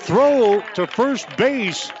 The throw to first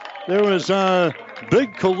base there was a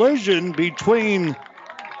big collision between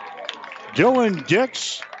Dylan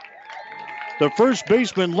Dix, the first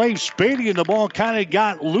baseman, Leif Spady, and the ball kind of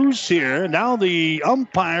got loose here. Now the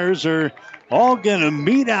umpires are all going to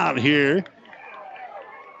meet out here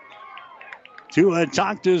to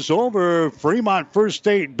talk this over. Fremont First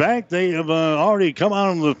State Bank, they have already come out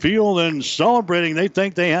on the field and celebrating. They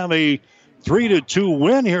think they have a 3-2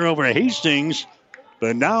 win here over Hastings.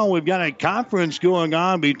 But now we've got a conference going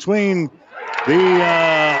on between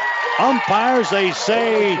the umpires. They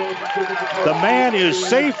say the man is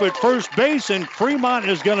safe at first base, and Fremont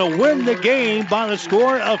is going to win the game by the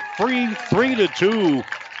score of 3-2.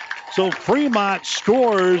 So Fremont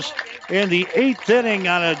scores in the 8th inning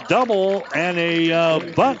on a double and a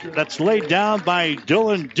bunt that's laid down by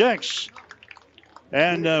Dylan Dix.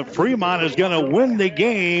 And Fremont is going to win the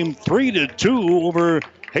game 3-2 over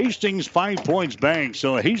Hastings 5 Points Bank.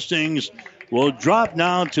 So Hastings will drop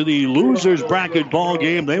now to the losers bracket ball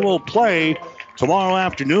game. They will play tomorrow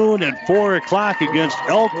afternoon at 4 o'clock against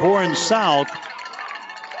Elkhorn South.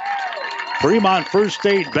 Fremont First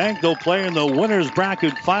State Bank, they'll play in the winners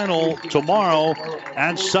bracket final tomorrow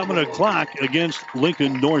at 7 o'clock against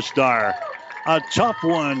Lincoln North Star. A tough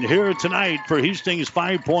one here tonight for Hastings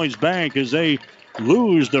 5 Points Bank as they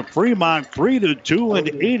lose to Fremont 3-2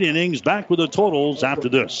 in 8 innings. Back with the totals after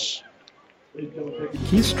this.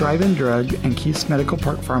 Keith's Drive-In Drug and Keith's Medical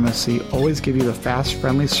Park Pharmacy always give you the fast,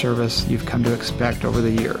 friendly service you've come to expect over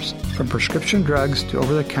the years. From prescription drugs to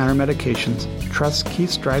over-the-counter medications, trust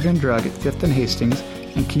Keith's Drive-In Drug at 5th and Hastings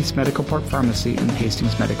and Keith's Medical Park Pharmacy in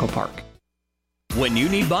Hastings Medical Park. When you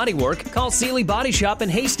need body work, call Seeley Body Shop in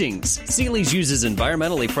Hastings. Seeley's uses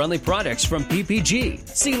environmentally friendly products from PPG.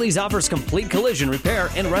 Seeley's offers complete collision repair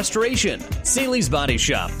and restoration. Seeley's Body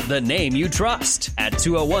Shop, the name you trust, at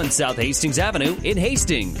 201 South Hastings Avenue in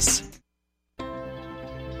Hastings.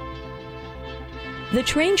 The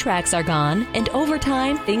train tracks are gone, and over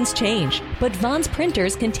time, things change. But Vaughn's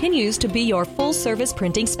Printers continues to be your full-service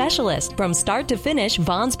printing specialist. From start to finish,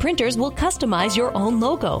 Vaughn's Printers will customize your own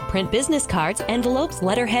logo, print business cards, envelopes,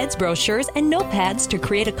 letterheads, brochures, and notepads to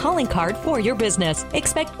create a calling card for your business.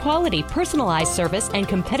 Expect quality, personalized service and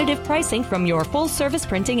competitive pricing from your full-service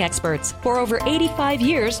printing experts. For over 85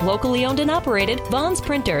 years, locally owned and operated, Vaughn's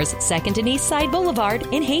Printers, 2nd and East Side Boulevard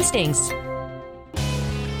in Hastings.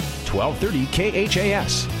 1230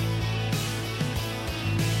 KHAS.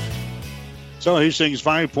 So Hastings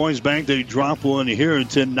 5 Points Bank, they drop one here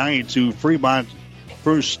tonight to Fremont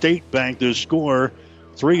First State Bank. The score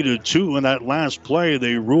 3-2 in that last play.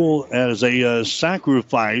 They rule as a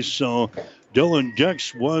sacrifice. So Dylan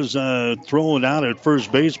Dix was thrown out at first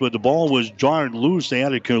base, but the ball was jarred loose. They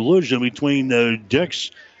had a collision between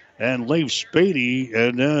Dix and Leif Spady,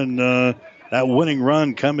 and then that winning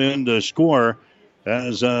run come in to score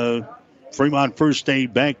as Fremont First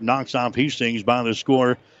State Bank knocks off Hastings by the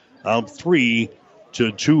score of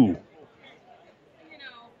 3-2.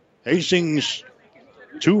 Hastings,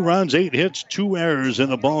 2 runs, 8 hits, 2 errors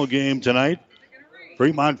in the ball game tonight.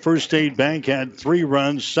 Fremont First State Bank had 3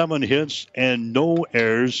 runs, 7 hits, and no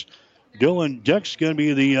errors. Dylan Dix going to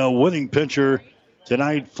be the winning pitcher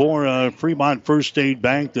tonight for Fremont First State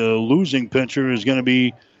Bank. The losing pitcher is going to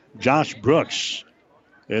be Josh Brooks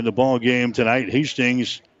in the ball game tonight.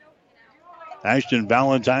 Hastings, Ashton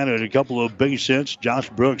Valentine had a couple of base hits. Josh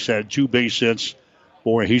Brooks had 2 base hits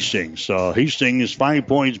for Hastings. So Hastings 5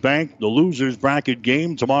 Points Bank, the losers bracket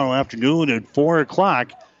game tomorrow afternoon at 4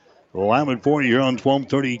 o'clock. We'll have it for you here on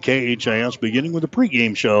 1230 KHIS, beginning with the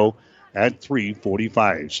pregame show at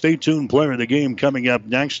 3:45. Stay tuned, player of the game coming up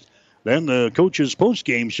next. Then the coach's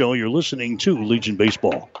postgame show. You're listening to Legion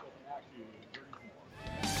Baseball.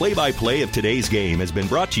 Play-by-play of today's game has been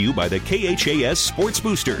brought to you by the KHAS Sports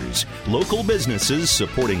Boosters, local businesses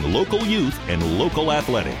supporting local youth and local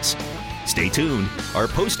athletics. Stay tuned. Our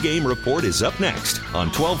post-game report is up next on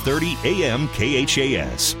 1230 AM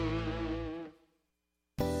KHAS.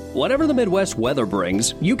 Whatever the Midwest weather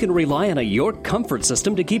brings, you can rely on a York comfort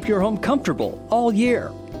system to keep your home comfortable all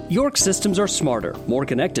year. York systems are smarter, more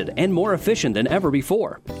connected, and more efficient than ever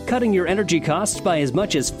before, cutting your energy costs by as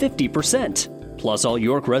much as 50%. Plus, all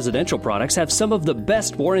York residential products have some of the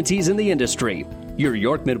best warranties in the industry. Your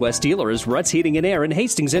York Midwest dealer is Ruts Heating and Air in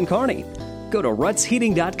Hastings and Kearney. Go to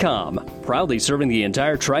rutsheating.com, proudly serving the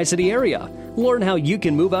entire Tri-City area. Learn how you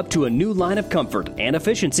can move up to a new line of comfort and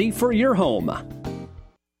efficiency for your home.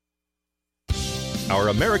 Our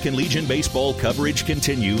American Legion baseball coverage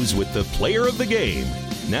continues with the player of the game.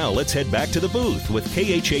 Now let's head back to the booth with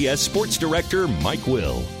KHAS Sports Director Mike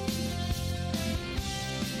Will.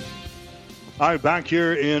 All right, back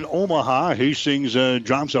here in Omaha, Hastings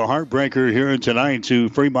drops a heartbreaker here tonight to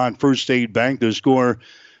Fremont First State Bank. The score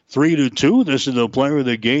 3-2. This is the player of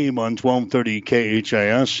the game on 1230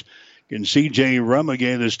 KHIS. You can see Jay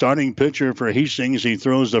Rumagay, the starting pitcher for Hastings. He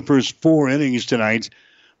throws the first 4 innings tonight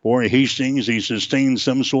for Hastings. He sustained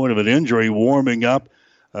some sort of an injury warming up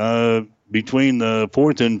between the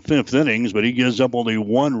 4th and 5th innings, but he gives up only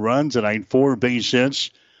 1 run tonight, 4 base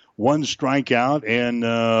hits, 1 strikeout, and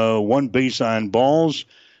 1 base on balls.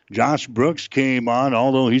 Josh Brooks came on,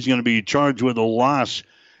 although he's going to be charged with a loss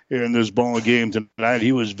in this ball game tonight.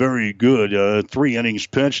 He was very good. 3 innings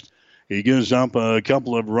pitched. He gives up a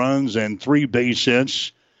couple of runs and 3 base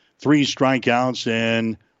hits, 3 strikeouts,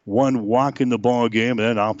 and 1 walk in the ball game. And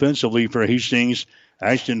then offensively for Hastings,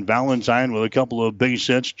 Ashton Valentine with a couple of base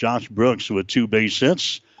hits, Josh Brooks with 2 base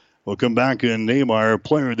hits. We'll come back and name our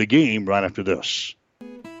player of the game right after this.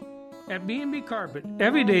 At B&B Carpet,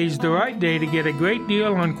 every day is the right day to get a great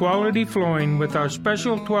deal on quality flooring with our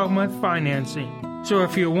special 12-month financing. So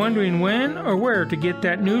if you're wondering when or where to get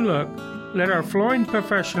that new look, let our flooring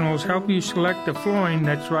professionals help you select the flooring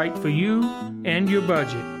that's right for you and your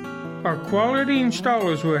budget. Our quality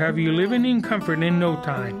installers will have you living in comfort in no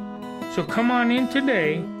time. So come on in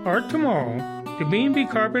today or tomorrow to B&B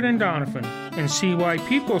Carpet and Donovan and see why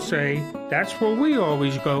people say that's where we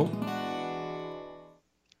always go.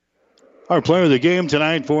 Our player of the game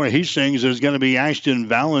tonight for Hastings is going to be Ashton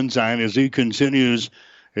Valentine as he continues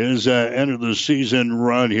his end of the season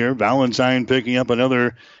run here. Valentine picking up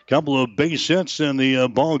another couple of base hits in the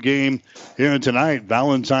ball game here tonight.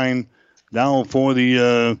 Valentine now for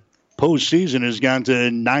the postseason has gone to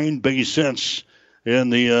 9 base hits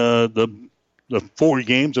in the 4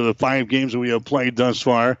 games or the 5 games that we have played thus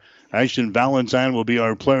far. Ashton Valentine will be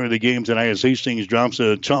our player of the game tonight as Hastings drops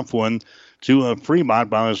a tough one to Fremont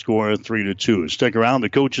by a score of 3-2. Stick around. The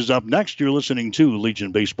coach is up next. You're listening to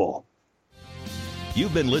Legion Baseball.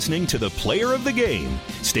 You've been listening to the Player of the Game.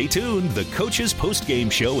 Stay tuned. The Coach's Post-Game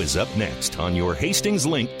Show is up next on your Hastings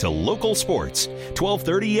link to local sports.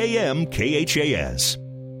 1230 a.m. KHAS.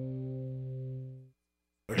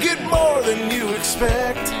 Get more than you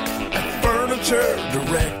expect at Furniture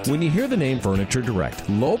Direct. When you hear the name Furniture Direct,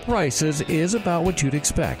 low prices is about what you'd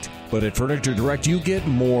expect. But at Furniture Direct, you get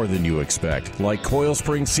more than you expect, like coil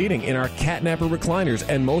spring seating in our catnapper recliners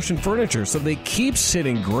and motion furniture, so they keep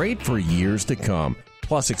sitting great for years to come.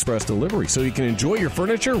 Plus express delivery, so you can enjoy your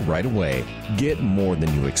furniture right away. Get more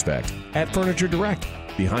than you expect at Furniture Direct,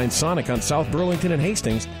 behind Sonic on South Burlington and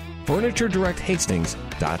Hastings,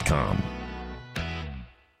 FurnitureDirectHastings.com.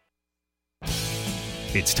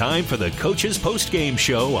 It's time for the Coach's Post-Game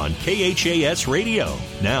Show on KHAS Radio.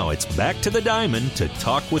 Now it's back to the diamond to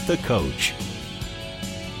talk with the coach.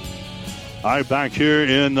 All right, back here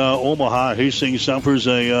in Omaha, Hastings suffers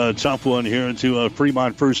a tough one here into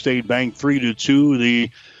Fremont First State Bank, 3-2. The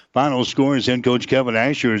final score is head coach Kevin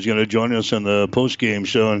Asher is going to join us on the post-game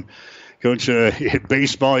show. And Coach, in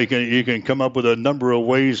baseball, you can come up with a number of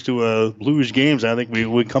ways to lose games. I think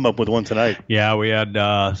we come up with one tonight. Yeah, we had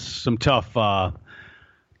some tough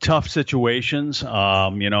situations.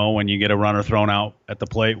 When you get a runner thrown out at the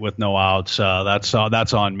plate with no outs,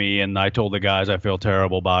 that's on me. And I told the guys I feel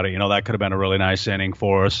terrible about it. That could have been a really nice inning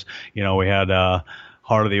for us. We had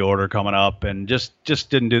heart of the order coming up, and just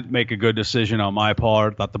didn't make a good decision on my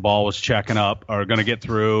part. Thought the ball was checking up or going to get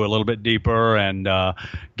through a little bit deeper, and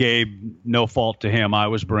Gabe, no fault to him, I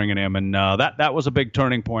was bringing him, and that was a big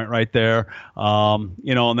turning point right there. And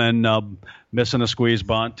then missing a squeeze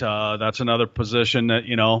bunt, that's another position that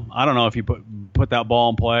I don't know if you put that ball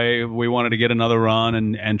in play. We wanted to get another run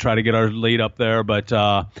and try to get our lead up there, but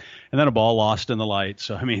and then a ball lost in the light.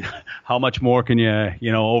 So how much more can you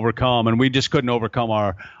overcome? And we just couldn't overcome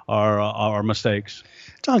our mistakes.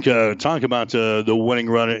 Talk about the winning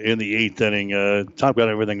run in the 8th inning. Talk about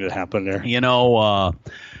everything that happened there.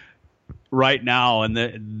 Right now in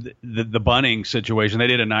the bunting situation, they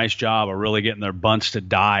did a nice job of really getting their bunts to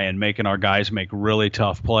die and making our guys make really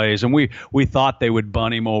tough plays. And we thought they would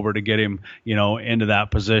bunt him over to get him, into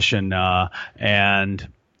that position. And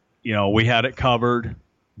we had it covered.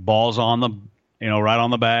 Ball's on the, right on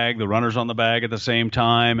the bag. The runner's on the bag at the same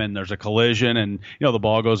time, and there's a collision, and the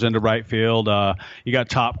ball goes into right field. You got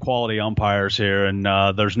top quality umpires here, and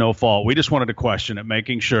there's no fault. We just wanted to question it,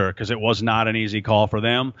 making sure, because it was not an easy call for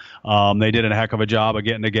them. They did a heck of a job of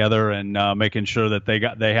getting together and making sure that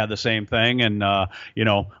they had the same thing. And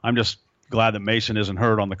I'm just glad that Mason isn't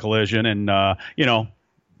hurt on the collision, and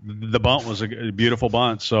the bunt was a beautiful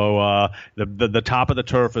bunt. So the top of the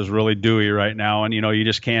turf is really dewy right now, and you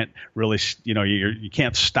just can't really you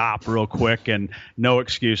can't stop real quick, and no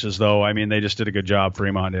excuses though. I mean, they just did a good job.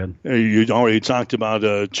 Fremont did. You already talked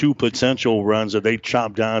about 2 potential runs that they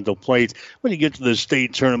chopped down at the plate. When you get to the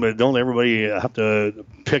state tournament, don't everybody have to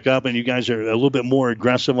pick up, and you guys are a little bit more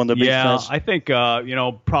aggressive on the base pass? I think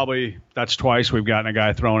probably that's twice we've gotten a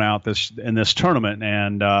guy thrown out in this tournament,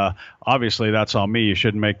 and obviously that's on me. You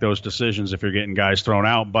shouldn't make those decisions if you're getting guys thrown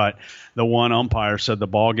out. But the one umpire said the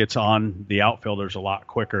ball gets on the outfielders a lot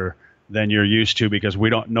quicker than you're used to, because we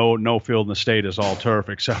don't know, no field in the state is all turf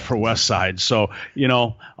except for West Side. So we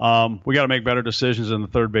got to make better decisions in the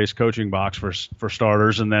third base coaching box for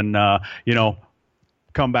starters, and then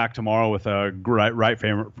come back tomorrow with a right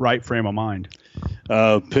frame of mind.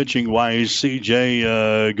 Pitching wise,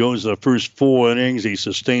 CJ goes the first 4 innings. He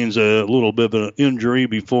sustains a little bit of an injury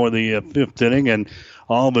before the 5th inning, and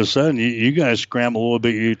all of a sudden you guys scramble a little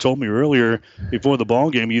bit. You told me earlier before the ball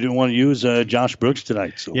game you didn't want to use Josh Brooks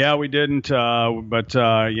tonight. So. Yeah, we didn't. But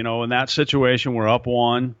in that situation, we're up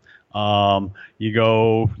 1. You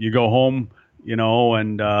go home,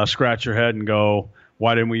 and scratch your head and go,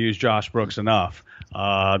 why didn't we use Josh Brooks enough?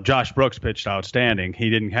 Josh Brooks pitched outstanding. He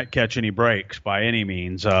didn't catch any breaks by any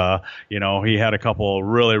means. He had a couple of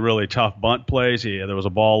really, really tough bunt plays. There was a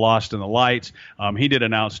ball lost in the lights. He did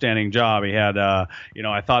an outstanding job. He had,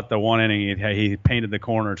 I thought the one inning he painted the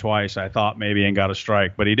corner twice. I thought maybe and got a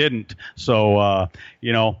strike, but he didn't. So,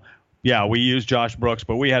 yeah, we used Josh Brooks,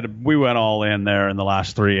 but we went all in there in the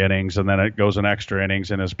last 3 innings, and then it goes in extra innings,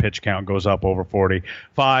 and his pitch count goes up over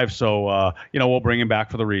 45. So, we'll bring him back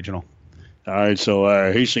for the regional. All right, so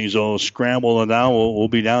Hastings will scramble, and now we'll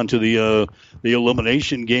be down to the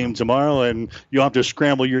elimination game tomorrow, and you'll have to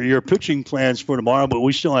scramble your pitching plans for tomorrow, but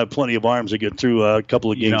we still have plenty of arms to get through a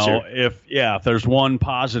couple of games here. If there's one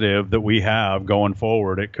positive that we have going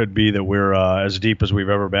forward, it could be that we're as deep as we've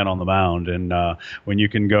ever been on the mound, and when you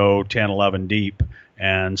can go 10, 11 deep,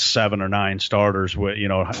 and 7 or 9 starters,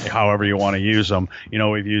 however you want to use them.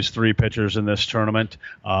 We've used 3 pitchers in this tournament.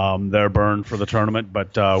 They're burned for the tournament,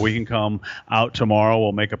 but we can come out tomorrow.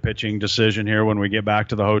 We'll make a pitching decision here when we get back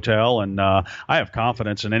to the hotel, and I have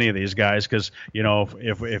confidence in any of these guys because,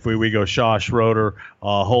 if we go Shaw, Schroeder,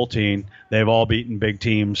 Holtein, they've all beaten big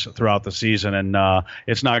teams throughout the season, and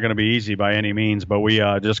it's not going to be easy by any means, but we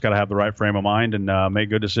just got to have the right frame of mind and make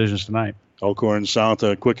good decisions tonight. Elkhorn South,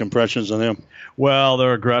 quick impressions on them? Well,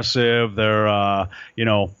 they're aggressive. They're,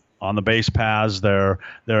 on the base paths. They're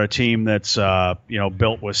a team that's,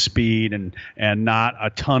 built with speed and not a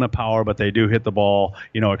ton of power, but they do hit the ball,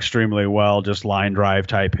 extremely well, just line drive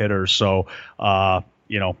type hitters. So,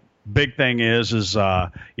 big thing is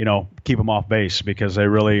keep them off base because they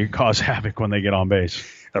really cause havoc when they get on base.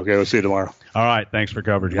 Okay, we'll see you tomorrow. All right, thanks for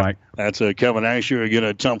coverage, Mike. That's Kevin Asher. Again,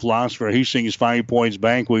 a tough loss for Hastings 5 Points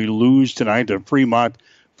Bank. We lose tonight to Fremont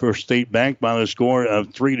First State Bank by the score of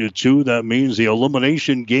 3-2. That means the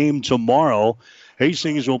elimination game tomorrow.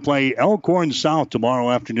 Hastings will play Elkhorn South tomorrow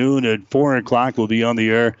afternoon at 4 o'clock. We'll be on the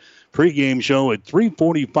air. Pre-game show at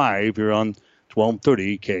 3:45 here on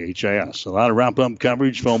 1230 KHIS. So that'll wrap up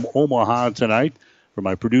coverage from Omaha tonight. For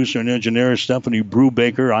my producer and engineer, Stephanie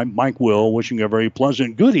Brubaker, I'm Mike Will, wishing a very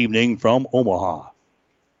pleasant good evening from Omaha.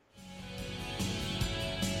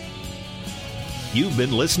 You've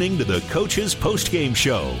been listening to the Coach's Postgame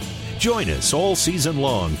Show. Join us all season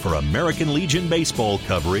long for American Legion baseball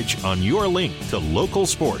coverage on your link to local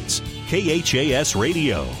sports, KHAS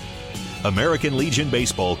Radio. American Legion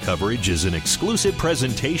baseball coverage is an exclusive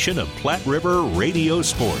presentation of Platte River Radio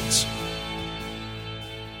Sports.